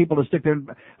to get people to stick their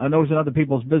nose in other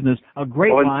people's business. A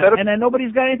great line, and then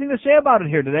nobody's got anything to say about it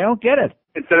here today. I don't get it.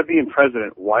 Instead of being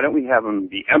president, why don't we have him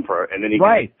be emperor, and then he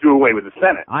can do away with the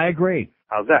Senate? I agree.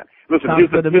 How's that? Listen, Sounds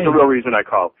here's good to the me. real reason I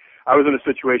called. I was in a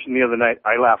situation the other night.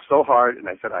 I laughed so hard, and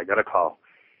I said, I got to call.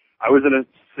 I was in a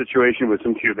situation with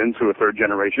some Cubans who are third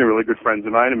generation, really good friends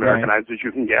of mine, Americanized as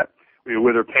you can get. We were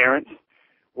with their parents,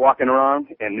 walking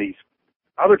around, and these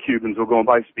other Cubans were going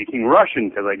by speaking Russian,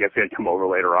 because I guess they had come over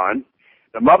later on.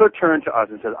 The mother turned to us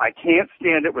and said, I can't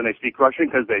stand it when they speak Russian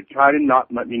because they try to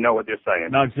not let me know what they're saying.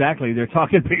 No, exactly. They're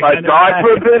talking But God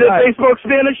forbid if they spoke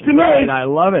Spanish to me. Right, I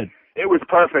love it. It was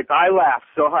perfect. I laughed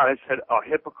so hard. I said, oh,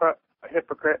 hypocrite,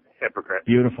 hypocrite, hypocrite.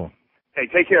 Beautiful. Hey,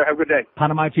 take care. Have a good day.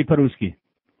 Panamachi Peruski.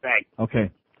 Thanks.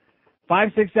 Okay.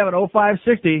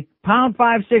 567-0560, pound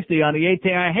 560 on the AT.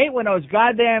 I hate when those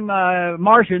goddamn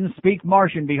Martians speak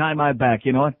Martian behind my back,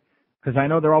 you know what? Because I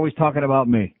know they're always talking about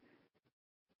me.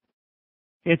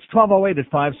 It's 12:08 at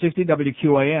 560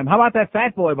 WQAM. How about that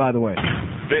fat boy, by the way?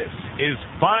 This is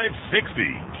 560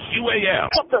 QAM.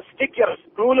 Put the stick your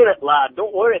spoon in it, lad. Don't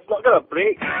worry, it's not going to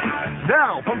break.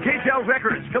 Now, from KTL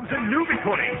Records comes a new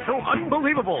recording so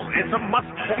unbelievable, it's a must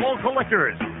for all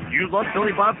collectors. You love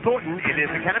Billy Bob Thornton in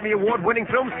his Academy Award-winning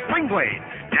film Sling Blade.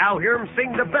 Now hear him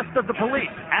sing The Best of the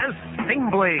Police as Sting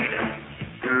Blade.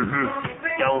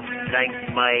 Don't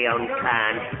think my own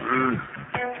kind.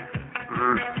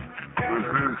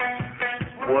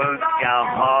 Work your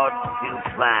heart to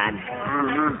find.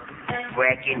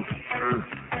 Reckon.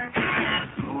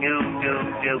 No.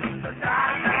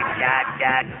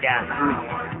 Da.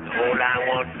 All I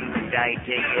want to say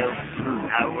to you,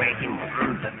 I reckon.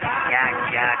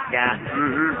 Da.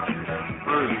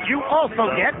 You also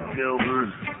get.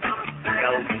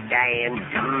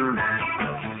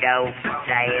 Don't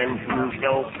stand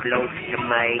so close to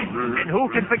me. And who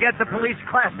can forget the police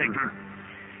classic?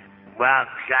 Well,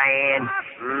 Cheyenne,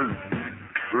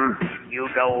 you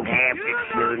don't have to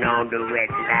turn on the red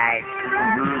light.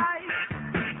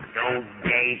 Those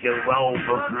days are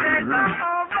over.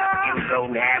 You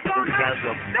don't have to tell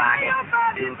your body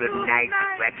through the night.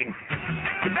 Reckon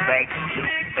bed too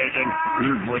begging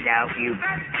without you.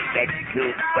 Bed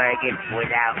too begging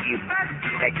without you.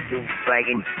 Bed too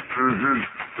begging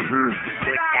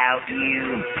without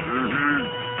you.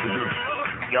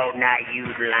 You're not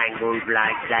using language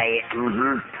like that.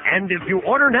 And if you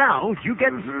order now, you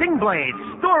get Sting Blade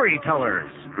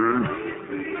Storytellers.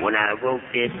 When I wrote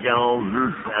this song,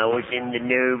 I was in the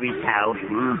nervous house,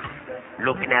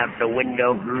 looking out the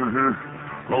window,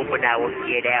 hoping I would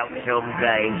get out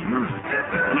someday.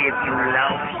 If you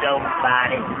love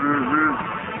somebody,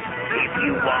 if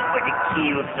you want me to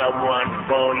kill someone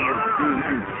for you,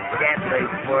 set me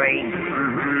free.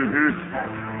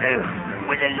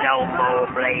 With a lawnmower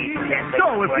blade, set me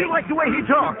So, if free. you like the way he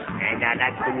talks, And I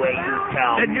like the way you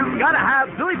talk, then you've got to have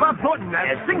Billy Bob Thornton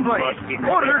as Sting Blade.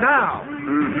 Order now.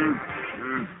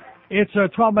 It's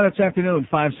 12 minutes after noon,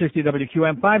 560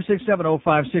 WQM,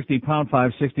 567-0560, pound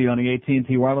 560 on the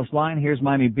AT&T wireless line. Here's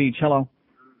Miami Beach. Hello.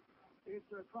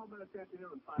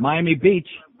 Miami Beach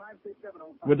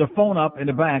with the phone up in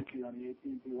the back.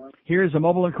 Here's a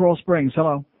mobile in Coral Springs.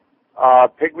 Hello.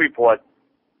 Pig Report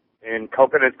in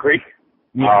Coconut Creek,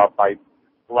 Yeah. by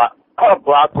Block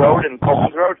Road and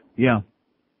Coles Road. Yeah.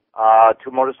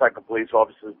 Two motorcycle police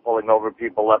officers pulling over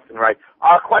people left and right.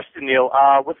 Question, Neil.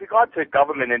 With regard to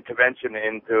government intervention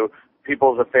into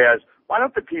people's affairs, why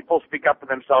don't the people speak up for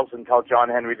themselves and tell John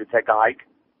Henry to take a hike?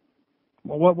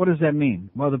 Well, what does that mean?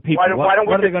 Well, the people. What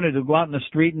are they going to do? Go out in the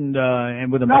street and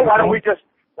with a No, microphone?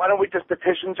 why don't we just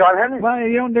petition John Henry?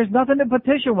 Well, there's nothing to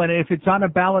petition when if it's on a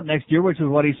ballot next year, which is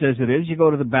what he says it is. You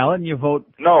go to the ballot and you vote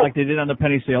like they did on the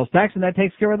penny sales tax, and that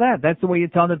takes care of that. That's the way you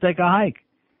tell them to take a hike.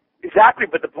 Exactly,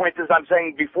 but the point is, I'm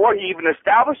saying before he even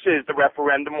establishes the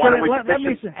referendum, why don't we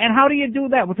petition? And how do you do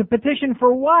that? With a petition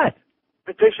for what?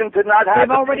 Petition to not have.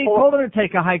 They've already told him to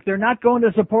take a hike. They're not going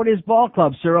to support his ball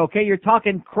club, sir. Okay, you're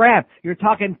talking crap. You're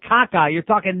talking caca. You're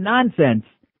talking nonsense.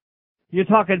 You're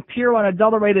talking pure,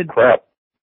 unadulterated crap.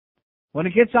 When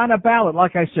it gets on a ballot,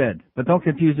 like I said, but don't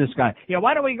confuse this guy. Yeah,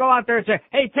 why don't we go out there and say,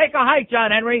 hey, take a hike,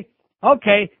 John Henry?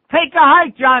 Okay, take a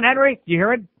hike, John Henry. You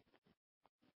hear it?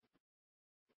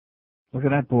 Look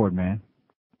at that board, man.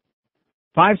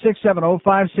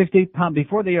 5670560.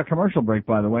 Before the commercial break,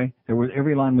 by the way,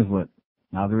 every line was lit.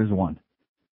 Now there is one.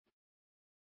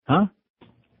 Huh?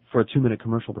 For a 2-minute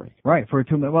commercial break. Right, for a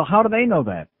 2-minute. Well, how do they know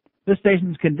that? This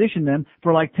station's conditioned them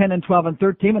for like 10 and 12 and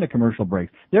 13-minute commercial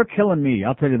breaks. They're killing me.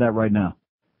 I'll tell you that right now.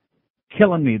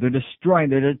 Killing me. They're destroying.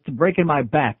 They're breaking my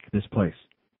back, this place.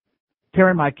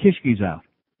 Tearing my kishkis out.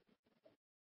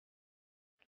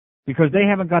 Because they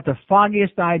haven't got the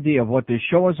foggiest idea of what this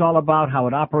show is all about, how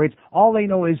it operates. All they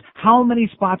know is how many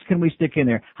spots can we stick in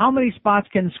there? How many spots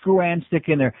can Screw Ann stick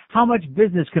in there? How much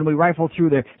business can we rifle through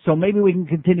there? So maybe we can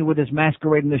continue with this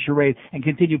masquerade and the charade and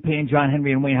continue paying John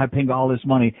Henry and Wayne Huizenga all this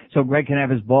money so Greg can have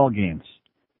his ball games.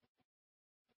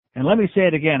 And let me say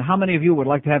it again. How many of you would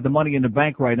like to have the money in the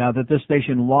bank right now that this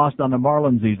station lost on the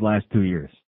Marlins these last 2 years?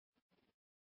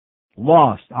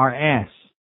 Lost our ass.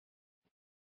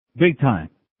 Big time.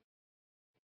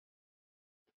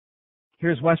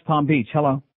 Here's West Palm Beach.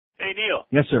 Hello. Hey, Neil.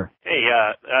 Yes, sir. Hey,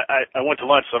 I went to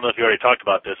lunch, so I don't know if you already talked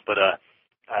about this, but I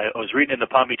was reading in the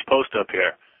Palm Beach Post up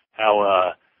here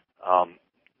how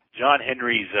John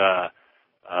Henry's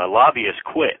lobbyists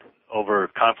quit over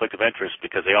conflict of interest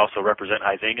because they also represent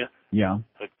Huizenga. Yeah.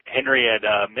 Henry had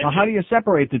mentioned... Well, how do you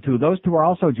separate the two? Those two are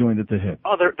also joined at the hip.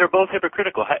 Oh, they're both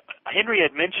hypocritical. Henry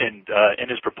had mentioned in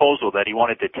his proposal that he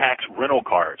wanted to tax rental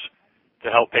cars to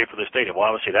help pay for the stadium. Well,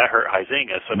 obviously that hurt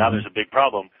Huizenga, so now there's a big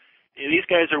problem. These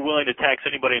guys are willing to tax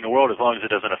anybody in the world as long as it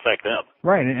doesn't affect them.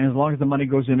 Right, and as long as the money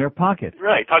goes in their pocket.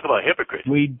 Right, talk about hypocrites.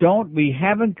 We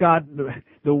haven't got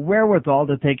the wherewithal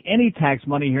to take any tax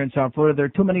money here in South Florida. There are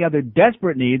too many other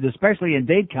desperate needs, especially in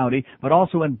Dade County, but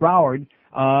also in Broward.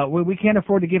 We can't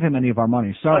afford to give him any of our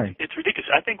money. Sorry. It's ridiculous.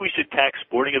 I think we should tax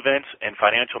sporting events and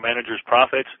financial managers'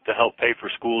 profits to help pay for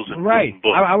schools and right.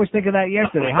 books. I was thinking that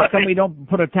yesterday. How come we don't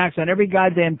put a tax on every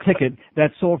goddamn ticket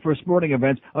that's sold for sporting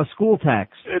events, a school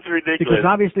tax? It's ridiculous. Because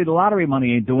obviously the lottery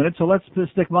money ain't doing it, so let's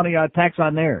just stick money tax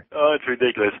on there. Oh, it's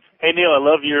ridiculous. Hey, Neil, I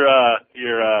love your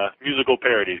musical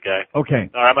parodies, guy. Okay.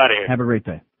 All right, I'm out of here. Have a great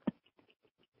day.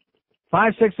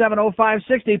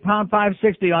 5670560, pound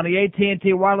 560 on the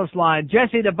AT&T wireless line.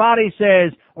 Jesse the Body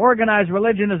says, organized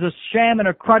religion is a sham and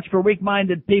a crutch for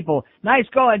weak-minded people. Nice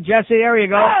going, Jesse. There you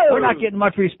go. Oh. We're not getting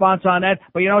much response on that,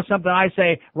 but you know something? I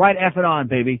say, right F it on,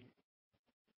 baby.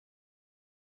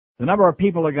 The number of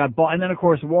people that got bought, and then of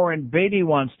course Warren Beatty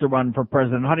wants to run for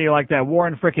president. How do you like that?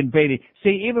 Warren frickin' Beatty.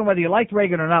 See, even whether you liked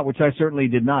Reagan or not, which I certainly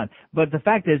did not, but the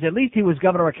fact is, at least he was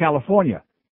governor of California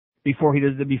before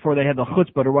they had the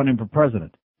chutzpah to run him for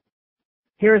president.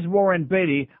 Here's Warren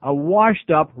Beatty, a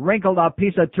washed-up, wrinkled-up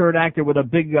piece of turd actor with a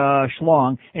big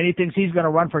schlong, and he thinks he's going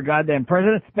to run for goddamn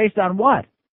president? Based on what?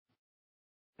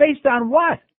 Based on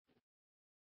what?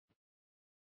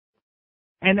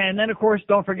 And then, of course,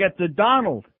 don't forget the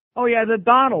Donald. Oh, yeah, the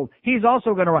Donald. He's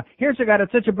also going to run. Here's a guy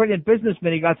that's such a brilliant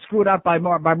businessman, he got screwed out by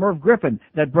Merv Griffin,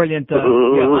 that brilliant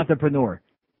entrepreneur.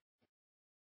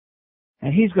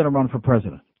 And he's going to run for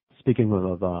president. Speaking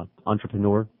of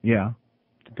entrepreneur. Yeah.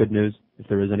 Good news, if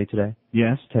there is any today.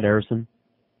 Yes. Ted Arison.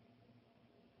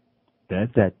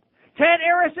 Dead? Dead. Ted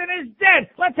Arison is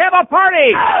dead! Let's have a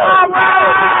party! All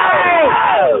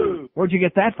right! Where'd you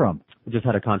get that from? We just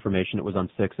had a confirmation. It was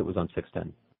on 6. It was on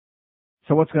 610.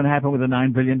 So what's going to happen with the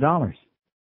 $9 billion?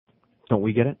 Don't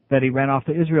we get it? That he ran off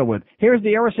to Israel with. Here's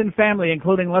the Arison family,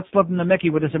 including Let's Flip them the Mickey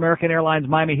with this American Airlines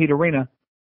Miami Heat Arena,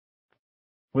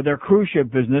 with their cruise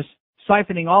ship business,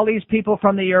 siphoning all these people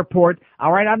from the airport,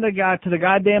 all right, to the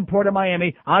goddamn port of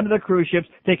Miami, onto the cruise ships,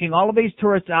 taking all of these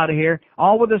tourists out of here,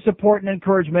 all with the support and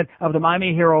encouragement of the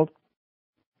Miami Herald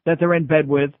that they're in bed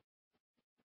with.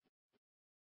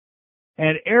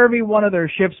 And every one of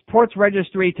their ships, ports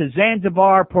registry to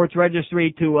Zanzibar, ports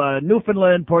registry to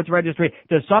Newfoundland, ports registry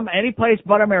to any place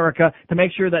but America to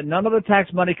make sure that none of the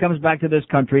tax money comes back to this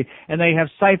country. And they have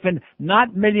siphoned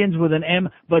not millions with an M,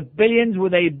 but billions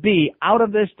with a B out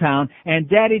of this town. And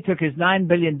Daddy took his $9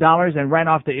 billion and ran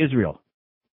off to Israel.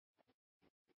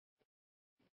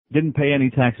 Didn't pay any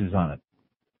taxes on it.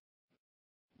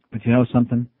 But you know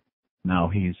something? Now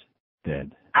he's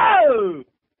dead. Oh!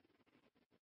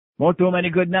 Won't do him any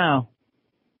good now.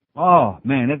 Oh,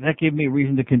 man, that gave me a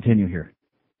reason to continue here.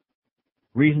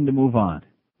 Reason to move on.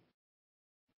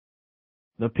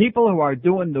 The people who are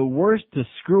doing the worst to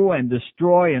screw and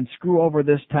destroy and screw over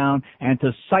this town and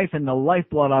to siphon the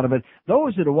lifeblood out of it,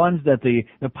 those are the ones that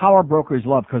the power brokers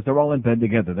love because they're all in bed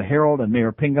together. The Herald and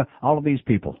Mayor Pinga, all of these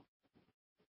people.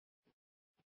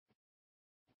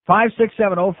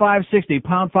 567-0560,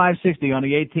 pound 560 on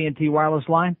the AT&T wireless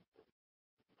line.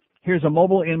 Here's a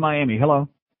mobile in Miami. Hello.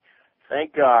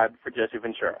 Thank God for Jesse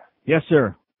Ventura. Yes,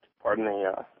 sir. Pardon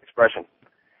the expression.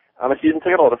 I'm a season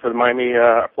ticket holder for the Miami,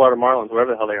 Florida Marlins,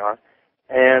 wherever the hell they are.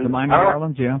 And The Miami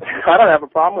Marlins, yeah. I don't have a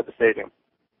problem with the stadium.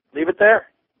 Leave it there.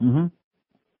 Mm-hmm.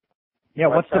 Yeah,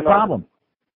 what's the problem?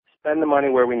 Spend the money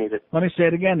where we need it. Let me say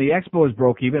it again. The Expos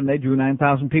broke even. They drew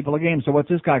 9,000 people a game. So what's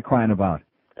this guy crying about?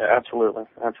 Yeah, absolutely.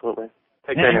 Absolutely.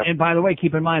 Take care now. And by the way,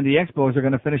 keep in mind, the Expos are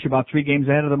going to finish about 3 games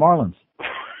ahead of the Marlins.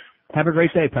 Have a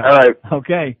great day, pal. All right.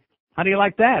 Okay. How do you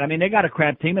like that? I mean, they got a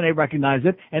crap team and they recognize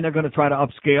it, and they're going to try to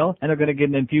upscale, and they're going to get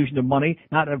an infusion of money,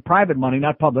 not private money,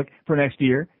 not public, for next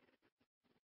year.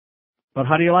 But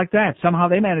how do you like that? Somehow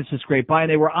they managed to scrape by, and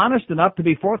they were honest enough to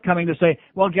be forthcoming to say,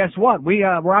 well, guess what?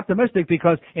 We're optimistic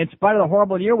because in spite of the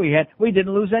horrible year we had, we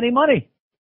didn't lose any money.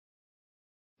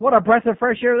 What a breath of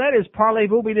fresh air that is.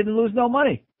 Parlez-vous, we didn't lose no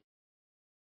money.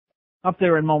 Up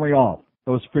there in Montreal,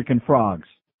 those freaking frogs.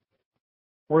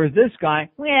 Whereas this guy,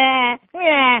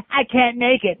 I can't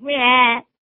make it.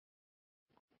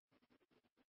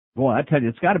 Boy, I tell you,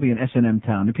 it's got to be an S&M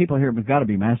town. The people here have got to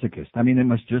be masochists. I mean, they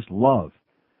must just love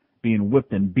being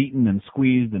whipped and beaten and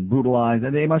squeezed and brutalized,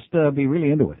 and they must be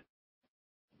really into it.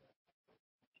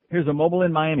 Here's a mobile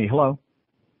in Miami. Hello.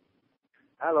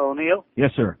 Hello, Neil.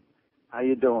 Yes, sir. How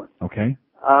you doing? Okay.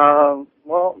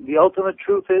 Well, the ultimate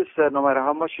truth is that no matter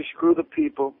how much you screw the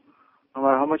people, no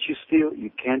matter how much you steal,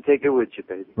 you can't take it with you,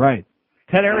 baby. Right.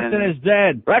 Ted Erickson is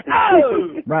dead.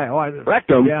 Rectum. Right.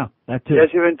 Rectum. Yeah, that too.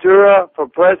 Jesse Ventura for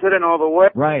president all the way.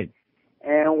 Right.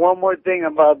 And one more thing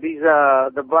about these,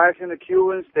 the blacks and the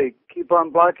Cubans, they keep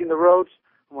on blocking the roads.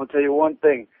 I'm going to tell you one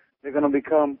thing. They're going to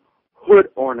become hood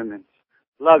ornaments.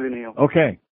 Love you, Neil.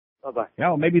 Okay. Bye-bye. Yeah,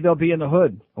 well, maybe they'll be in the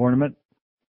hood ornament.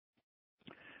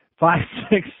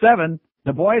 567,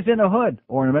 the boys in the hood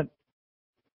ornament.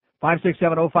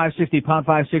 567-0560, pound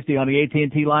 560 on the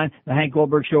AT&T line. The Hank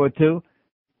Goldberg Show at 2.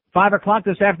 5 o'clock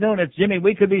this afternoon, it's Jimmy.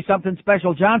 We could be something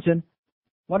special Johnson.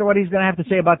 Wonder what he's going to have to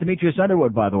say about Demetrius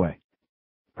Underwood, by the way.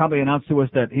 Probably announced to us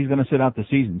that he's going to sit out the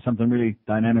season, something really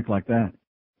dynamic like that.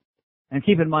 And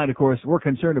keep in mind, of course, we're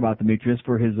concerned about Demetrius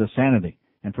for his sanity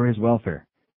and for his welfare.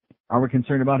 Are we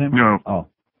concerned about him? No. Oh.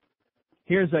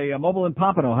 Here's a mobile in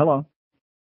Pompano. Hello.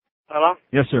 Hello?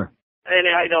 Yes, sir. Hey,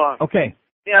 Nick, how you doing? Okay.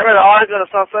 Yeah, I read an article in the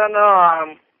Sun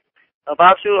Sentinel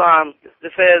about you.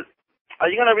 It says, are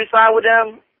you going to resign with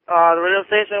them, the radio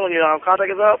station, when your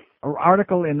contract is up? An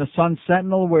article in the Sun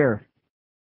Sentinel where?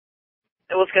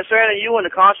 It was concerning you and the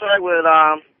contract with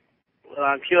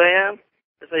QAM.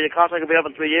 They say your contract will be up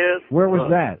in 3 years. Where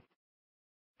was that?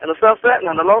 In the Sun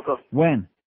Sentinel, the local. When?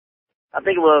 I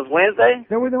think it was Wednesday.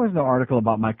 There was no article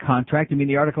about my contract. You mean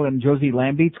the article in Josie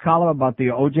Lambeat's column about the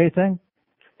OJ thing?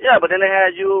 Yeah, but then they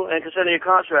had you and concerning your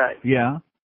contract. Yeah.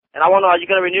 And I wonder, are you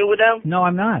going to renew with them? No,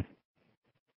 I'm not.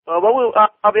 Well,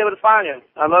 I'll be able to find you.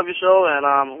 I love your show, and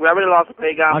I really lost a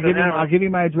great guy. I'll give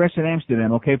you my address in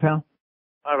Amsterdam, okay, pal?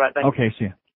 All right, thank you. Okay, see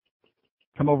ya.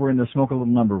 Come over and smoke a little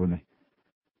number with me.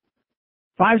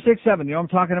 567, you know what I'm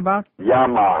talking about? Yeah,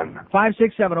 man.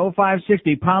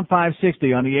 567-0560, pound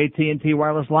 560 on the AT&T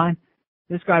wireless line.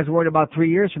 This guy's worried about 3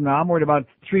 years from now. I'm worried about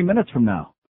 3 minutes from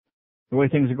now. The way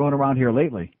things are going around here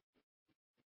lately.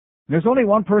 There's only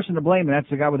one person to blame, and that's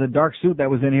the guy with the dark suit that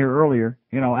was in here earlier,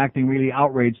 acting really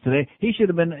outraged today. He should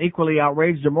have been equally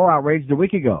outraged or more outraged a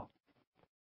week ago.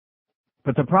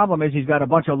 But the problem is he's got a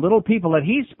bunch of little people that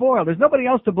he's spoiled. There's nobody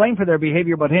else to blame for their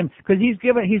behavior but him, because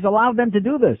he's allowed them to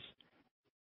do this.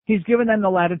 He's given them the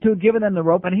latitude, given them the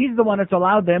rope, and he's the one that's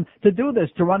allowed them to do this,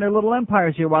 to run their little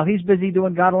empires here while he's busy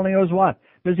doing God only knows what.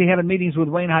 Busy having meetings with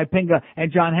Wayne Hypinga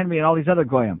and John Henry and all these other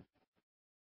goyim.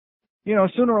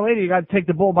 Sooner or later you got to take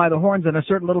the bull by the horns and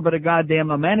assert a little bit of goddamn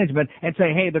management and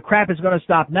say, hey, the crap is going to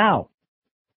stop now.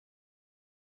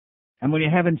 And when you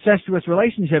have incestuous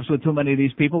relationships with too many of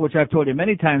these people, which I've told you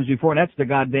many times before, and that's the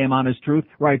goddamn honest truth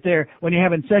right there, when you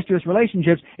have incestuous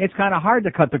relationships, it's kind of hard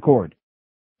to cut the cord.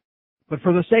 But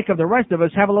for the sake of the rest of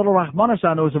us, have a little Rahmanas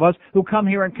on those of us who come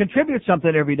here and contribute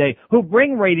something every day, who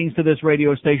bring ratings to this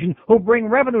radio station, who bring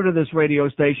revenue to this radio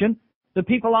station. The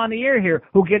people on the air here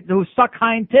who suck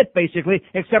hind tit, basically,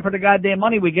 except for the goddamn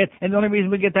money we get. And the only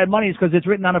reason we get that money is because it's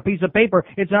written on a piece of paper.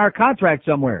 It's in our contract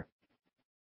somewhere.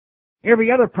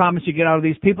 Every other promise you get out of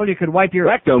these people, you could wipe your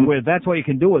rectum with. That's what you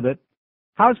can do with it.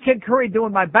 How's Kid Curry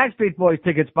doing my Backstreet Boys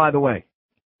tickets, by the way?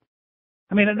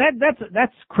 I mean,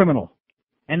 that's criminal.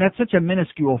 And that's such a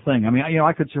minuscule thing. I mean,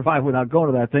 I could survive without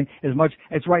going to that thing as much.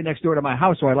 It's right next door to my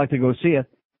house, so I'd like to go see it.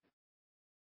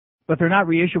 But they're not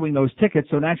reissuing those tickets,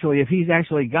 so naturally, if he's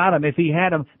actually got them, if he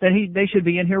had them, then they should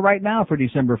be in here right now for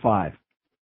December 5.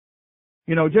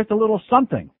 Just a little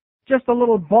something. Just a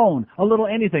little bone, a little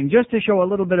anything, just to show a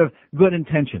little bit of good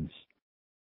intentions.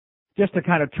 Just to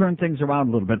kind of turn things around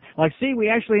a little bit. Like, see, we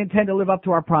actually intend to live up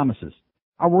to our promises.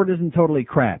 Our word isn't totally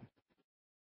crap.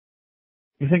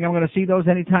 You think I'm going to see those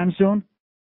anytime soon?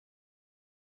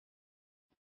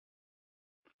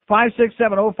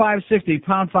 567-0560,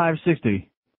 pound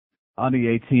 560 on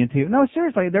the AT&T. No,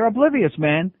 seriously, they're oblivious,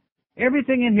 man.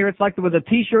 Everything in here, it's like with the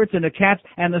T-shirts and the caps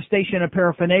and the station of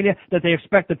paraphernalia that they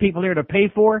expect the people here to pay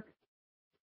for.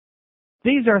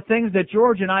 These are things that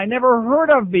George and I never heard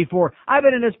of before. I've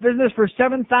been in this business for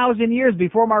 7,000 years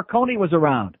before Marconi was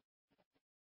around.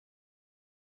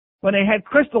 When they had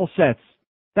crystal sets.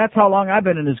 That's how long I've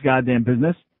been in this goddamn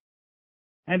business.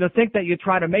 And to think that you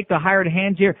try to make the hired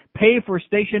hands here pay for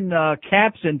station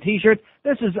caps and T-shirts,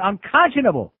 this is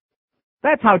unconscionable.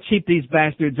 That's how cheap these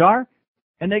bastards are.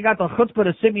 And they got the chutzpah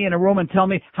to sit me in a room and tell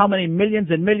me how many millions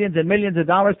and millions and millions of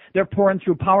dollars they're pouring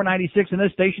through Power 96 in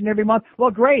this station every month. Well,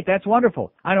 great. That's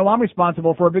wonderful. I know I'm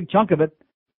responsible for a big chunk of it.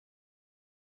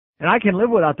 And I can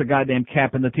live without the goddamn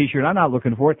cap and the T-shirt. I'm not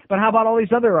looking for it. But how about all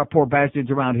these other poor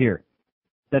bastards around here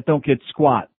that don't get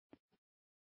squat?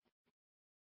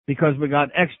 Because we got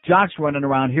ex-jocks running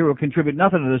around here who contribute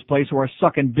nothing to this place, who are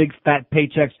sucking big fat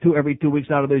paychecks every 2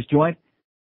 weeks out of this joint.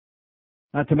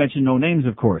 Not to mention no names,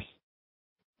 of course.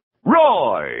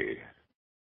 Roy!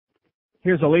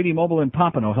 Here's a lady mobile in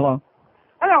Pompano. Hello.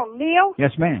 Hello, Neil.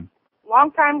 Yes, ma'am.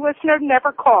 Long-time listener,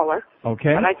 never caller.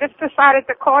 Okay. And I just decided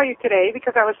to call you today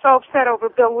because I was so upset over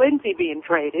Bill Lindsay being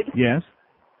traded. Yes.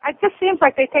 It just seems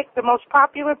like they take the most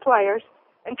popular players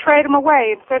and trade them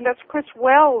away and send us Chris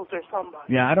Wells or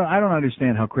somebody. Yeah, I don't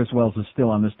understand how Chris Wells is still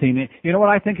on this team. You know what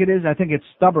I think it is? I think it's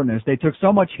stubbornness. They took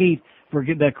so much heat for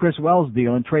that Chris Wells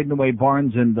deal and trading away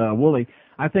Barnes and Woolley.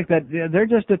 I think that they're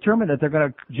just determined that they're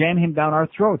going to jam him down our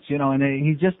throats, and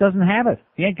he just doesn't have it.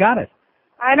 He ain't got it.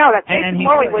 I know that Jason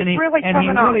Woolley was really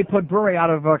coming on. And he really put Burry out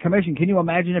of commission. Can you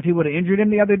imagine if he would have injured him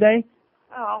the other day?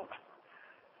 Oh,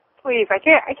 please! I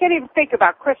can't even think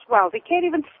about Chris Wells. He can't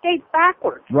even skate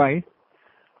backwards. Right.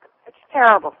 It's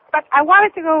terrible. But I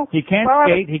wanted to go. He can't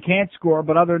skate. He can't score.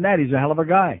 But other than that, he's a hell of a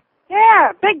guy.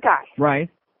 Yeah, big guy. Right.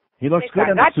 He looks Big good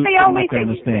guy. in the That's suit the only sitting up there in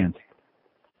thing the stands.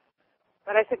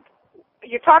 But I said,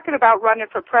 you're talking about running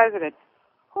for president.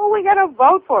 Who are we going to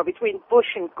vote for between Bush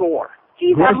and Gore?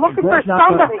 Geez, I'm looking for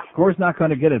somebody. Gore's not going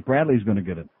to get it. Bradley's going to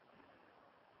get it.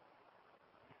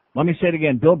 Let me say it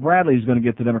again. Bill Bradley is going to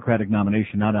get the Democratic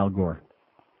nomination, not Al Gore.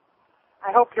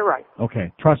 I hope you're right.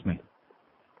 Okay, trust me.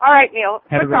 All right, Neil.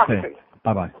 Have a Good great talking day. to you.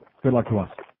 Bye-bye. Good luck to us.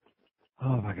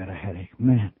 Oh, I got a headache.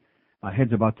 Man, my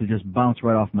head's about to just bounce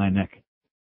right off my neck.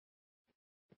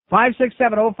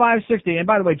 567-0560. And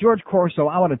by the way, George Corso,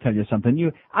 I want to tell you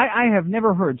something. I have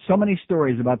never heard so many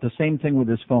stories about the same thing with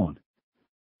this phone.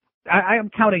 I am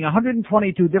counting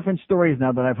 122 different stories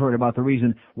now that I've heard about the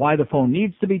reason why the phone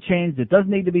needs to be changed, it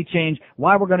doesn't need to be changed,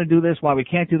 why we're going to do this, why we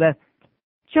can't do that.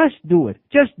 Just do it.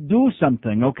 Just do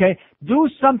something, okay? Do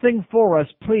something for us,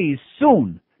 please,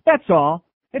 soon. That's all.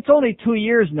 It's only 2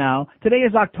 years now. Today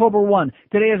is October 1.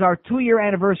 Today is our 2-year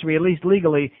anniversary, at least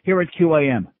legally, here at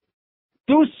QAM.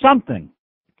 Do something.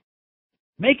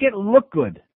 Make it look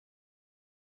good.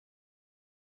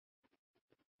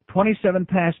 27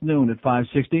 past noon at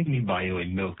 560. Let me buy you a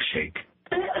milkshake.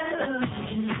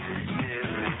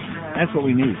 That's what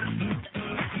we need.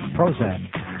 Prozac.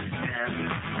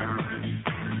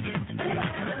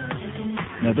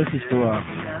 Now this is for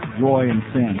Roy and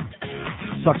Sam.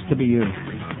 Sucks to be you.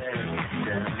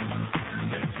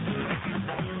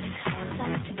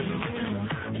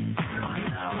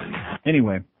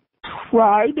 Anyway.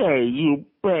 Friday, you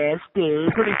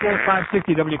bastard.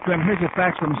 34-560 WQM. Here's a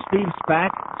fax from Steve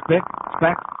Speck.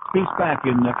 Speaks back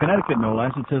in Connecticut, no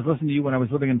less. It says, listen to you when I was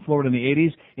living in Florida in the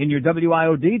 80s in your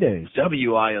WIOD days.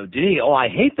 WIOD? Oh, I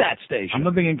hate that station. I'm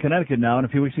living in Connecticut now, and a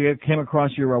few weeks ago I came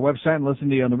across your website and listened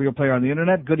to you on the Real Player on the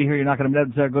Internet. Good to hear you're not going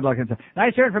to good luck.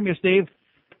 Nice hearing from you, Steve.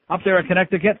 Up there in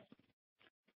Connecticut.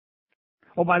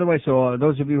 Oh, by the way, so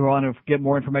those of you who want to get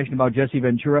more information about Jesse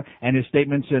Ventura and his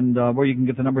statements and where you can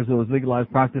get the numbers of those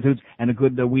legalized prostitutes and a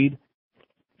good weed,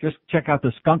 just check out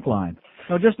the skunk line.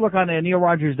 No, just look on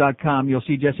neilrogers.com. You'll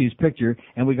see Jesse's picture,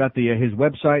 and we got his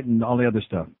website and all the other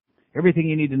stuff. Everything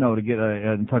you need to know to get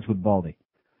in touch with Baldy.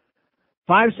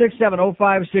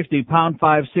 567-0560, pound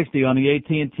 560 on the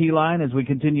AT&T line as we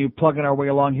continue plugging our way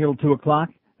along here till 2 o'clock.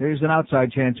 There's an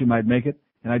outside chance we might make it,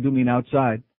 and I do mean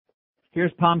outside.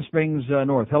 Here's Palm Springs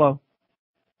North. Hello.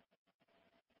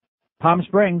 Palm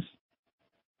Springs.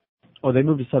 Oh, they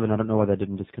moved to 7. I don't know why that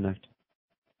didn't disconnect.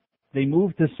 They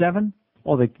moved to 7?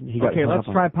 Oh, he got okay, let's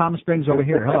try Palm Springs over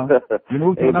here. Hello. You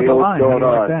moved to hey, another Neil, line. What's How do going you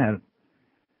on? like that?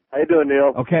 How you doing,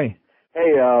 Neil? Okay.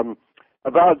 Hey,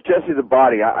 about Jesse the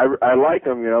Body, I like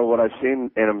him, what I've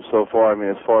seen in him so far. I mean,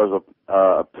 as far as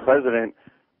a president,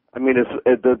 I mean,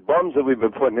 the bums that we've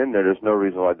been putting in there's no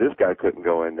reason why this guy couldn't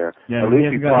go in there. Yeah, At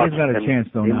least he's got a chance,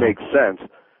 though, he now. makes sense.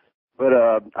 But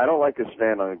I don't like his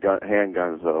stand on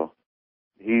handguns, though.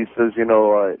 He says,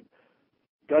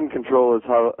 gun control is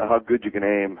how good you can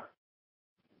aim.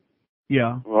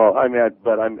 Yeah. Well, I mean,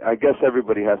 I guess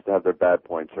everybody has to have their bad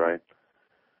points, right?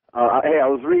 Hey, I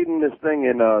was reading this thing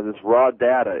in this raw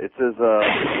data. It says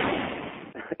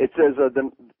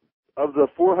of the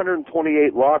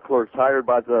 428 law clerks hired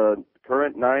by the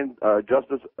current 9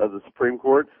 justice of the Supreme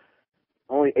Court,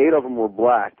 only 8 of them were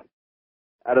black.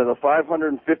 Out of the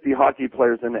 550 hockey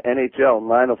players in the NHL,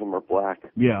 9 of them are black.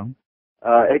 Yeah.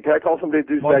 Hey, can I call somebody a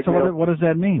douchebag? So what does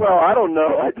that mean? Well, I don't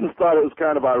know. I just thought it was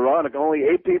kind of ironic. Only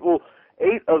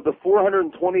 8 of the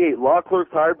 428 law clerks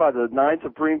hired by the 9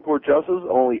 Supreme Court justices,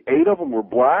 only 8 of them were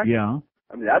black? Yeah.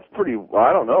 I mean, that's pretty,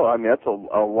 I don't know. I mean, that's a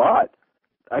lot.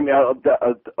 I mean,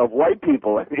 of white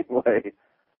people, anyway.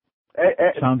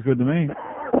 Sounds good to me.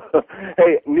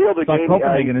 Hey, Neil, the it's like game...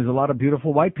 Copenhagen, there's a lot of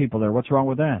beautiful white people there. What's wrong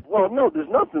with that? Well, no, there's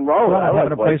nothing wrong with that. I live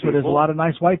in a place where there's a lot of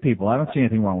nice white people. I don't see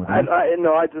anything wrong with that.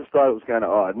 No, I just thought it was kind of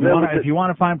odd. If you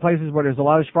want to find places where there's a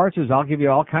lot of Schwarzes, I'll give you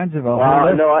all kinds of...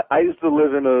 no, I used to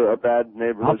live in a bad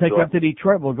neighborhood. I'll take you up to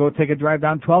Detroit. We'll go take a drive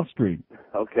down 12th Street.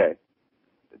 Okay.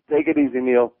 Take it easy,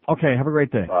 Neil. Okay, have a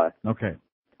great day. Bye. Okay.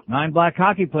 9 black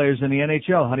hockey players in the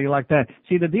NHL. How do you like that?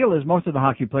 See, the deal is most of the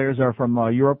hockey players are from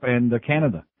Europe and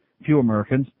Canada. Few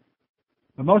Americans.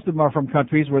 But most of them are from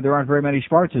countries where there aren't very many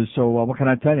Schwarzes, so what can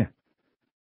I tell you?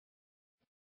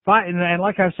 And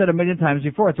like I've said a million times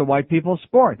before, it's a white people's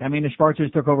sport. I mean, the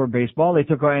Schwarzes took over baseball,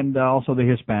 and also the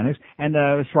Hispanics, and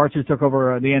the Schwarzes took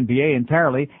over the NBA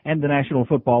entirely, and the National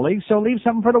Football League, so leave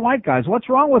something for the white guys. What's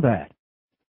wrong with that?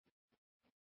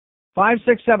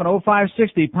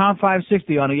 567-0560, pound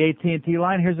 560 on the AT&T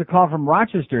line. Here's a call from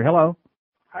Rochester. Hello.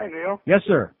 Hi, Neil. Yes,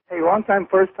 sir. Hey, long time,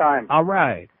 first time. All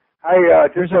right.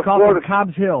 Just Here's a call Florida. from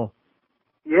Cobbs Hill.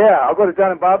 Yeah, I'll go to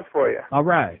John and Bob's for you. All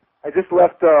right. I just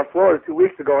left Florida 2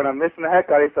 weeks ago, and I'm missing the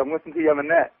heck out of you, so I'm listening to you on the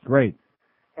net. Great.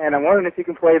 And I'm wondering if you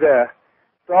can play the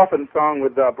Dolphin song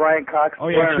with Brian Cox. Oh,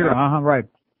 yeah, sure. Right.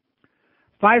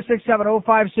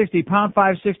 567-0560, pound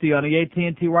 560 on the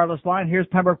AT&T wireless line. Here's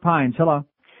Pembroke Pines. Hello.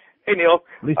 Hey, Neil.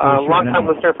 Long-time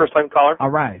listener, first-time caller. All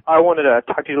right. I wanted to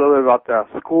talk to you a little bit about the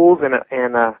schools and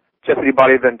Jesse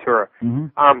Body Ventura. Mm-hmm.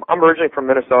 I'm originally from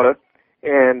Minnesota,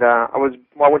 and I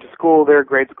went to school there,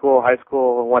 grade school, high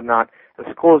school, and whatnot. The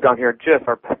schools down here just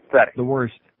are pathetic. The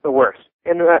worst. The worst.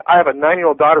 And I have a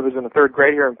 9-year-old daughter who's in the 3rd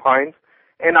grade here in Pines,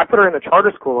 and I put her in the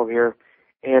charter school over here.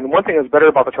 And one thing that's better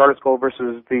about the charter school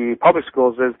versus the public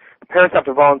schools is the parents have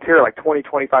to volunteer like 20,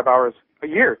 25 hours a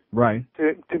year right.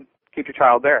 to keep your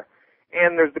child there.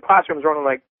 And the classrooms are only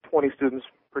like 20 students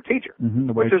per teacher. Mm-hmm,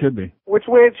 the way it should be. Which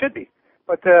way it should be.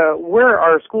 But where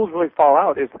our schools really fall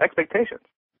out is expectations.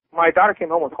 My daughter came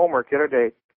home with homework the other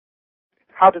day,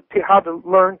 how to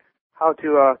learn how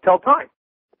to tell time.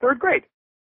 3rd grade.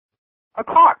 A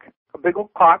clock. A big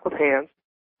old clock with hands.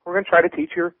 We're going to try to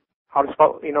teach her how to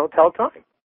spell, tell time.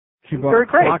 She brought a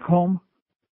clock home?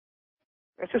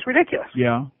 It's just ridiculous.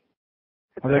 Yeah.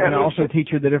 Are they going to also teach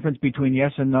you the difference between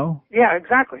yes and no? Yeah,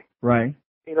 exactly. Right.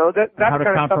 That's how to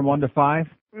kind count of from 1 to 5?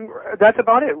 That's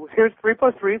about it. Here's 3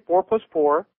 plus 3, 4 plus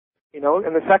 4, in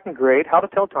the 2nd grade, how to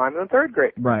tell time in the 3rd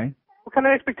grade. Right. What kind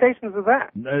of expectations is that?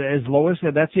 As low as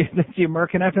that's the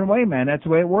American effing way, man. That's the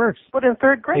way it works. But in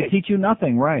 3rd grade. They teach you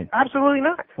nothing, right? Absolutely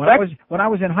not. When I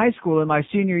was in high school in my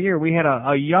senior year, we had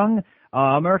a young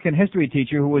American history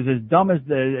teacher who was as dumb as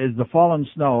the fallen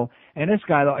snow. And this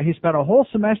guy, he spent a whole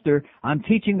semester on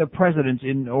teaching the presidents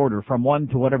in order from 1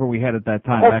 to whatever we had at that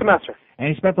time. Whole semester. And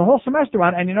he spent the whole semester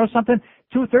on, and you know something?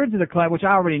 2/3 of the class, which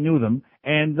I already knew them,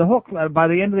 and the whole by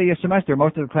the end of the semester,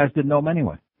 most of the class didn't know them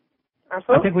anyway.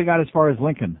 Absolutely. I think we got as far as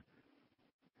Lincoln.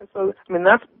 So, I mean,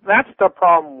 that's the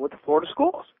problem with the Florida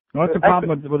schools. No, that's the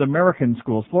problem with American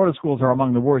schools. Florida schools are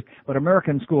among the worst, but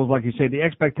American schools, like you say, the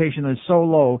expectation is so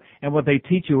low, and what they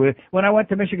teach you. When I went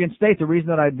to Michigan State, the reason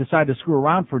that I decided to screw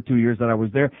around for 2 years that I was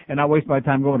there and not waste my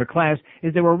time going to class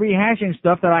is they were rehashing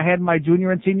stuff that I had in my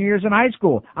junior and senior years in high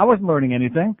school. I wasn't learning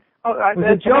anything. Oh, it was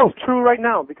a joke. That's true right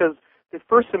now because the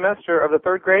first semester of the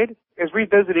 3rd grade is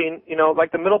revisiting,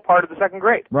 like the middle part of the 2nd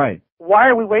grade. Right. Why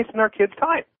are we wasting our kids'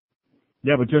 time?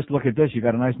 Yeah, but just look at this. You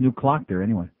got a nice new clock there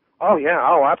anyway. Oh, yeah.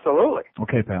 Oh, absolutely.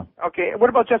 Okay, pal. Okay. What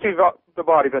about Jesse the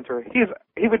Body Ventura?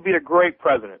 He would be a great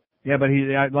president. Yeah, but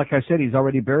like I said, he's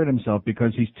already buried himself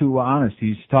because he's too honest.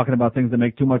 He's talking about things that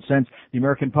make too much sense. The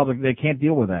American public, they can't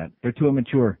deal with that. They're too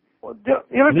immature. Well, the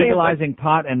other thing legalizing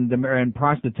pot and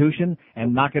prostitution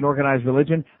and not get organized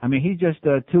religion. I mean, he's just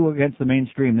too against the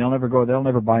mainstream. They'll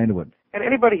never buy into it. And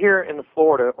anybody here in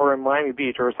Florida or in Miami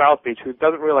Beach or South Beach who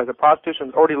doesn't realize that prostitution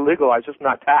is already legalized, just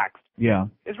not taxed, yeah,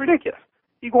 it's ridiculous.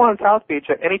 You go on South Beach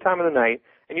at any time of the night,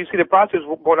 and you see the prostitutes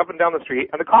going up and down the street,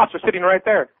 and the cops are sitting right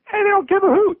there. Hey, they don't give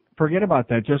a hoot. Forget about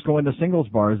that. Just go into singles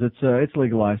bars. It's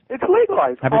legalized. It's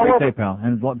legalized. Have a great day, pal.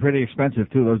 And it's pretty expensive,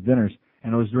 too, those dinners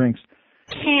and those drinks.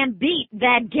 Can't beat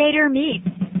that gator meat.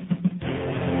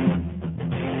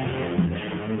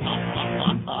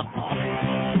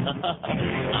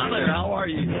 Hi there, how are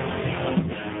you?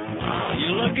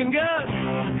 You looking good.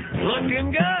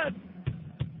 Looking good.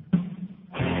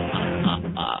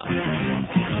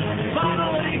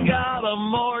 Finally got a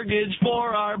mortgage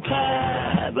for our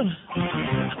pad.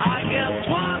 I guess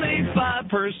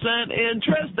 25%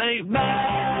 interest ain't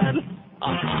bad.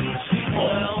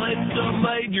 Well, it's a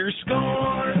major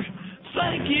score.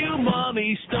 Thank you,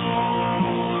 Money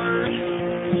Store.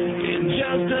 In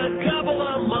just a couple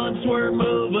of months, we're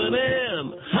moving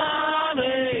in.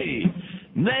 Honey,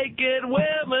 naked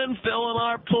women filling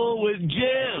our pool with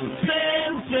gin.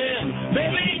 Sin,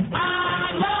 baby,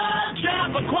 I love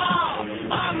Chappaqua.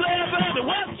 I'm living in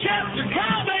Westchester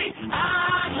County. I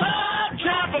love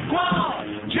Chappaqua.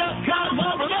 Just come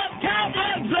over the top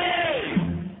and see.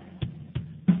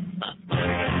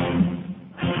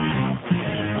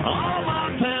 All my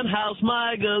Penthouse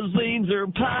magazines are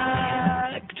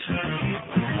packed.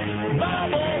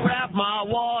 Bubble wrap my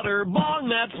water bong,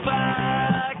 that's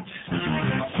fact.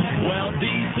 Well,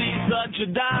 DC's such a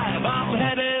dive, I'm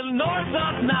heading north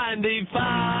up 95.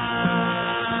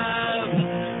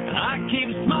 I keep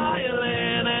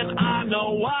smiling and I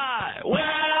know why.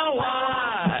 Well,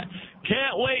 why?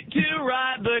 Can't wait to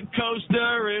ride the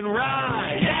coaster and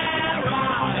ride. Yeah,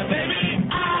 ride, baby.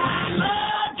 I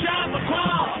love Chappaqua.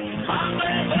 I'm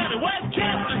living in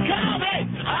Westchester County.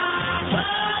 I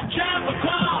love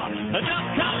Chappaqua. Just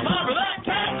come over the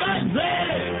top and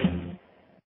see.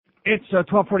 It's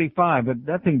 12:45, but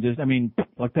that thing just,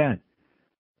 like that.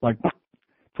 Like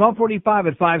 12:45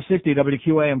 at 560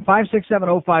 WQAM,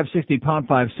 5670560, pound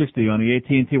 560 on the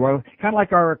AT&T wire. Kind of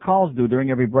like our calls do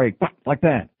during every break. Like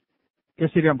that.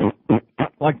 Just sit here,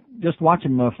 just watch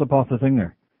him flip off the thing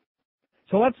there.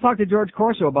 So let's talk to George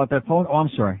Corso about that phone. Oh, I'm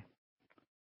sorry.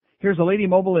 Here's a Lady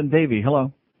Mobile in Davie.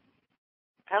 Hello.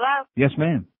 Hello? Yes,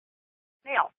 ma'am.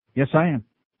 Neil. Yes, I am.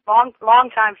 Long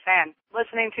time fan.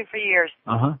 Listening to for years.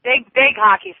 Uh-huh. Big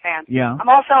hockey fan. Yeah. I'm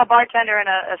also a bartender in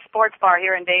a sports bar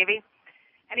here in Davie.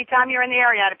 Anytime you're in the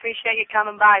area, I'd appreciate you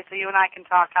coming by so you and I can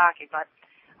talk hockey. But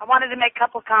I wanted to make a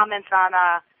couple comments on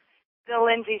Bill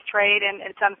Lindsay's trade, and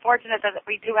it's unfortunate that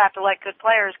we do have to let good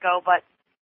players go, but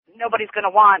nobody's going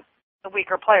to want the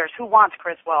weaker players. Who wants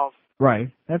Chris Wells?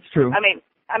 Right. That's true. I mean,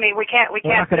 we can't. We're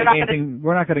not going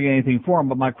to get anything for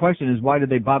him. But my question is, why did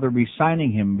they bother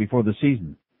re-signing him before the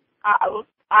season?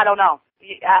 I don't know.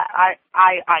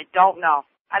 I don't know.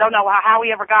 I don't know how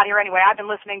he ever got here anyway. I've been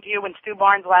listening to you when Stu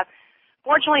Barnes left.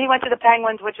 Fortunately, he went to the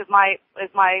Penguins, which is my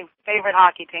favorite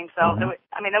hockey team. So, it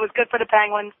was good for the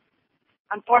Penguins.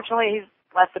 Unfortunately, he's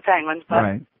left the Penguins. But,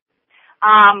 right.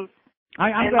 I'm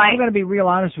going to be real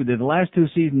honest with you. The last two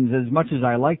seasons, as much as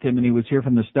I liked him and he was here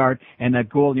from the start, and that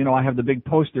goal, I have the big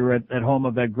poster at home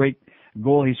of that great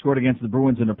goal he scored against the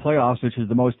Bruins in the playoffs, which is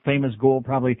the most famous goal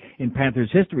probably in Panthers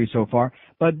history so far.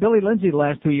 But Billy Lindsay the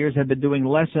last 2 years had been doing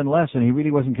less and less, and he really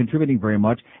wasn't contributing very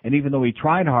much. And even though he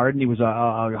tried hard and he was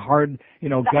a hard,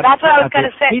 that's what I was going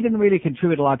to say. He didn't really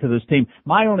contribute a lot to this team.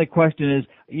 My only question is,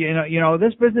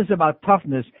 this business about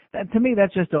toughness, to me,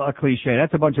 that's just a cliche.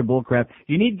 That's a bunch of bullcrap.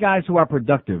 You need guys who are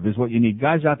productive is what you need.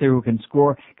 Guys out there who can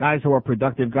score, guys who are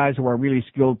productive, guys who are really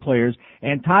skilled players.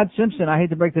 And Todd Simpson, I hate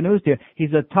to break the news to you,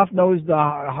 he's a tough-nosed,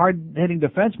 hard-hitting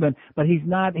defenseman, but he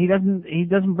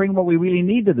doesn't bring what we really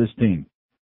need to this team.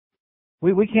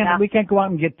 We can't go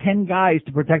out and get 10 guys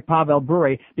to protect Pavel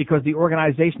Bure because the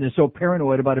organization is so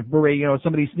paranoid about if Bure,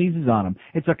 somebody sneezes on him.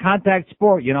 It's a contact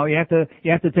sport, you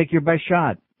have to take your best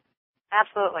shot.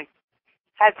 Absolutely.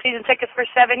 Had season tickets for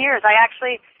 7 years. I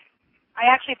actually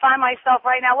find myself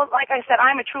right now, well, like I said,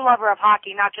 I'm a true lover of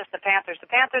hockey, not just the Panthers. The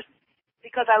Panthers,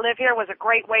 because I live here, was a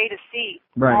great way to see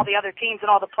all the other teams and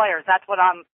all the players. That's what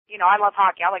I love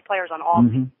hockey. I like players on all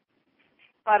teams.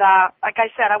 But, like I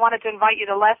said, I wanted to invite you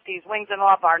to Lesty's Wings and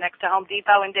Law Bar next to Home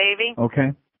Depot in Davie.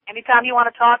 Okay. Anytime you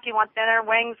want to talk, you want dinner,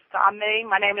 wings, on me.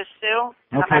 My name is Sue,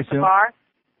 and I'm at the bar.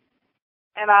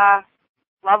 And,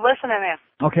 love listening to you.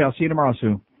 Okay, I'll see you tomorrow,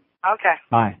 Sue. Okay.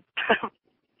 Bye.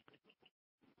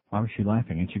 Why was she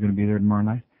laughing? Ain't she going to be there tomorrow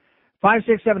night?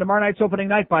 5-6-7, tomorrow night's opening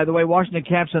night, by the way. Washington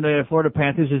Caps and the Florida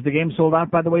Panthers. Is the game sold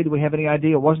out, by the way? Do we have any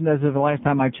idea? It wasn't as of the last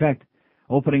time I checked.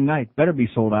 Opening night. Better be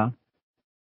sold out.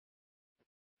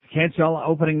 Can't sell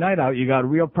opening night out. You got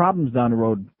real problems down the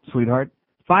road, sweetheart.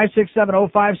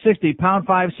 567-0560, pound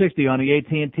 560 on the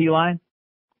AT&T line.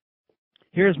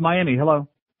 Here's Miami. Hello.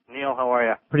 Neil, how are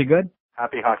you? Pretty good.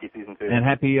 Happy hockey season, too. And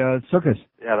happy circus.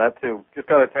 Yeah, that, too. Just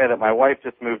got to tell you that my wife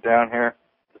just moved down here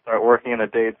to start working in a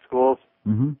day at schools,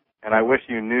 and I wish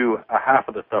you knew a half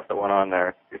of the stuff that went on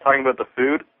there. You're talking about the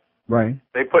food? Right.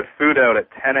 They put food out at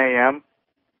 10 a.m.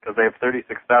 because they have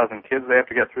 36,000 kids they have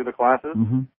to get through the classes.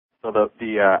 So the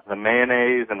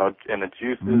mayonnaise and the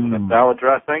juices and the salad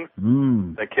dressings,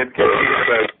 the kids get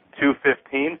about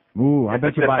 2:15. Ooh, I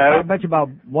bet you about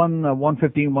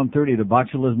 1:15, 1:30. The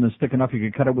botulism is thick enough you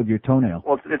could cut it with your toenail.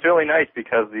 Well, it's really nice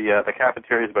because the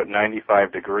cafeteria is about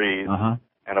 95 degrees,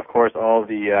 and of course all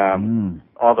the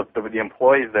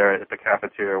employees there at the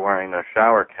cafeteria are wearing their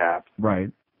shower caps.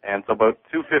 Right. And so about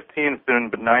 2:15 soon,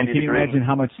 but 90 degrees. Can you imagine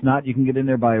how much snot you can get in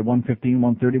there by 1:15,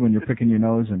 1:30 when you're picking your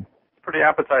nose and pretty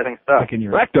appetizing stuff. Picking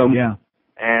your rectum. Yeah.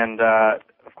 And I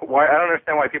don't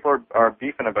understand why people are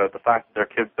beefing about the fact that their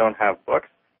kids don't have books.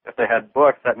 If they had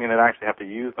books, that means they'd actually have to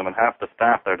use them, and half the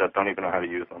staff there don't even know how to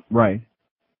use them. Right.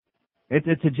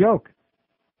 It's a joke.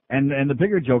 And the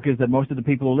bigger joke is that most of the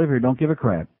people who live here don't give a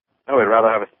crap. No, we'd rather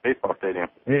have a baseball stadium.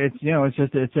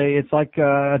 It's like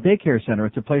a daycare center.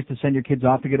 It's a place to send your kids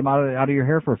off to get them out of your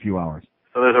hair for a few hours.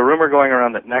 So there's a rumor going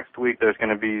around that next week there's going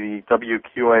to be the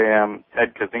WQAM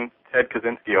Ted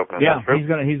Kaczynski opening. Yeah,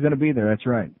 he's gonna be there. That's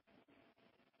right.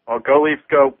 Well, go Leafs,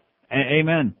 go.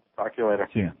 Amen. Talk to you later.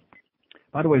 See ya.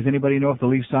 By the way, does anybody know if the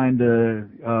Leafs signed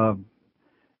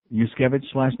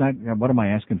Yuskevich last night? What am I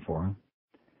asking for? Huh?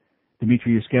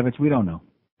 Dmitry Yuskevich? We don't know.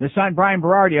 They signed Brian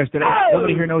Berard yesterday. Oh!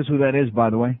 Nobody here knows who that is, by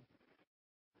the way.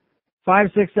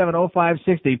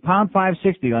 567-0560, pound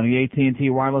 560 on the AT&T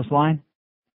wireless line.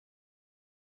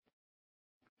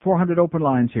 400 open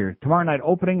lines here. Tomorrow night,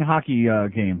 opening hockey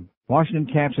game. Washington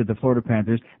Caps at the Florida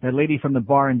Panthers. That lady from the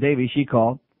bar in Davie, she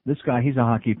called. This guy, he's a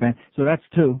hockey fan. So that's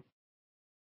two.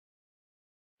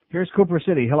 Here's Cooper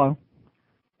City. Hello.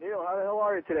 Neil, how the hell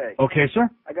are you today? Okay, sir.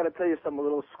 I got to tell you a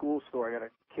little school story. I got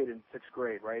a kid in 6th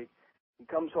grade, right? He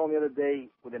comes home the other day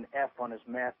with an F on his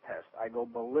math test. I go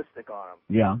ballistic on him.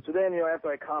 Yeah. So then,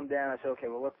 after I calm down, I say, okay,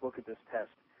 well, let's look at this test.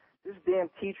 This damn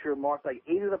teacher marked like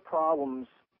 8 of the problems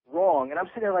wrong, and I'm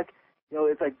sitting there like,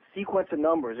 it's like sequence of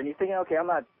numbers, and you're thinking, okay, I'm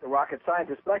not a rocket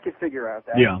scientist, but I can figure out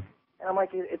that. Yeah. And I'm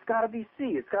like, it's got to be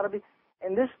C. It's got to be.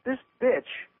 And this bitch,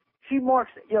 she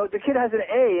marks. The kid has an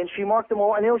A, and she marked them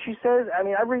all. And what she says? I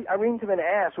mean, I reamed him an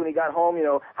ass when he got home.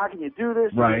 How can you do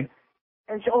this? Right.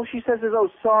 And she says, oh,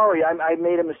 sorry, I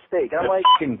made a mistake. And I'm like,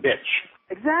 fucking bitch.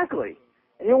 Exactly.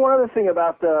 And one other thing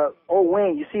about old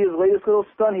Wayne, you see his latest little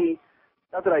stunt.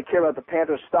 Not that I care about the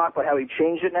Panthers stock, but how he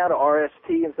changed it now to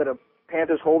RST instead of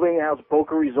Panthers Holding, now it's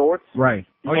Boca Resorts. Right.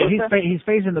 Oh, yeah, he's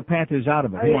phasing the Panthers out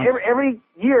of it. I mean, every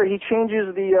year he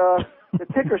changes the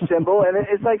ticker symbol, and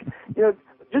it's like,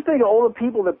 just think of all the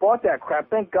people that bought that crap.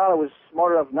 Thank God I was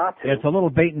smart enough not to. Yeah, it's a little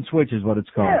bait and switch is what it's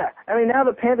called. Yeah. I mean, now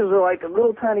the Panthers are like a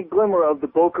little tiny glimmer of the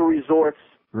Boca Resorts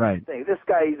right thing. This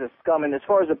guy, he's a scum. And as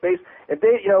far as the base, if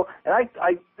they, and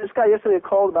this guy yesterday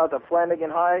called about the Flanagan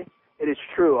High. It is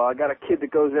true. I got a kid that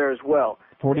goes there as well.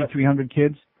 4,300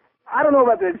 kids? I don't know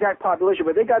about the exact population,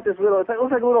 but they got this little, it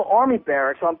looks like a little army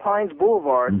barracks on Pines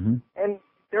Boulevard, and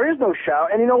there is no shower.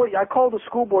 And you know what? I called the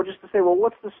school board just to say, well,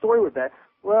 what's the story with that?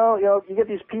 Well, you get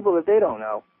these people that they don't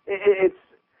know.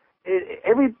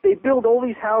 They build all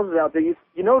these houses out there.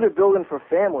 They're building for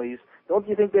families. don't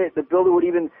you think that the builder would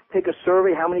even take a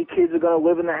survey how many kids are going to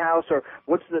live in the house, or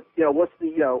what's the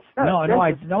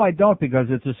No, I don't, because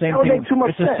it's the same That would thing. make too much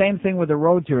It's the sense. same thing with the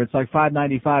roads here. It's like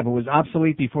 595. It was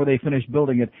obsolete before they finished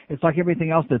building it. It's like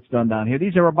everything else that's done down here.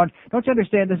 These are a bunch. Don't you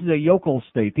understand? This is a yokel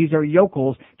state. These are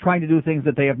yokels trying to do things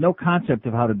that they have no concept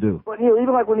of how to do. But Neil,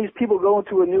 even like when these people go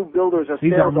into a new builder's a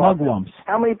These are sales office, mugwumps.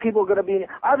 how many people are going to be?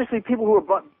 Obviously, people who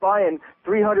are buying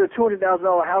 $300,000,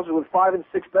 $200,000 houses with 5 and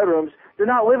 6 bedrooms, they're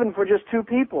not living for just 2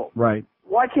 people. Right.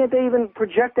 Why can't they even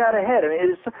project that ahead? I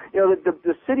mean,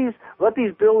 the cities let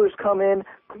these builders come in,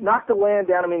 knock the land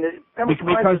down. I mean,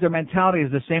 Because their mentality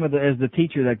is the same as the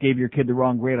teacher that gave your kid the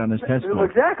wrong grade on his test score.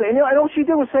 Exactly. And all she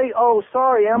did was say, "Oh,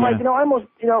 sorry." And I'm like, I almost,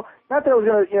 not that I was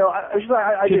gonna, I was just like,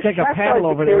 I She'd just take a paddle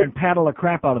over there and paddle the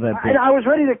crap out of that bitch. And I was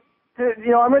ready to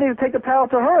I'm ready to take the paddle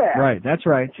to her ass. Right, that's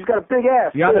right. She's got a big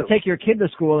ass. You ought to too. take your kid to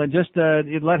school and just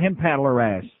let him paddle her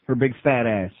ass, her big fat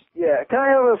ass. Yeah. Can I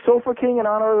have a Sofa King in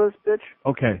honor of this bitch?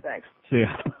 Okay. Thanks. See ya.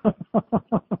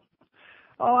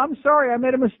 Oh, I'm sorry, I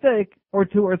made a mistake, or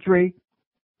 2 or 3.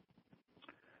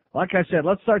 Like I said,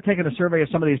 let's start taking a survey of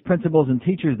some of these principals and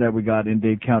teachers that we got in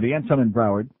Dade County and some in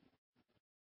Broward.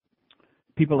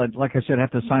 People that, like I said,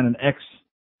 have to sign an X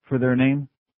for their name.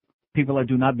 People that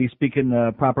do not be speaking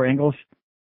proper English.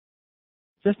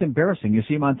 Just embarrassing. You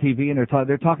see them on TV and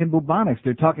they're talking bubonics.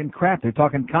 They're talking crap. They're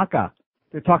talking caca.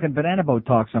 They're talking banana boat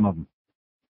talk, some of them.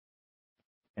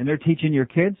 And they're teaching your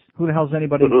kids? Who the hell's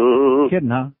anybody kidding,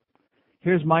 huh?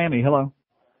 Here's Miami. Hello.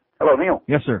 Hello, Neil.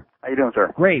 Yes, sir. How you doing,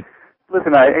 sir? Great.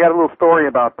 Listen, I got a little story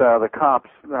about the cops.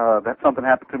 That something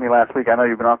happened to me last week. I know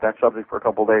you've been off that subject for a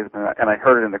couple of days, and I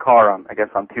heard it in the car on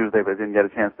Tuesday, but I didn't get a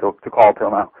chance to call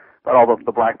till now. But all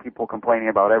the black people complaining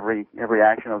about every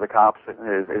action of the cops is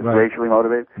Right. racially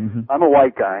motivated. Mm-hmm. I'm a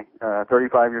white guy,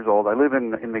 35 years old. I live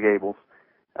in the Gables.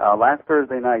 Last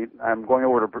Thursday night, I'm going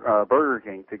over to Burger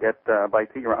King to get by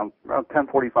tea around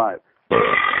 10:45.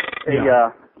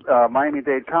 A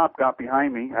Miami-Dade cop got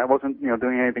behind me. I wasn't,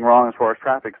 doing anything wrong as far as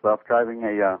traffic stuff, driving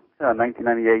a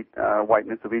 1998 white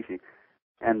Mitsubishi.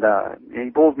 And he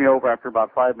pulls me over after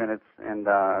about 5 minutes, and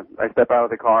I step out of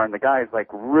the car, and the guy's like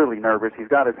really nervous. He's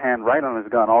got his hand right on his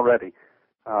gun already.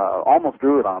 Almost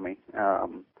drew it on me.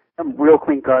 I'm real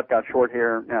clean cut, got short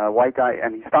hair, white guy,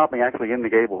 and he stopped me actually in the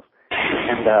Gables.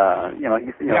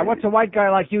 And what's a white guy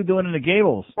like you doing in the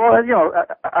Gables? Well, I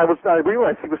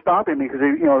realized he was stopping me because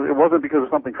it wasn't because of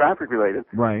something traffic related.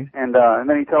 Right. And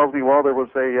then he tells me, well, there was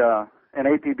an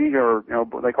APB, or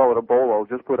they call it a bolo,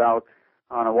 just put out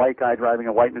on a white guy driving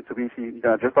a white Mitsubishi,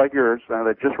 just like yours,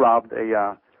 that just robbed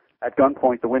at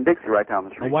gunpoint the Winn-Dixie right down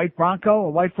the street. A white Bronco? A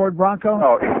white Ford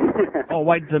Bronco? Oh,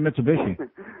 white Mitsubishi.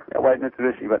 Yeah, white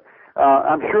Mitsubishi, but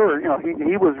I'm sure,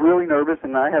 he was really nervous,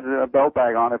 and I had a belt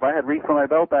bag on. If I had reached for my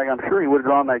belt bag, I'm sure he would have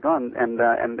drawn that gun and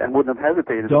wouldn't have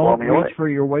hesitated to blow Don't me away. reach for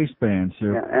your waistband,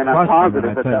 sir. Yeah, and I'm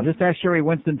positive that just ask Sherry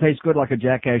Winston tastes good like a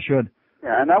jackass should.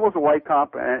 Yeah, and that was a white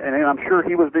cop, and I'm sure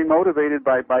he was being motivated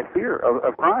by fear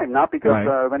of crime, not because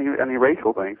of any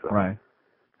racial things. So. Right.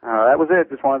 That was it.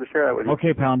 Just wanted to share that with you.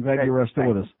 Okay, pal. I'm glad you're still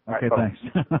with us. All Okay, right,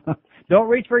 thanks. Don't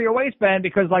reach for your waistband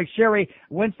because, like Sherry,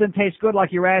 Winston tastes good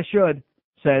like your ass should,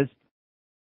 says.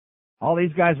 All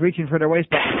these guys reaching for their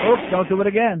waistband. Oops, don't do it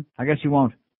again. I guess you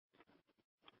won't.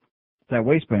 It's that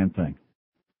waistband thing.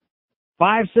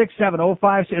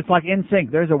 56705. It's like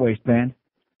NSYNC. There's a waistband.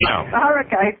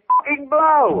 Hurricane fucking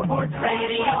blow. Sports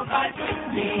Radio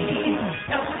 560,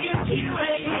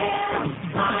 WQAM,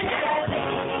 Miami,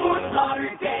 Fort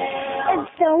Lauderdale.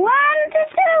 It's the 1 to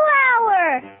 2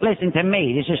 hour. Listen to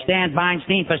me. This is Stan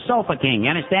Feinstein for Sofa King.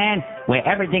 You understand? Where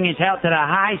everything is held to the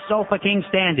high Sofa King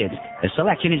standards. The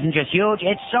selection isn't just huge,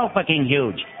 it's Sofa King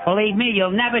huge. Believe me, you'll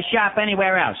never shop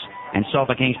anywhere else. And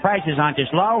Sofa King's prices aren't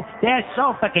just low, they're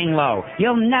Sofa King low.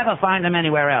 You'll never find them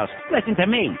anywhere else. Listen to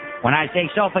me. When I say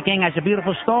Sofa King has a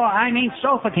beautiful store, I mean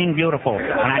Sofa King beautiful.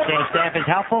 When I say staff is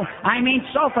helpful, I mean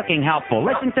Sofa King helpful.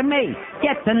 Listen to me.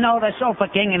 Get to know the Sofa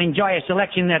King and enjoy a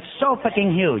selection that's Sofa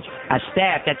King huge, a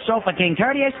staff that's Sofa King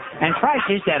courteous, and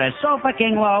prices that are Sofa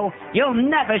King low. You'll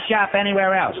never shop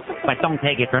anywhere else. But don't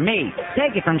take it from me.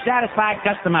 Take it from satisfied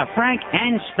customer Frank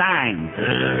N. Stein.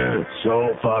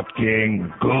 Sofa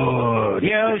King good.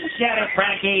 You said it,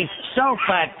 Frankie.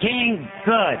 Sofa King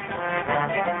good.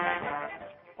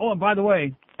 Oh, and by the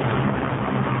way,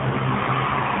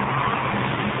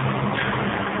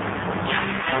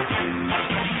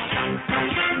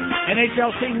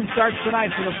 NHL season starts tonight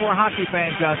for the 4 hockey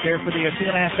fans out there, for the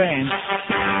 2.5 fans.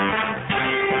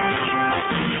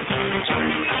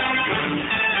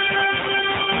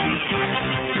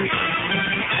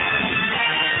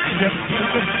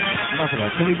 enough of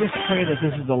that. Can we just pray that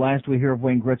this is the last we hear of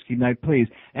Wayne Gretzky tonight, please?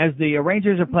 As the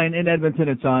Rangers are playing in Edmonton,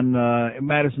 it's on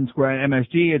Madison Square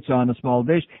MSG, it's on the small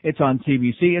dish, it's on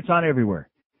CBC, it's on everywhere.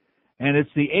 And it's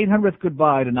the 800th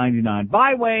goodbye to 99.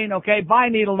 Bye, Wayne, okay? Bye,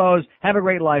 Needle Nose. Have a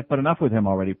great life, but enough with him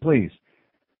already, please.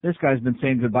 This guy's been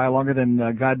saying goodbye longer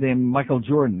than goddamn Michael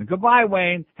Jordan. Goodbye,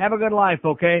 Wayne. Have a good life,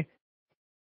 okay?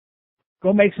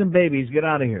 Go make some babies. Get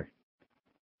out of here.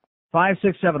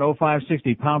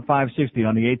 567-0560, pound 560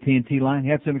 on the AT&T line.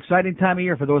 Yeah, it's an exciting time of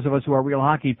year for those of us who are real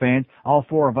hockey fans, all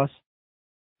four of us.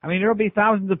 I mean, there'll be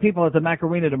thousands of people at the Mac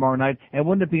Arena tomorrow night, and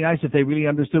wouldn't it be nice if they really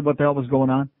understood what the hell was going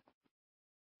on?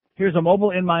 Here's a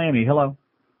mobile in Miami. Hello.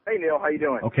 Hey, Neil. How you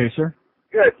doing? Okay, sir.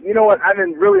 Good. You know what? I've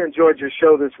really enjoyed your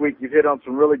show this week. You've hit on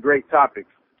some really great topics.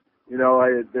 You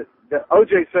know, the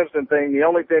O.J. Simpson thing, the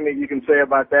only thing that you can say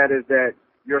about that is that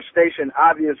your station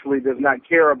obviously does not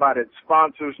care about its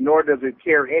sponsors, nor does it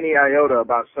care any iota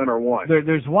about Center One.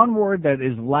 There's one word that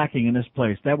is lacking in this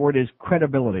place. That word is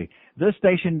credibility. This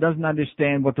station doesn't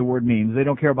understand what the word means. They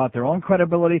don't care about their own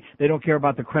credibility. They don't care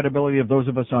about the credibility of those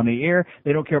of us on the air.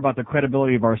 They don't care about the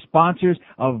credibility of our sponsors,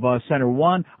 of Center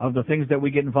One, of the things that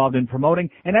we get involved in promoting.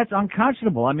 And that's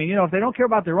unconscionable. I mean, you know, if they don't care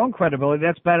about their own credibility,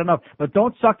 that's bad enough. But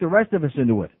don't suck the rest of us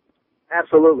into it.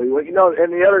 Absolutely. Well, you know,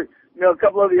 and the other... You know, a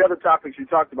couple of the other topics you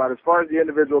talked about, as far as the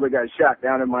individual that got shot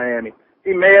down in Miami,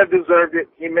 he may have deserved it,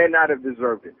 he may not have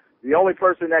deserved it. The only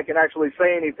person that can actually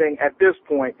say anything at this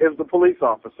point is the police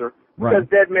officer, because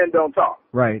dead men don't talk.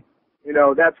 Right. You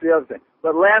know, that's the other thing.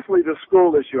 But lastly, the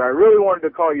school issue. I really wanted to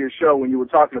call your show when you were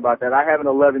talking about that. I have an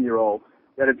 11-year-old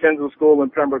that attends a school in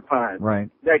Pembroke Pines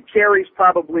that carries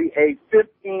probably a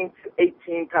 15 to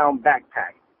 18-pound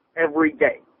backpack every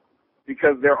day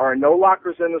because there are no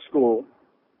lockers in the school.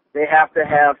 They have to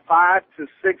have 5 to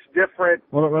 6 different...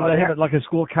 Well, they have it like a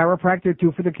school chiropractor,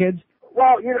 too, for the kids?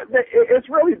 Well, you know, it's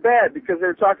really bad because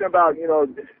they're talking about, you know,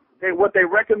 what they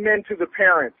recommend to the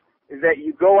parents is that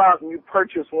you go out and you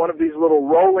purchase one of these little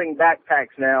rolling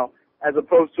backpacks now as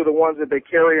opposed to the ones that they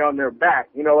carry on their back,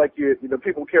 you know, like the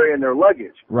people carrying their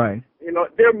luggage. Right. You know,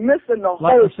 they're missing the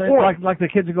whole point. Like the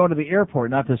kids are going to the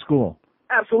airport, not to school.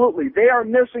 Absolutely. They are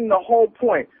missing the whole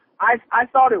point. I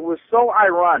thought it was so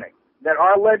ironic that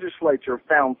our legislature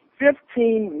found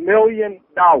 $15 million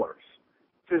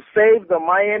to save the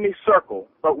Miami Circle,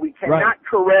 but we cannot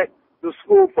correct the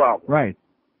school problem. Right.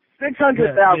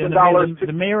 $600,000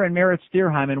 the mayor and Mayor at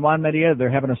Steerheim and Juan Medieta, they're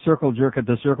having a circle jerk at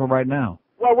the Circle right now.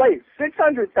 Well, wait,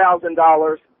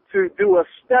 $600,000 to do a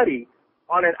study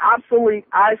on an obsolete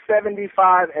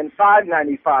I-75 and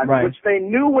 595, which they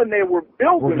knew when they were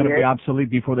building We're going to be obsolete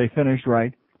before they finished,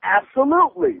 right?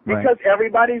 Absolutely, because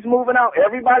everybody's moving out.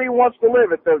 Everybody wants to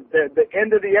live at the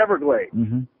end of the Everglades.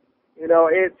 Mm-hmm. You know,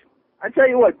 I tell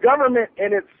you what, government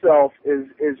in itself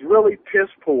is really piss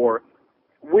poor.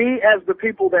 We, as the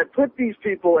people that put these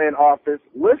people in office,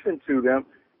 listen to them,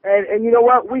 and you know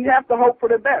what? We have to hope for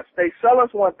the best. They sell us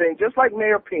one thing, just like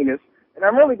Mayor Penis, and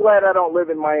I'm really glad I don't live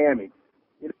in Miami.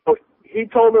 You know, he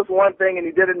told us one thing, and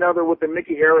he did another with the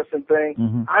Mickey Harrison thing.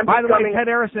 Mm-hmm. By the way, Ted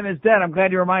Harrison is dead. I'm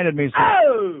glad you reminded me.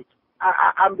 Oh!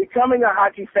 I'm becoming a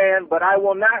hockey fan, but I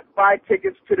will not buy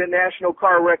tickets to the National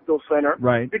Car Rental Center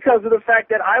because of the fact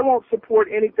that I won't support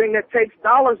anything that takes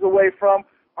dollars away from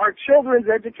our children's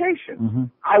education. Mm-hmm.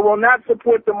 I will not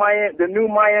support the new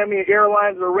Miami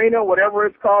Airlines Arena, whatever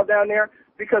it's called down there,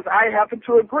 because I happen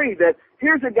to agree that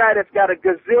here's a guy that's got $1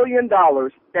 gazillion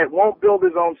that won't build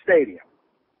his own stadium.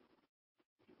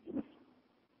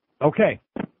 Okay,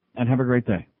 and have a great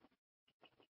day.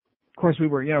 Of course, we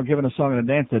were, given a song and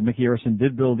a dance that Mickey Harrison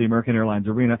did build the American Airlines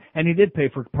Arena, and he did pay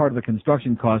for part of the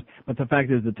construction cost, but the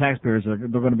fact is the taxpayers, they're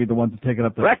going to be the ones to take it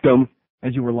up the rectum.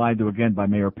 As you were lied to again by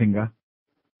Mayor Pinga,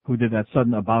 who did that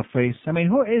sudden about face. I mean,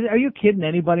 are you kidding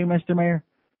anybody, Mr. Mayor?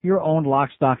 You're owned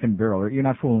lock, stock, and barrel. You're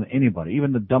not fooling anybody,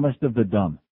 even the dumbest of the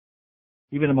dumb.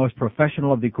 Even the most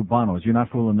professional of the Cubanos, you're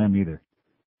not fooling them either.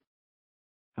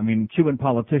 I mean, Cuban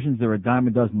politicians, they're a dime a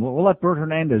dozen. We'll let Bert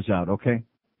Hernandez out, okay?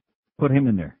 Put him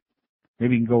in there.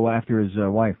 Maybe he can go after his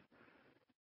wife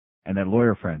and that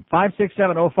lawyer friend.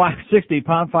 567-0560,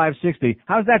 pound 560.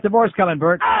 How's that divorce coming,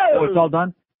 Bert? Oh, it's all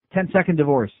done? 10-second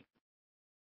divorce.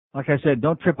 Like I said,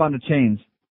 don't trip on the chains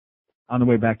on the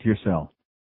way back to your cell.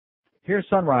 Here's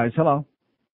Sunrise. Hello.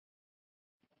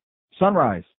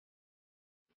 Sunrise.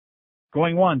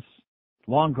 Going once.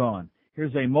 Long gone.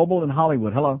 Here's a mobile in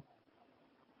Hollywood. Hello.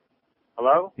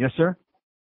 Hello? Yes, sir?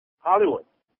 Hollywood.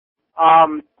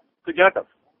 Suggestive.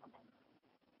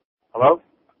 Hello?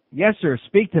 Yes, sir.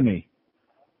 Speak to me.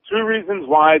 2 reasons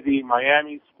why the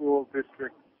Miami school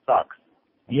district sucks.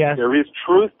 Yes. There is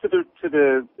truth to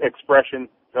the expression,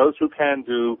 those who can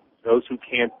do, those who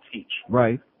can't teach.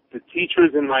 Right. the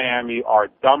teachers in Miami are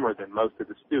dumber than most of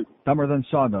the students. Dumber than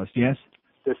sawdust, yes?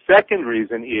 The second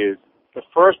reason is the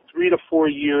first 3 to 4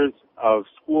 years of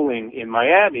schooling in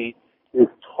Miami is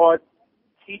taught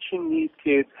teaching these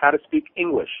kids how to speak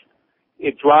English.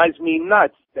 It drives me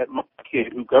nuts that my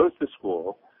kid who goes to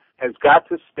school has got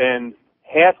to spend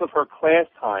half of her class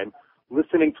time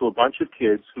listening to a bunch of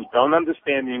kids who don't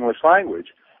understand the English language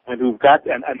and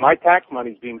and my tax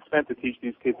money is being spent to teach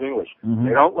these kids English. Mm-hmm.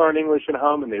 They don't learn English at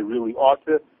home, and they really ought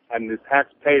to, and the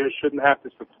taxpayers shouldn't have to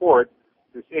support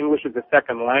this English as a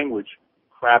second language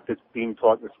crap that's being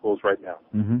taught in the schools right now.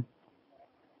 Mm-hmm.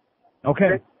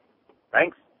 Okay.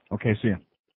 Thanks. Okay, see ya.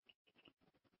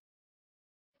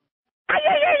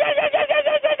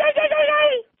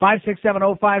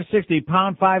 £5670560,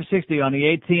 pound 560 on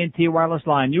the AT&T wireless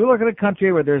line. You look at a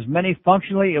country where there's many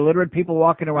functionally illiterate people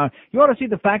walking around. You ought to see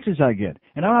the faxes I get.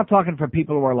 And I'm not talking from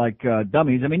people who are like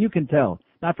dummies. I mean, you can tell.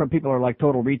 Not from people who are like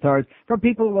total retards. From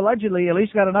people who allegedly at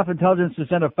least got enough intelligence to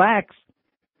send a fax.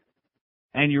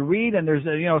 And you read, and there's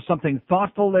something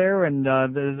thoughtful there, and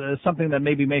there's something that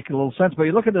maybe makes a little sense. But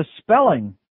you look at the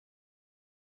spelling,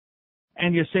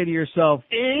 and you say to yourself,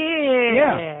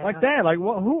 yeah, like that. Like,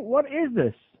 what is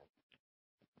this?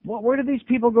 Where did these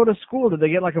people go to school? Did they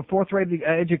get like a fourth-rate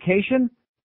education?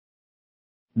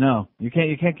 No, you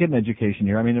can't get an education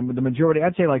here. I mean, the majority,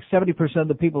 I'd say like 70% of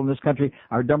the people in this country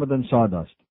are dumber than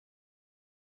sawdust.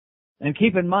 And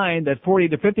keep in mind that 40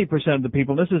 to 50% of the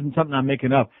people, this isn't something I'm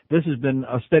making up, this has been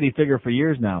a steady figure for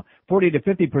years now, 40 to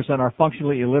 50% are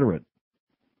functionally illiterate.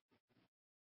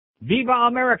 Viva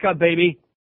America, baby!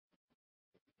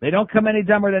 They don't come any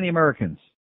dumber than the Americans.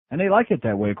 And they like it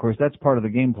that way, of course. That's part of the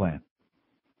game plan.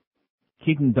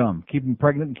 Keep them dumb. Keep them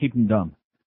pregnant and keep them dumb.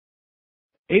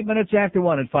 8 minutes after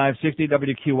 1 at 560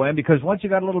 WQAM, because once you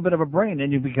got a little bit of a brain,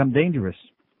 then you become dangerous.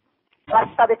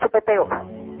 Basta de chupeteo.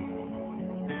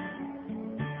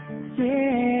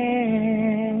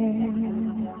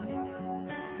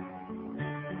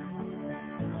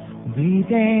 We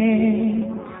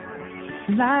dance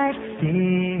like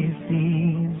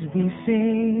sissies, we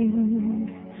sing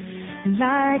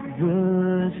like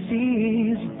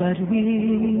pussies, but we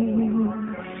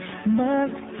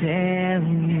must tell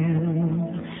you,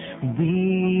 we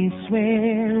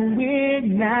swear we're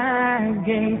not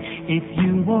gay. If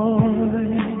you wore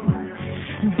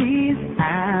these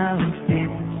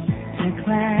outfits to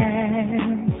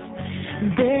class,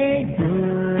 they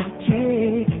would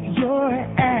kick your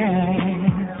ass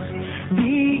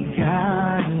regardless.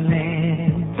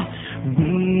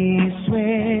 We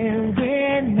swear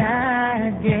we're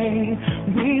not gay.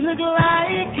 We look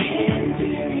like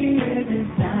interior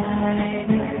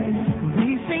designers. We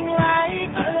sing like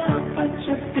a bunch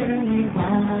of dirty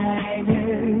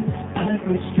whiners. But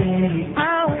we're straight.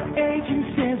 Our agent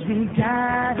says we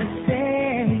gotta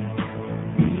say,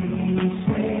 we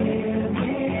swear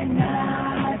we're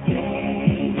not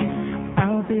gay.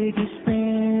 Our biggest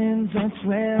fans are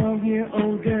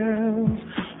 12-year-old girls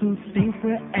who think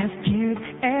we're as cute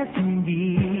as can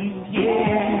be.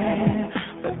 Yeah,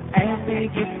 but as they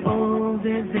get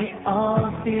older, they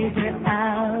all figure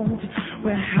out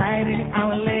we're hiding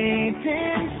our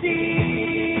latency.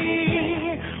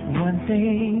 One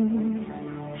thing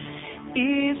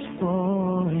is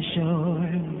for sure,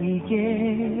 we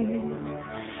get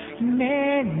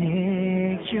manicured.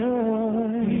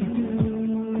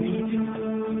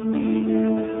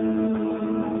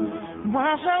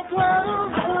 Wash our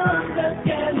clothes on the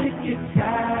delicate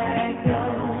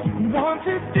cycle. Want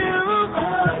to do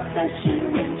obsession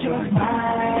with your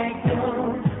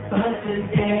Michael, but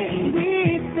today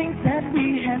we think that we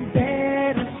had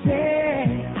better say,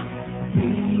 we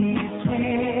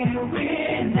swear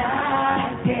we're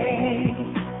not gay.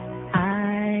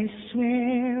 I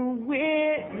swear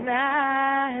we're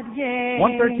not gay.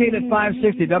 113 at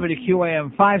 560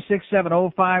 WQAM,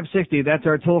 5670560. That's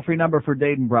our toll-free number for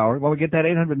Dayton Broward. Well, we get that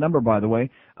 800 number, by the way.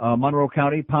 Monroe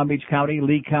County, Palm Beach County,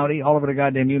 Lee County, all over the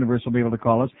goddamn universe will be able to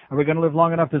call us. Are we going to live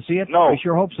long enough to see it? No. We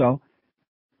sure hope so.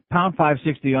 Pound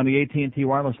 560 on the AT&T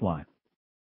wireless line.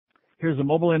 Here's a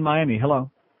mobile in Miami.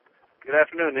 Hello. Good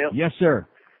afternoon, Neil. Yes, sir.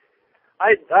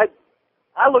 I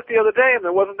looked the other day and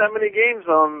there wasn't that many games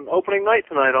on opening night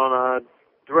tonight on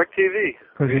DirecTV.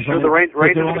 Are you sure the Rangers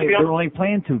are going to be on? They're only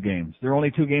playing 2 games. There are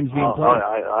only 2 games being played.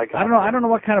 I don't know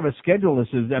what kind of a schedule this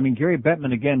is. I mean, Gary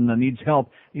Bettman again needs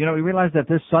help. You know, we realize that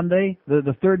this Sunday,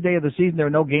 the third day of the season, there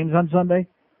are no games on Sunday.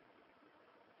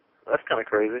 That's kind of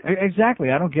crazy.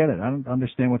 Exactly. I don't get it. I don't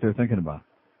understand what they're thinking about.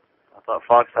 I thought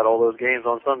Fox had all those games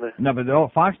on Sunday. No, but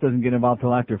Fox doesn't get involved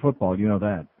till after football. You know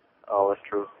that. Oh, that's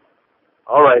true.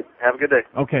 All right. Have a good day.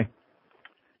 Okay.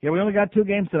 Yeah, we only got 2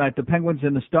 games tonight, the Penguins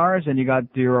and the Stars, and you got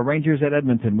your Rangers at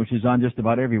Edmonton, which is on just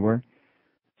about everywhere.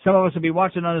 Some of us will be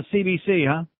watching on the CBC,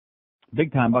 huh?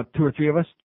 Big time, about 2 or 3 of us.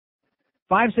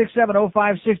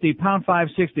 567-0560, pound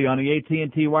 560 on the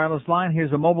AT&T wireless line.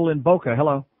 Here's a mobile in Boca.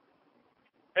 Hello.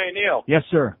 Hey, Neil. Yes,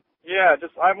 sir. Yeah,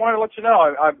 I wanted to let you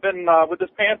know I've been with this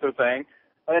Panther thing,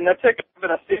 and I've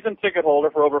been a season ticket holder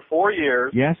for over 4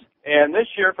 years. Yes. And this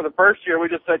year, for the first year, we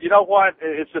just said, you know what?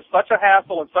 It's just such a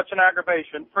hassle and such an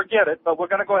aggravation. Forget it. But we're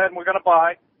going to go ahead and we're going to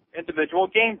buy individual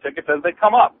game tickets as they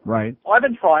come up. Right. Well, I've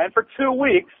been trying for 2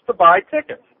 weeks to buy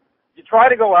tickets. You try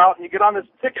to go out and you get on this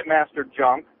Ticketmaster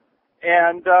junk,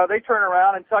 and they turn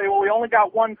around and tell you, well, we only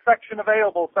got one section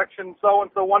available, section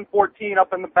so-and-so 114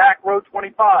 up in the back, row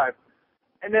 25.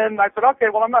 And then I said, okay,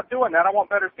 well, I'm not doing that. I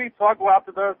want better seats, so I'll go out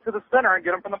to the center and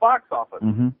get them from the box office.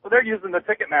 Mm-hmm. So they're using the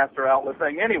Ticketmaster outlet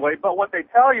thing anyway, but what they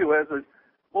tell you is,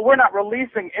 well, we're not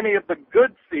releasing any of the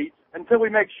good seats until we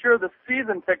make sure the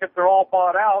season tickets are all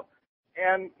bought out,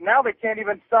 and now they can't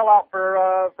even sell out for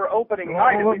opening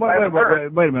night. Wait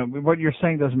a minute. What you're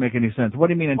saying doesn't make any sense. What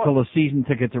do you mean until the season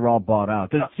tickets are all bought out?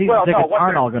 The season tickets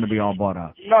aren't all going to be all bought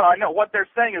out. No, I know. What they're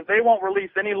saying is they won't release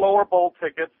any lower bowl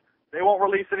tickets. They won't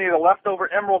release any of the leftover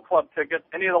Emerald Club tickets,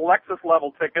 any of the Lexus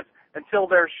level tickets, until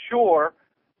they're sure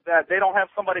that they don't have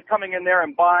somebody coming in there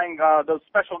and buying those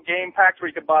special game packs where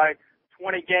you could buy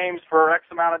 20 games for X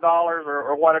amount of dollars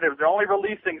or what it is. They're only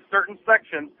releasing certain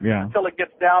sections until it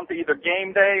gets down to either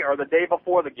game day or the day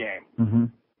before the game. Mm-hmm.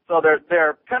 So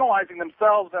they're penalizing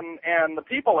themselves and the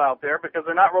people out there because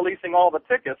they're not releasing all the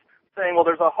tickets, saying, well,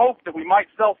 there's a hope that we might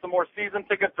sell some more season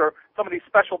tickets or some of these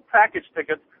special package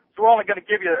tickets. So we're only going to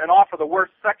give you and offer the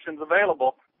worst sections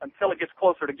available until it gets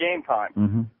closer to game time.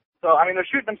 Mm-hmm. So, I mean, they're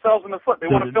shooting themselves in the foot. They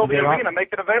want to fill the arena,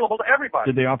 make it available to everybody.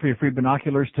 Did they offer you free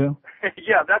binoculars, too?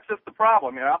 Yeah, that's just the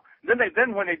problem, you know.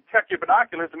 Then when they check your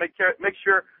binoculars to make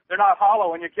sure they're not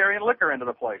hollow and you're carrying liquor into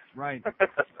the place. Right.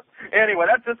 Anyway,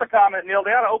 that's just a comment, Neil.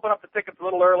 They ought to open up the tickets a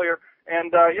little earlier,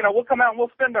 and, we'll come out and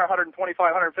we'll spend our $125,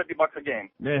 $150 a game.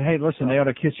 Yeah, hey, listen, they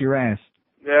ought to kiss your ass.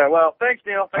 Yeah, well, thanks,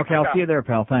 Neil. Thanks okay, I'll see you there,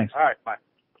 pal. Thanks. All right, bye.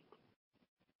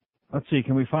 Let's see,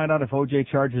 can we find out if O.J.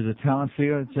 charges a talent fee?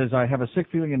 It says, I have a sick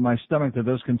feeling in my stomach that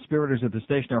those conspirators at the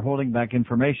station are holding back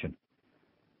information.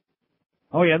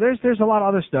 Oh, yeah, there's a lot of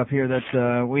other stuff here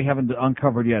that we haven't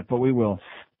uncovered yet, but we will.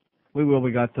 We will.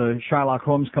 We got Sherlock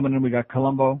Holmes coming in. We got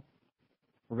Columbo.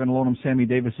 We're going to loan him Sammy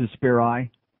Davis's spare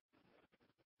eye.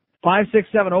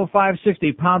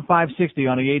 567-0560, pound 560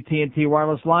 on the AT&T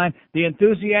wireless line. The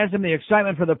enthusiasm, the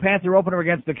excitement for the Panther opener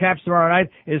against the Caps tomorrow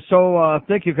night is so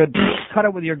thick you could cut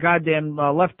it with your goddamn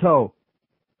left toe.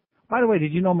 By the way,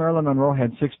 did you know Marilyn Monroe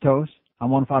had 6 toes on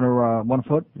one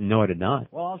foot? No, I did not.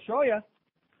 Well, I'll show you.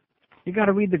 You got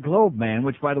to read the Globe, man,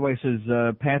 which, by the way, says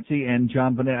Patsy and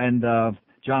John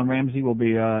Ramsey will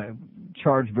be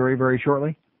charged very, very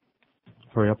shortly.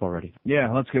 Hurry up already.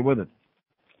 Yeah, let's get with it.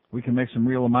 We can make some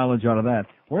real mileage out of that.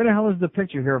 Where the hell is the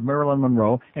picture here of Marilyn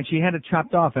Monroe? And she had it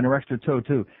chopped off in her extra toe,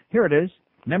 too. Here it is.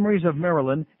 Memories of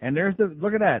Marilyn. And there's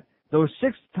look at that. Those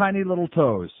 6 tiny little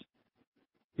toes.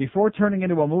 Before turning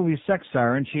into a movie sex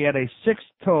siren, she had a 6th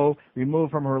toe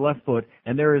removed from her left foot.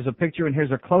 And there is a picture, and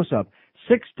here's a close-up.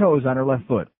 6 toes on her left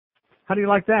foot. How do you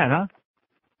like that, huh?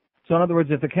 So in other words,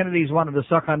 if the Kennedys wanted to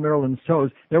suck on Marilyn's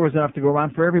toes, there was enough to go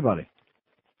around for everybody.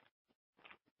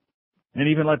 And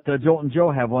even let Joltin'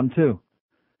 Joe have one, too.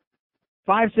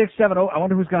 5670. I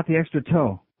wonder who's got the extra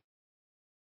toe.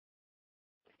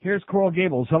 Here's Coral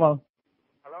Gables. Hello.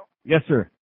 Hello? Yes, sir.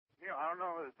 Yeah, I don't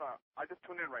know. I just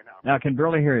tuned in right now. Now, I can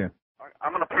barely hear you.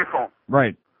 I'm on a payphone.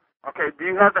 Right. Okay, do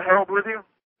you have the Herald with you?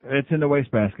 It's in the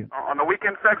wastebasket. On the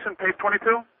weekend section, page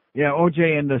 22? Yeah,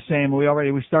 OJ and Sam, we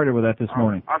started with that this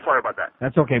morning. I'm sorry about that.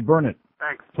 That's okay. Burn it.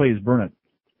 Thanks. Please, burn it.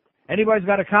 Anybody's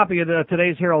got a copy of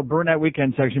today's Herald, burn that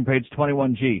weekend section, page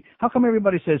 21G. How come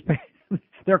everybody says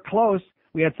they're close?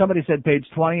 We had somebody said page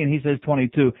 20 and he says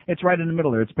 22. It's right in the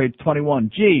middle there. It's page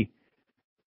 21G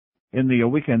in the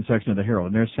weekend section of the Herald.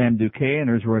 And there's Sam Duque and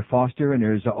there's Roy Foster and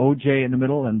there's OJ in the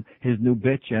middle and his new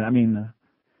bitch. And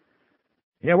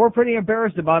yeah, we're pretty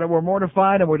embarrassed about it. We're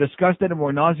mortified and we're disgusted and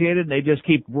we're nauseated. And they just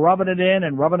keep rubbing it in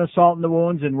and rubbing the salt in the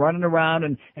wounds and running around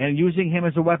and using him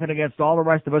as a weapon against all the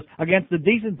rest of us, against the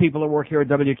decent people that work here at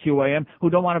WQAM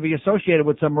who don't want to be associated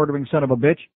with some murdering son of a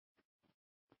bitch.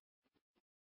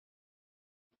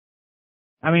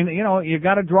 I mean, you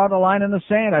got to draw the line in the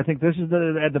sand. I think this is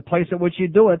the place at which you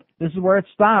do it. This is where it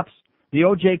stops. The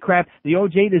OJ crap, the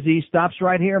OJ disease stops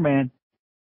right here, man.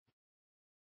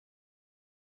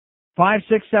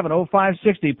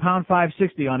 567-0560, pound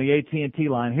 560 on the AT&T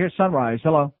line. Here's Sunrise.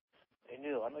 Hello. Hey,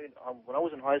 Neil, I when I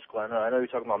was in high school, I know you're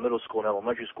talking about middle school and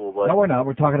elementary school, but No, we're not.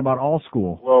 We're talking about all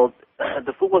school. well,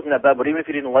 the food wasn't that bad. But even if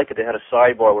you didn't like it, they had a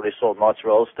sidebar where they sold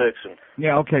mozzarella sticks and.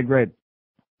 Yeah, okay, great.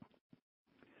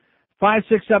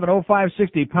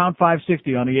 567-0560, pound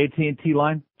 560 on the AT&T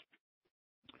line.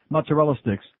 Mozzarella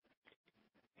sticks.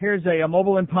 Here's a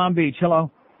mobile in Palm Beach.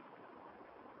 Hello.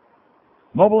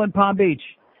 Mobile in Palm Beach.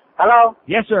 Hello?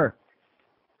 Yes, sir.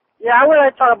 Yeah, I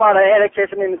want to talk about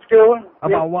education in the school.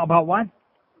 About what? About what?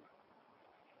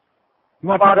 You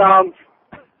want About,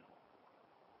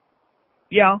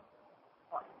 Yeah.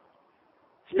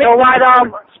 You know why,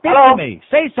 Speak hello? to me.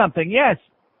 Say something, yes.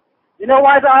 You know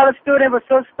why the other student was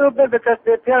so stupid? Because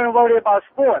their parents worried about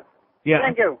sport. Yeah.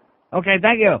 Thank you. Okay,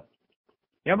 thank you.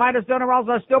 You mind us doing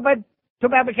also stupid? Too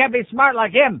bad we can't be smart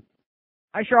like him.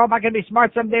 I sure hope I can be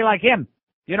smart someday like him.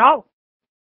 You know?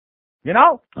 You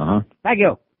know? Uh-huh. Thank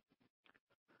you.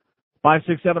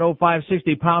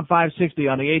 567-0560, pound 560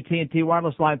 on the AT&T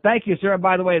wireless line. Thank you, sir. And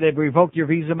by the way, they've revoked your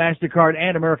Visa, MasterCard,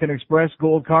 and American Express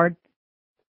Gold Card.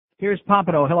 Here's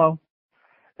Pompano. Hello.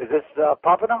 Is this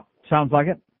Pompano? Sounds like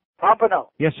it. Pompano.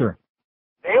 Yes, sir.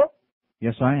 Neil?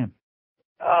 Yes, I am.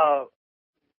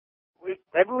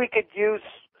 Maybe we could use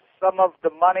some of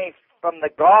the money from the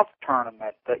golf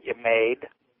tournament that you made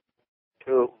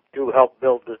to help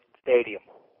build the stadium.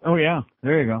 Oh, yeah.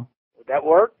 There you go. Would that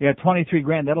work? Yeah,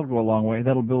 $23,000. That'll go a long way.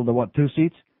 That'll build the, what, 2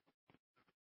 seats?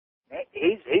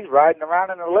 He's riding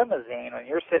around in a limousine and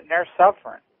you're sitting there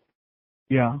suffering.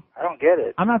 Yeah. I don't get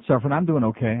it. I'm not suffering. I'm doing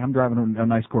okay. I'm driving a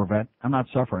nice Corvette. I'm not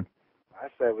suffering. I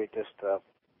say we just,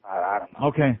 I don't know.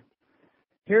 Okay.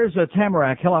 Here's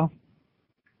Tamarack. Hello.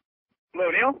 Hello,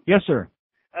 Neil? Yes, sir.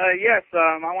 Yes,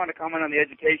 I wanted to comment on the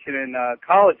education in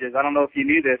colleges. I don't know if you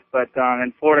knew this, but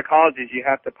in Florida colleges, you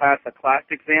have to pass a class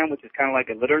exam, which is kind of like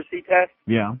a literacy test,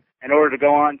 Yeah. in order to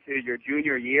go on to your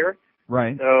junior year.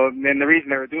 Right. So, and the reason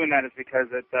they were doing that is because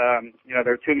there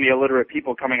are too many illiterate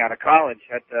people coming out of college.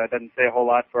 That doesn't say a whole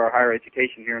lot for our higher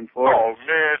education here in Florida. Oh,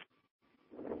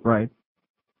 man. Right.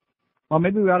 Well,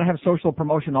 maybe we ought to have social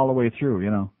promotion all the way through,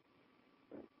 you know.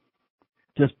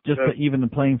 Just to even the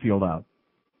playing field out.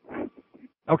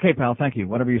 Okay, pal, thank you.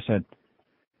 Whatever you said.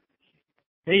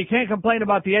 Hey, you can't complain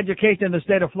about the education in the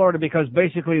state of Florida because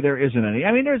basically there isn't any.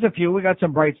 I mean, there's a few. We got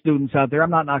some bright students out there. I'm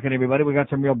not knocking everybody. We got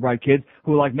some real bright kids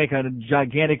who make a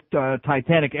gigantic,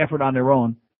 titanic effort on their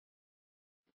own.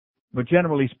 But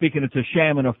generally speaking, it's a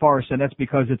sham and a farce, and that's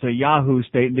because it's a Yahoo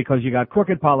state and because you got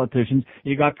crooked politicians,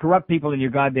 you got corrupt people in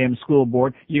your goddamn school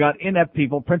board, you got inept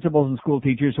people, principals and school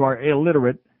teachers who are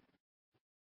illiterate,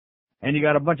 and you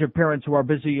got a bunch of parents who are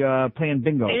busy playing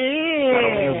bingo.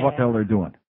 Here's what the hell they're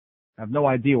doing. I have no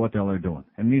idea what the hell they're doing,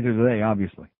 and neither do they,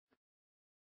 obviously.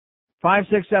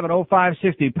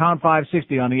 567-0560, pound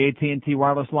 560 on the AT&T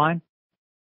wireless line.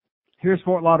 Here's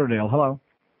Fort Lauderdale. Hello.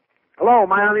 Hello,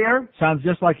 am I on the air? Sounds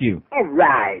just like you. All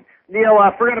right. Neil,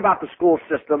 forget about the school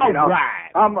system, you know. All right.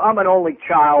 I'm an only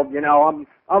child, you know.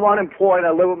 I'm unemployed.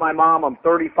 I live with my mom. I'm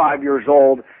 35 years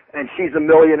old, and she's a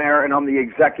millionaire, and I'm the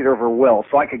executor of her will,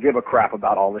 so I could give a crap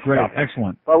about all this Great, stuff.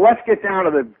 excellent. But let's get down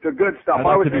to the good stuff. I'd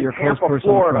like I was to be in your close Tampa,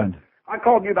 personal Florida. friend. I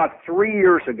called you about 3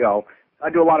 years ago. I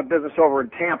do a lot of business over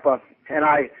in Tampa, and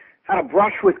I had a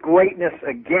brush with greatness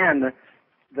again.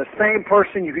 The same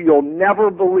person, you'll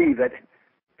never believe it,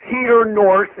 Peter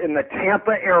North in the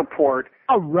Tampa airport.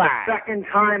 All right. The second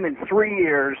time in 3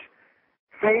 years,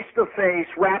 face to face,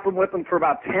 rapping with him for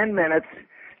about 10 minutes.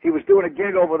 He was doing a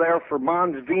gig over there for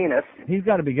Mons Venus. He's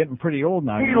got to be getting pretty old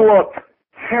now. He looked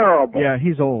terrible. Yeah,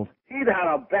 he's old. He'd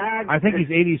had a bag. I think he's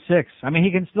 86. I mean,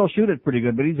 he can still shoot it pretty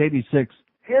good, but he's 86.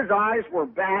 His eyes were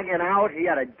bagging out. He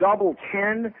had a double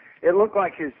chin. It looked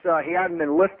like he hadn't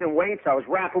been lifting weights. I was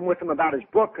rapping with him about his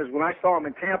book because when I saw him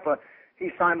in Tampa, he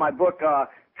signed my book,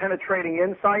 Penetrating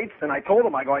Insights, and I told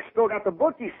him, I still got the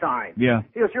book he signed. Yeah.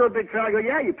 He goes, you're a big fan. I go,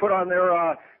 yeah, you put on there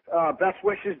Best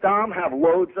Wishes, Dom, have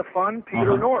loads of fun,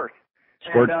 Peter North.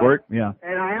 Squirt. Yeah.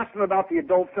 And I asked him about the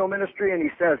adult film industry, and he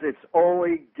says it's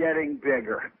only getting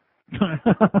bigger.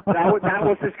 that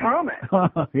was his comment.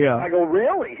 Yeah. I go,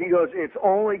 really? He goes, it's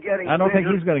only getting bigger. I don't think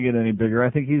he's going to get any bigger. I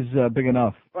think he's big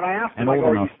enough. But I asked him, and I old go,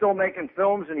 are enough. you still making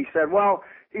films? And he said,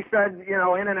 you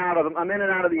know, I'm in and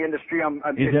out of the industry.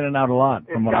 He's in and out a lot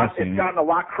from what I've seen. It's gotten a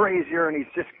lot crazier, and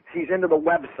he's into the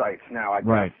websites now, I guess.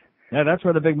 Right. Yeah, that's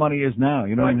where the big money is now.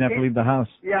 You don't even have to leave the house.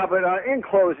 Yeah, but in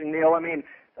closing, Neil, I mean,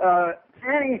 how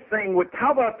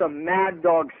about the Mad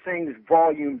Dog Sings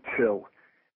Volume 2?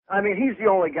 I mean, he's the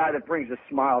only guy that brings a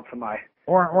smile to my...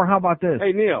 Or how about this?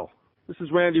 Hey, Neil, this is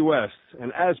Randy West,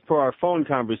 and as per our phone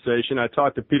conversation, I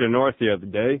talked to Peter North the other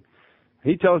day,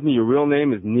 He tells me your real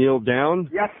name is Neil Down.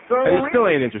 Yes, sir. I still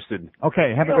ain't interested.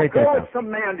 Okay, have a great day. Go pal. with some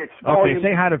Mandich. Okay,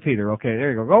 say hi to Peter. Okay,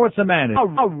 there you go. Go with Semantic. All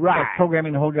right. That's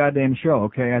programming the whole goddamn show,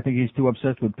 okay? I think he's too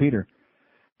obsessed with Peter.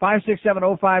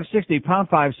 5670560, pound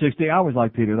 560. I always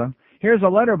like Peter, though. Here's a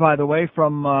letter, by the way,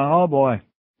 from, oh boy,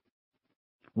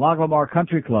 Lagomar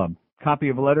Country Club. Copy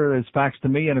of a letter that's faxed to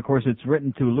me, and of course it's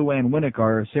written to Luann Winnick,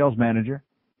 our sales manager.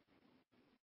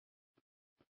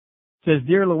 It says,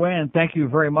 Dear Luann, thank you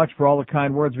very much for all the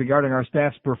kind words regarding our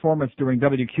staff's performance during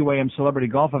WQAM Celebrity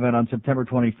Golf Event on September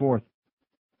 24th.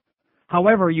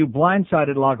 However, you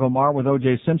blindsided Lagomar with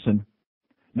O.J. Simpson.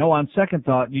 No, on second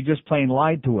thought, you just plain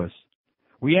lied to us.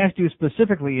 We asked you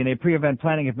specifically in a pre-event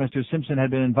planning if Mr. Simpson had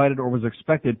been invited or was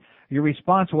expected. Your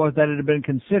response was that it had been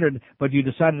considered, but you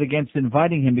decided against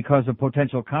inviting him because of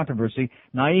potential controversy.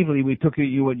 Naively, we took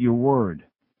you at your word.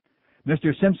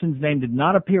 Mr. Simpson's name did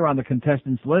not appear on the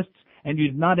contestants' lists, and you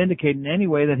did not indicate in any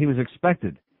way that he was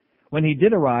expected. When he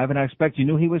did arrive, and I expect you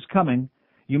knew he was coming,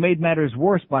 you made matters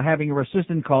worse by having your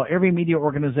assistant call every media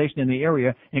organization in the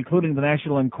area, including the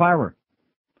National Enquirer.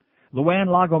 Luann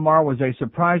Lagomar was a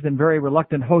surprised and very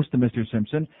reluctant host to Mr.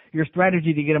 Simpson. Your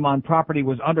strategy to get him on property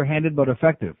was underhanded but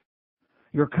effective.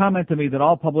 Your comment to me that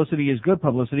all publicity is good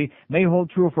publicity may hold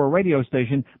true for a radio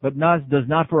station, but does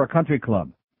not for a country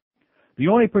club. The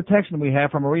only protection we have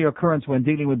from a reoccurrence when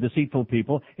dealing with deceitful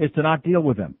people is to not deal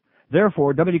with them.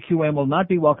 Therefore, WQAM will not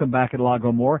be welcome back at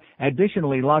Lagomar.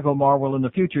 Additionally, Lagomar will in the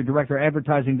future direct our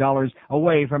advertising dollars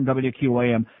away from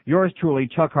WQAM. Yours truly,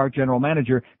 Chuck Hart, General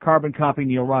Manager, Carbon Copy,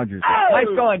 Neil Rogers. Oh! Nice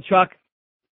going, Chuck.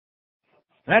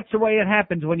 That's the way it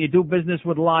happens when you do business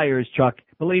with liars, Chuck.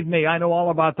 Believe me, I know all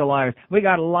about the liars. We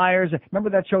got liars. Remember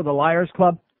that show, The Liars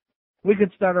Club? We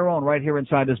could start our own right here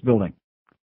inside this building.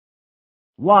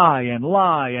 Lie and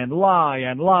lie and lie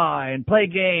and lie and play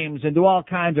games and do all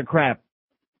kinds of crap.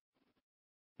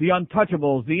 The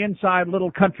Untouchables, the inside little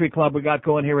country club we got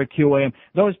going here at QAM.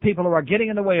 Those people who are getting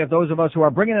in the way of those of us who are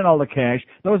bringing in all the cash,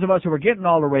 those of us who are getting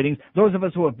all the ratings, those of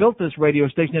us who have built this radio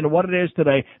station into what it is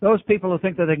today, those people who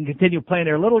think that they can continue playing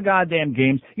their little goddamn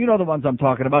games. You know the ones I'm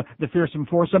talking about, the fearsome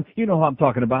foursome. You know who I'm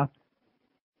talking about.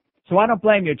 So I don't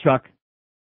blame you, Chuck.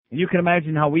 You can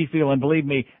imagine how we feel, and believe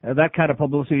me, that kind of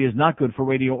publicity is not good for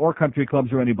radio or country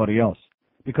clubs or anybody else,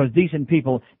 because decent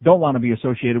people don't want to be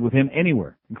associated with him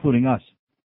anywhere, including us.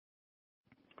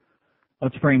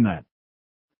 Let's frame that.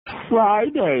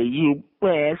 Friday, you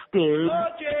bastard.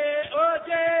 OJ,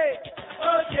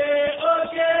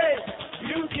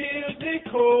 you killed the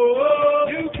core.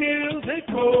 You killed the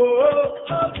core.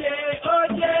 OJ,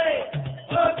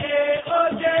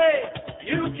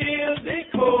 you killed the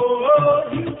core.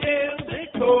 You killed the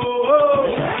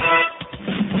core.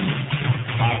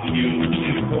 I killed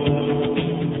the core.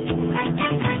 I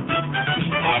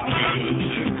killed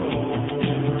the core.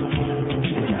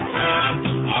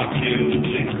 I killed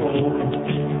the core.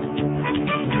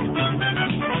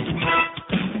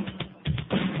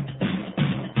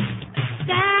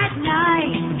 That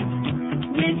night,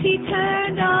 when he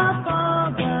turned off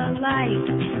all the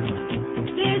lights,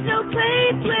 there's no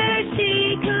place where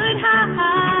she could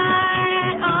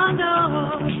hide. Oh no,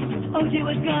 OJ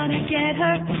was gonna get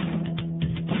her.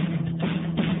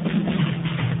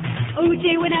 OJ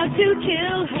went out to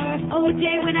kill her. OJ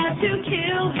went out to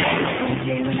kill her. OJ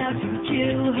went out to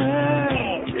kill her.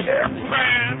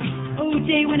 OJ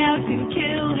went out to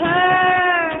kill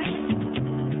her.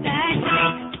 That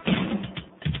night.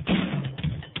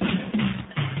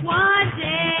 One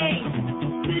day,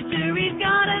 the jury's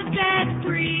gonna set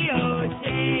free OJ.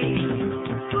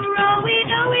 For all we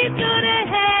know, he's gonna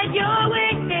head your way.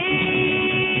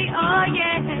 Oh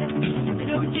yeah, and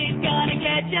OJ's gonna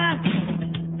get ya.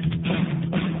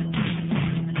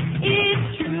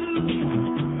 It's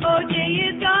true, OJ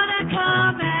is gonna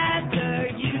come after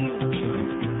you,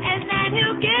 and then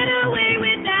he'll get away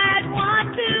with that one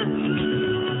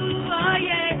too. Oh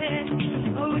yeah,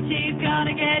 OJ's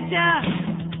gonna get ya.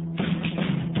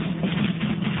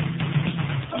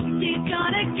 OJ's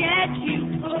gonna get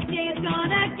you. OJ's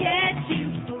gonna get you.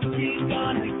 OJ's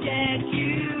gonna get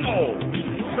you.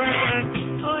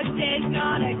 OJ's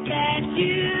gonna get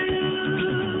you.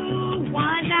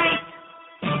 One night.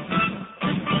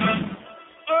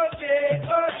 OJ,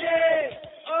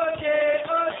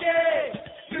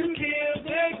 you killed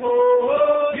the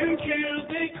core. You killed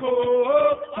the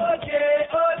core. OJ,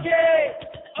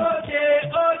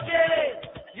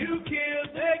 you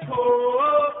killed the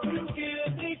core. You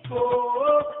killed the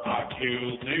core. I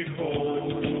killed the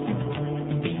core.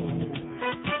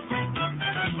 I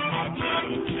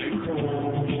killed the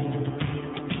core.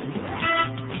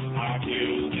 I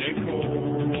killed the core.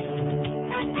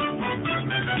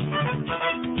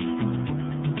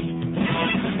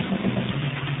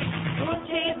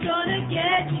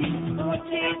 get you.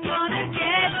 OJ's gonna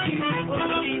get you.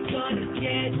 OJ's gonna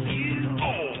get you.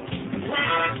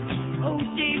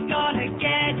 OJ's gonna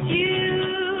get you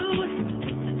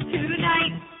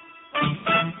tonight.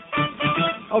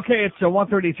 Okay, it's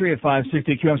 1:33 at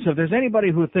 560 QM. So if there's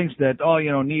anybody who thinks that,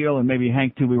 Neil and maybe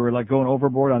Hank too, we were like going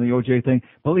overboard on the OJ thing,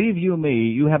 believe you me,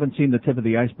 you haven't seen the tip of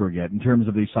the iceberg yet in terms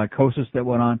of the psychosis that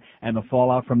went on and the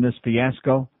fallout from this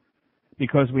fiasco.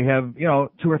 Because we have,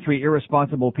 2 or 3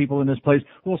 irresponsible people in this place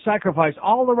who will sacrifice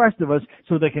all the rest of us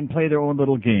so they can play their own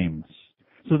little games.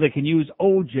 So they can use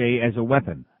OJ as a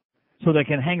weapon. So they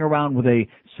can hang around with a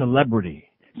celebrity.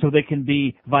 So they can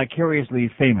be vicariously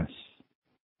famous.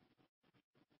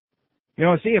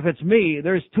 See, if it's me,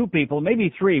 there's 2 people, maybe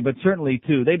 3, but certainly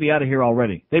 2. They'd be out of here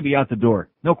already. They'd be out the door.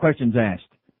 No questions asked.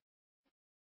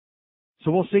 So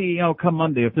we'll see, come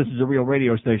Monday if this is a real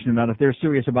radio station or not, if they're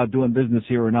serious about doing business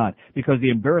here or not. Because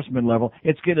the embarrassment level,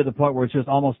 it's getting to the point where it's just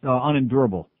almost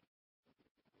unendurable.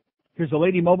 Here's a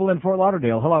Lady Mobile in Fort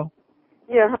Lauderdale. Hello.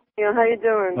 Yeah, how you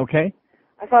doing? Okay.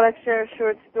 I thought I'd share a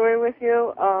short story with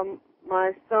you.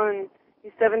 My son,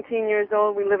 he's 17 years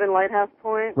old. We live in Lighthouse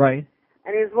Point. Right.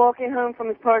 And he was walking home from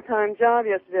his part-time job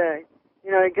yesterday. He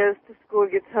goes to school,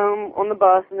 gets home on the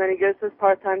bus, and then he goes to his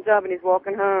part-time job, and he's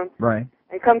walking home. Right.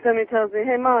 And he comes home and he tells me,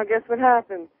 hey, Ma, guess what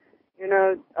happened?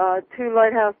 2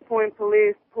 Lighthouse Point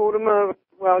police pulled him over.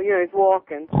 Well, he's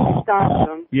walking. They stopped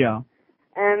him. Yeah.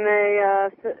 And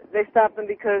they stopped him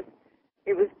because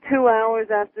it was 2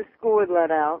 hours after school had let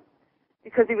out,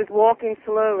 because he was walking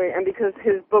slowly and because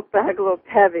his book bag looked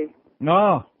heavy.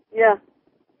 No. Yeah.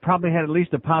 Probably had at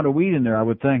least a pound of weed in there, I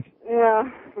would think. Yeah.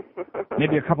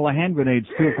 Maybe a couple of hand grenades,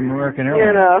 too, from American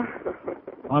Airlines.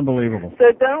 Unbelievable.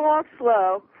 So don't walk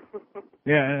slow.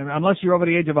 Yeah, unless you're over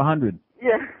the age of 100.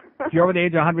 Yeah. If you're over the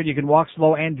age of 100, you can walk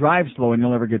slow and drive slow, and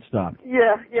you'll never get stopped.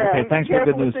 Yeah. Okay, thanks for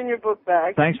the good news. What's in your book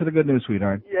bag. Thanks for the good news,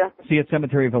 sweetheart. Yeah. See you at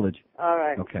Cemetery Village. All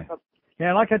right. Okay.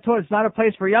 Yeah, like I told you, it's not a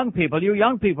place for young people. You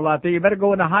young people out there, you better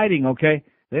go into hiding, okay?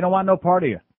 They don't want no part of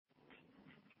you.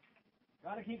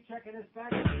 Gotta keep checking this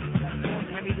fax.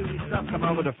 Heavy-duty stuff coming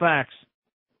over the fax.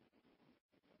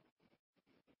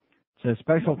 Says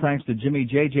special thanks to Jimmy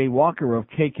J.J. Walker of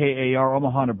KKAR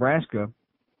Omaha, Nebraska,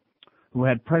 who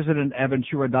had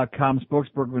PresidentAventura.com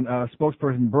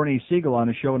spokesperson Bernie Siegel on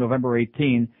his show November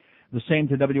 18. The same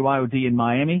to WIOD in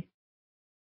Miami.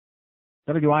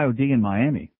 WIOD in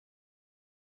Miami.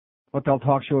 What the hell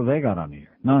talk show have they got on the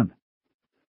air? None.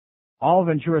 All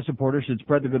Ventura supporters should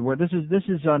spread the good word. This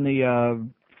is on the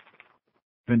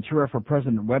Ventura for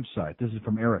President website. This is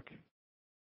from Eric.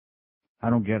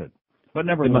 I don't get it. But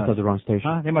nevertheless. They must have the wrong station.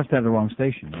 Huh? They must have the wrong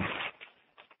station.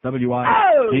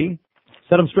 WIOD.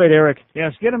 Set them straight, Eric.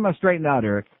 Yes, get them straightened out,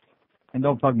 Eric. And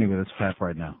don't bug me with this crap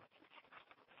right now.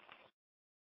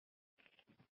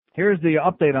 Here's the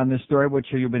update on this story, which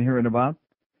you've been hearing about.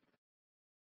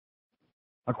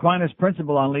 Aquinas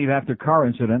principal on leave after car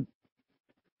incident.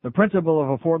 The principal of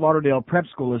a Fort Lauderdale prep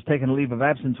school has taken a leave of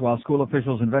absence while school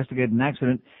officials investigate an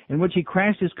accident in which he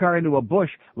crashed his car into a bush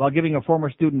while giving a former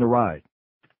student a ride.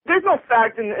 There's no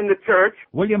fact in the church.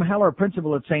 William Heller,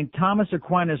 principal at St. Thomas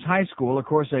Aquinas High School, of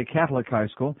course a Catholic high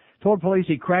school, told police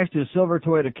he crashed his silver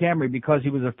Toyota Camry because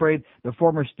he was afraid the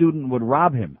former student would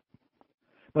rob him.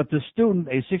 But the student,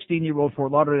 a 16-year-old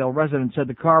Fort Lauderdale resident, said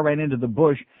the car ran into the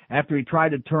bush after he tried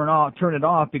to turn it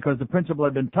off because the principal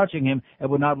had been touching him and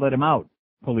would not let him out,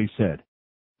 police said.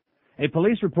 A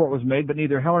police report was made, but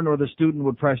neither Heller nor the student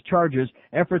would press charges.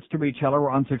 Efforts to reach Heller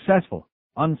were unsuccessful.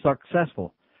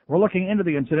 We're looking into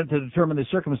the incident to determine the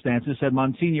circumstances, said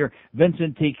Monsignor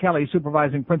Vincent T. Kelly,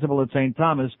 supervising principal at St.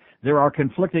 Thomas. There are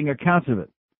conflicting accounts of it.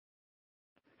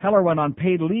 Heller went on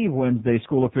paid leave Wednesday,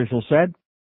 school officials said.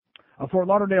 A Fort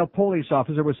Lauderdale police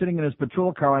officer was sitting in his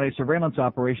patrol car on a surveillance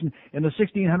operation in the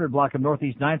 1600 block of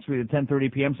Northeast 9th Street at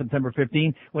 10:30 p.m. September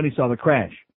 15 when he saw the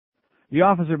crash. The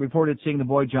officer reported seeing the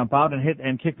boy jump out and hit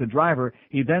and kick the driver.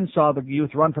 He then saw the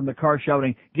youth run from the car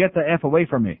shouting, "Get the F away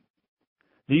from me."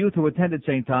 The youth who attended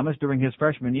St. Thomas during his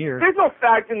freshman year There's no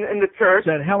fact in the church.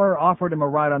 said Heller offered him a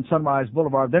ride on Sunrise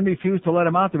Boulevard, then refused to let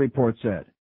him out, the report said.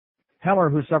 Heller,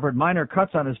 who suffered minor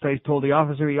cuts on his face, told the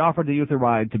officer he offered the youth a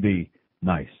ride to be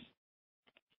nice.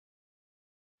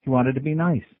 He wanted to be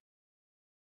nice.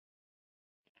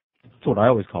 That's what I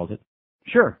always called it.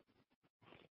 Sure.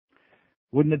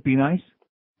 Wouldn't it be nice?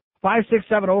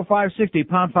 5670560,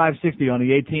 pound 560 on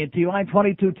the AT&T line,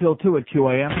 22 till 2 at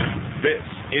QAM. This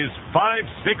is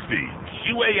 560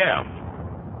 QAM.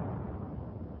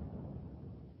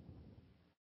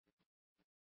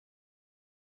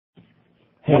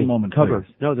 Hey, one moment, cover.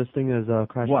 please. No, this thing is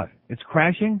crashing. What? It's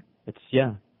crashing? It's,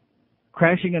 yeah.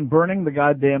 Crashing and burning the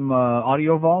goddamn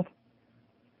audio vault?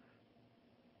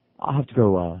 I'll have to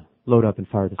go load up and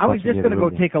fire the I was spots in just the going to other go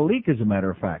room. take a leak, as a matter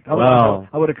of fact. Well.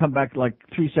 I would have come back like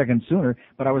 3 seconds sooner,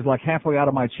 but I was like halfway out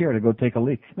of my chair to go take a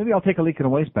leak. Maybe I'll take a leak in a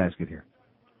wastebasket here.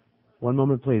 One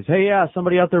moment, please. Hey, yeah,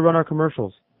 somebody out there run our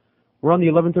commercials. We're on the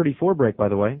 11:34 break, by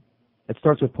the way. It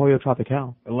starts with Pollo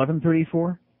Tropical.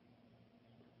 11:34?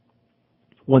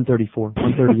 1:34,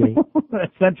 1:38.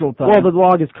 That's Central Time. Well, the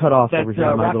log is cut off That's over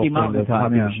here. My Rocky little Mountain thing,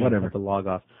 time, yeah, machine whatever. cut the log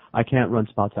off. I can't run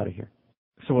spots out of here.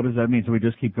 So what does that mean? So we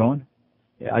just keep going?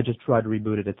 Yeah, I just tried to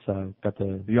reboot it. It's got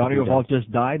the audio vault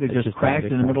just died? It just crashed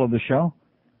in the middle of the show?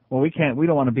 Well, we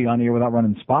don't want to be on the air without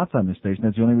running spots on this station.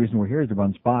 That's the only reason we're here, is to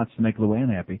run spots to make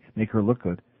Luann happy, make her look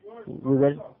good. We're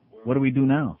ready? What do we do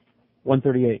now?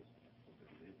 1:38.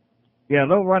 Yeah,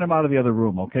 they'll run him out of the other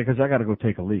room, okay, because I got to go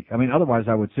take a leak. I mean, otherwise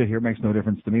I would sit here. It makes no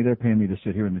difference to me. They're paying me to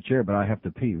sit here in the chair, but I have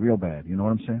to pee real bad. You know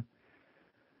what I'm saying?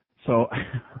 So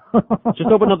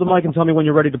just open up the mic and tell me when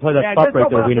you're ready to play that yeah, spot just right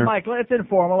open there, up Wiener. the mic. It's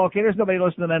informal, okay? There's nobody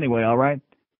listening anyway, all right?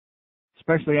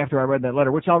 Especially after I read that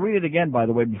letter, which I'll read it again, by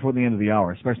the way, before the end of the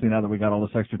hour, especially now that we got all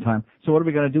this extra time. So what are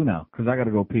we going to do now? Because I got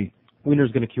to go pee.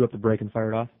 Wiener's going to cue up the break and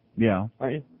fire it off? Yeah.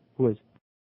 Aren't you? Who is?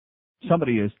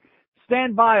 Somebody is.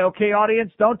 Stand by, okay,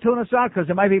 audience? Don't tune us out, because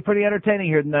it might be pretty entertaining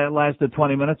here in the last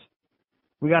 20 minutes.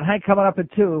 We got Hank coming up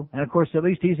at 2, and of course, at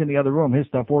least he's in the other room. His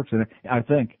stuff works in it, I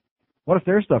think. What if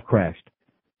their stuff crashed?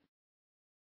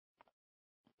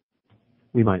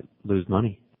 We might lose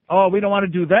money. Oh, we don't want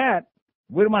to do that.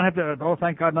 We don't want to have to, oh,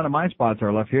 thank God none of my spots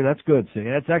are left here. That's good, see.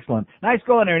 That's excellent. Nice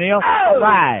going there, Neil. Oh! All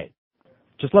right.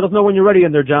 Just let us know when you're ready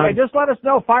in there, John. Hey, just let us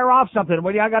know. Fire off something.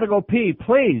 I got to go pee.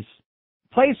 Please.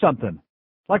 Play something.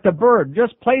 Like the bird.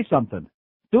 Just play something.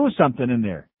 Do something in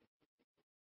there.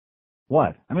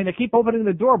 What? I mean, they keep opening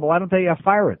the door, but why don't they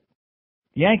fire it?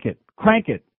 Yank it. Crank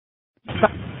it.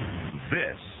 Stop.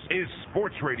 This is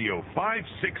Sports Radio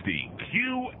 560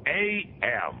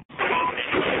 QAM.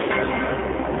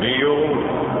 Neil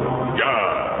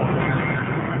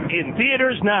Young. In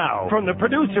theaters now, from the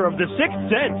producer of The Sixth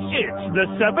Sense, it's The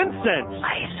Seventh Sense.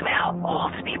 I smell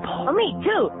old people. Oh, me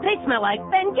too. They smell like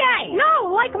Bengay.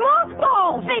 No, like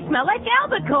mothballs. They smell like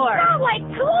albacore. No, like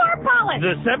floor polish.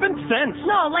 The Seventh Sense.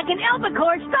 No, like an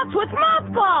albacore stuffed with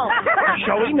mothballs.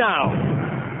 Showing now.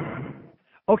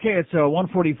 Okay, it's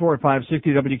 144 at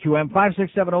 560 WQM,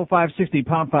 5670560,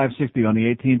 pound 560 on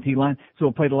the AT&T line. So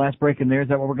we'll play the last break in there. Is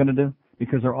that what we're going to do?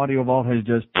 Because our audio vault has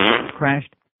just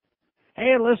crashed.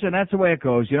 Hey, listen, that's the way it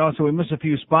goes, so we miss a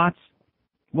few spots.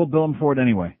 We'll bill them for it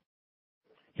anyway.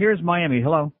 Here's Miami.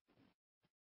 Hello.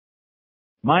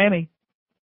 Miami.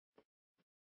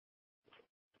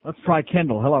 Let's try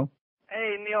Kendall. Hello.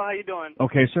 Hey, Neil, how you doing?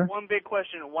 Okay, sir. One big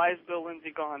question. Why is Bill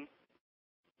Lindsay gone?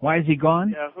 Why is he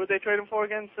gone? Yeah, who'd they trade him for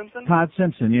again? Simpson? Todd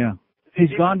Simpson, yeah. He's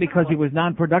gone because he was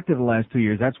non-productive the last 2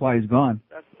 years. That's why he's gone.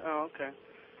 Oh, okay.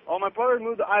 Oh, my brother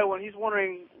moved to Iowa, and he's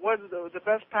wondering what is the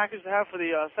best package to have for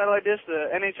the satellite dish,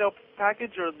 the NHL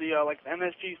package or the like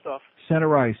MSG stuff?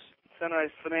 Center ice. Center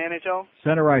ice for the NHL?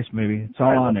 Center ice, maybe. It's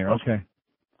all on there. Okay.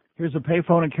 Here's a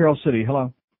payphone in Carroll City.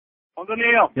 Hello. Uncle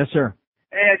Neil. Yes, sir.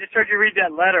 Hey, I just heard you read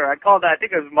that letter. I called that, I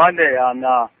think it was Monday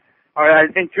or I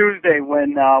think Tuesday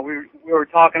when we were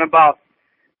talking about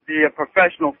the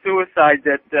professional suicide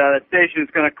that the station is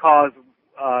going to cause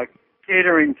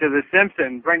catering to the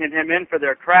Simpsons, bringing him in for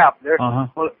their crap.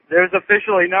 Well, there's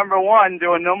officially number one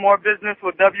doing no more business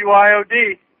with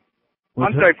WIOD.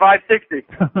 I'm sorry, 560.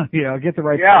 Yeah, I'll get the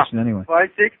right person anyway.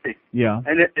 560. Yeah.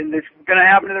 And it's going to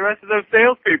happen to the rest of those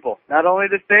salespeople, not only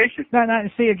the station. Now,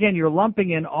 see, again, you're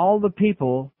lumping in all the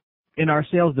people in our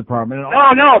sales department.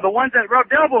 No, the ones that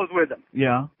rubbed elbows with him.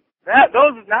 Yeah.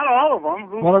 Those, not all of them.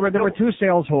 Well, there were two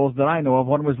sales holes that I know of.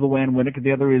 One was Luann Winnick, and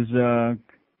the other is Roy.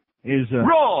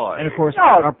 And of course,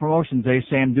 our promotions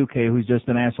Sam Duque, who's just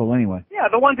an asshole anyway. Yeah,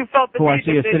 the ones who felt the who need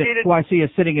that they needed. Who I see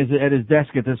is sitting at his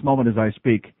desk at this moment as I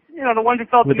speak. You know, the ones who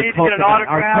felt the need to get an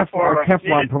autograph our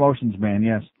Keflon promotions man,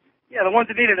 yes. Yeah, the ones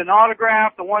that needed an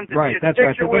autograph, the ones that needed a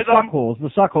picture with them. The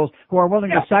suckholes who are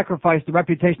willing to sacrifice the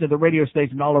reputation of the radio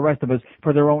station and all the rest of us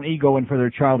for their own ego and for their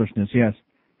childishness, yes.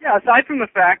 Yeah, aside from the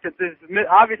fact that there's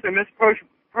obviously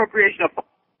misappropriation of,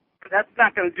 that's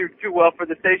not going to do too well for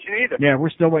the station either. Yeah, we're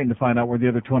still waiting to find out where the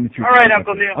other 23. All right,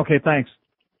 Uncle Neil. Okay, thanks.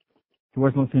 He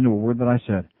wasn't listening to a word that I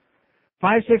said.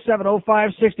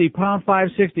 5670560, pound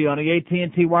 560 on the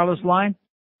AT&T wireless line.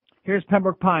 Here's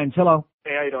Pembroke Pines. Hello.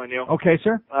 Hey, how you doing, Neil? Okay,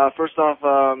 sir. First off,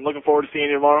 I'm looking forward to seeing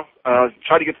you tomorrow.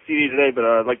 Tried to get the CD today, but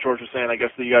like George was saying, I guess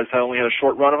that you guys only had a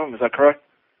short run of them. Is that correct?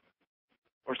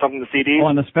 Or something, the CDs? Oh,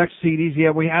 on the spec CDs,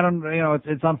 yeah.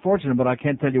 It's unfortunate, but I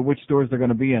can't tell you which stores they're going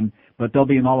to be in, but they'll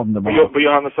be in all of them tomorrow. But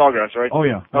you'll have the Sawgrass, right? Oh,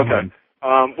 yeah. Okay.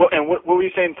 What were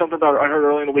you saying? Something about, I heard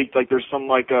earlier in the week, like there's some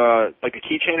like a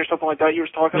keychain or something like that you were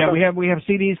talking about? Yeah, we have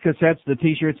CDs, cassettes, the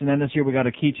T-shirts, and then this year we got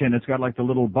a keychain. It's got like the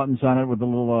little buttons on it with the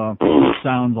little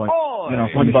sounds like,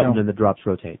 one button and the drops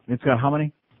rotate. It's got how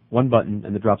many? One button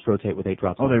and the drops rotate with 8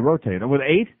 drops. Oh, they rotate. With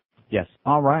 8? Yes.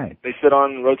 All right. They sit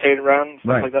on, rotate around,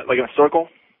 stuff Right. like that, like in a circle?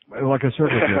 Like a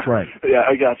circle, that's right. Yeah,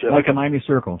 I got you. Like a Miami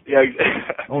circle. Yeah.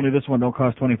 Only this one don't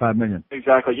cost $25 million.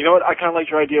 Exactly. You know what? I kind of liked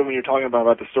your idea when you were talking about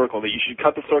the circle, that you should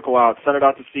cut the circle out, send it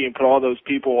out to sea, and put all those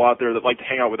people out there that like to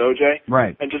hang out with OJ.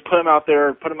 Right. And just put them out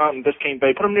there, put them out in Biscayne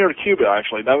Bay, put them near Cuba,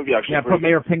 actually. That would be actually put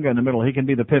Mayor Pinga in the middle. He can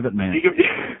be the pivot man. He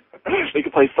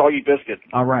could play Soggy Biscuit.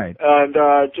 All right. And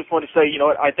just want to say, you know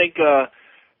what? I think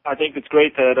it's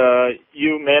great that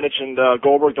you, Manich, and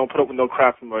Goldberg don't put up with no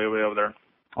crap from way over there.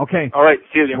 Okay. All right.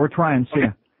 See you. We're trying. See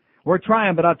ya. We're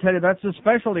trying, but I'll tell you, that's a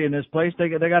specialty in this place. They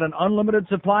got an unlimited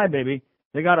supply, baby.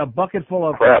 They got a bucket full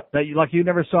of crap that like you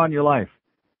never saw in your life.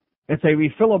 It's a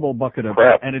refillable bucket of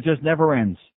crap, and it just never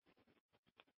ends.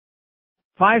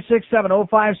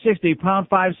 567-0560, pound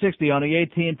 560 on the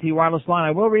AT&T wireless line.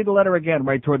 I will read the letter again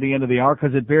right toward the end of the hour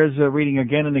because it bears reading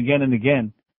again and again and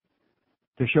again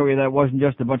to show you that it wasn't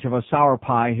just a bunch of a sour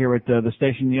pie here at the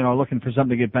station, looking for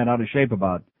something to get bent out of shape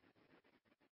about.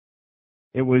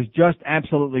 It was just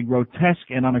absolutely grotesque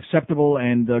and unacceptable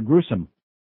and gruesome.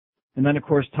 And then, of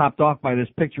course, topped off by this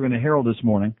picture in the Herald this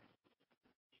morning.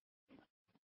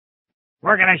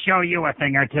 We're going to show you a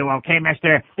thing or two, okay,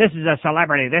 mister? This is a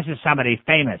celebrity. This is somebody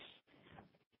famous.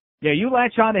 Yeah, you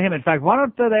latch on to him. In fact, why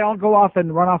don't they all go off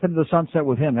and run off into the sunset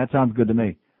with him? That sounds good to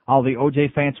me. All the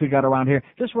OJ fans we got around here,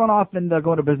 just run off and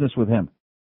go into business with him.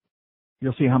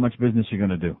 You'll see how much business you're going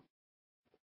to do.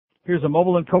 Here's a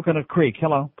mobile in Coconut Creek.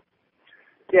 Hello.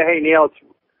 Yeah, hey, Neil.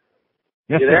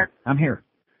 Yes, you sir. there? I'm here.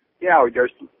 Yeah, we were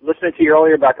listening to you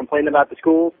earlier about complaining about the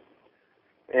schools.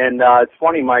 And it's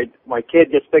funny, my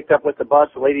kid gets picked up with the bus.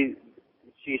 The lady,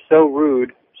 she's so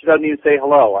rude. She doesn't even say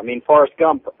hello. I mean, Forrest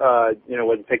Gump,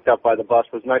 wasn't picked up by the bus.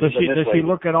 Was nicer than this Does lady. she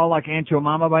look at all like Aunt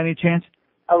Jemima by any chance?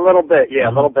 A little bit, yeah,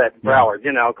 a little bit. Broward,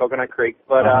 Coconut Creek.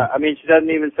 But, I mean, she doesn't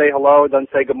even say hello, doesn't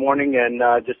say good morning, and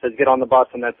just says get on the bus,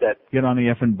 and that's it. Get on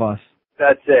the effing bus.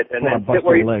 That's it. And then sit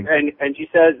where and she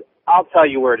says, I'll tell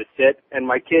you where to sit, and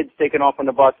my kid's taken off on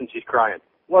the bus and she's crying.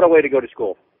 What a way to go to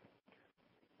school.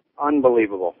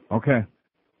 Unbelievable. Okay.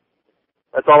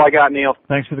 That's all I got, Neil.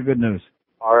 Thanks for the good news.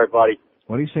 All right, buddy.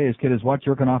 What do you say his kid is what,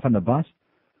 jerking off on the bus?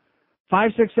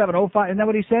 56705, isn't that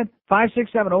what he said?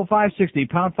 5670560,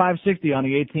 pound 560 on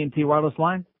the AT&T wireless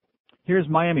line. Here's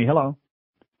Miami. Hello.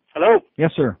 Hello.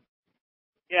 Yes, sir.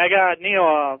 Yeah, I got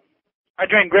Neil. I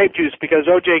drink grape juice because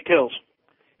OJ kills.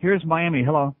 Here's Miami.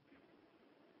 Hello.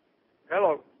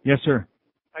 Hello. Yes, sir.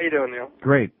 How you doing, Neil?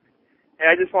 Great. Hey,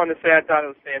 I just wanted to say I thought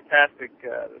it was fantastic,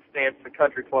 the stance the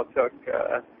country club took.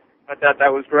 I thought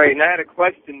that was great. And I had a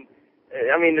question.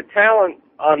 I mean, the talent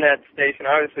on that station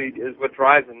obviously is what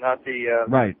drives it, not the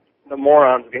right. the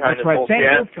morons behind That's the right. whole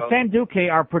fiasco. Sam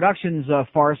Duque, our productions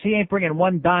farce, he ain't bringing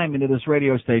one dime into this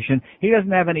radio station. He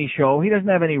doesn't have any show. He doesn't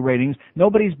have any ratings.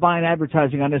 Nobody's buying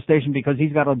advertising on this station because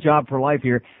he's got a job for life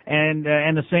here. And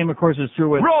the same, of course, is true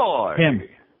with him.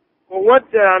 Well, what,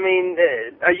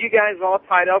 are you guys all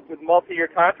tied up with multi-year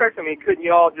contracts? I mean, couldn't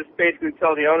you all just basically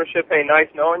tell the ownership, hey,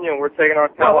 nice knowing you, and we're taking our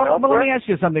talent Well, elsewhere? let me ask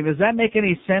you something. Does that make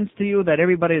any sense to you that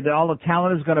all the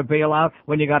talent is going to bail out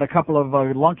when you got a couple of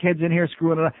lunkheads in here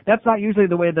screwing it up? That's not usually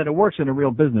the way that it works in a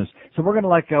real business. So we're going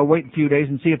to, wait a few days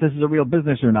and see if this is a real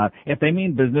business or not, if they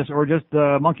mean business or just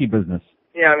monkey business.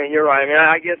 Yeah, I mean, you're right. I mean,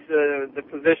 I guess the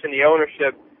position the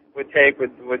ownership would take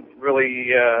would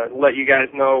really let you guys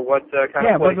know what kind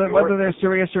of place whether they're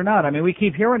serious or not. I mean, we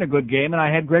keep hearing a good game, and I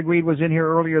had Greg Reed was in here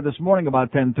earlier this morning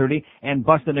about 10:30 and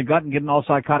busting a gut and getting all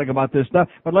psychotic about this stuff.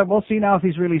 But we'll see now if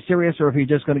he's really serious or if he's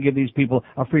just going to give these people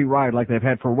a free ride like they've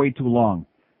had for way too long.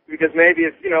 Because maybe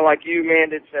if, like you,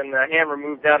 Mandich, and Hammer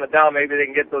move down to Down, maybe they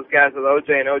can get those guys with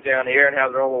OJ and OJ on the air and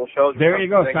have their own little shows. There you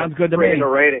go. Sounds good to me. The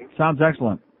ratings. Sounds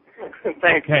excellent.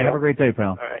 Thanks. Okay, have a great day,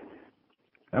 pal. All right.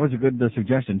 That was a good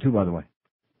suggestion, too, by the way.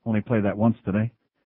 Only played that once today.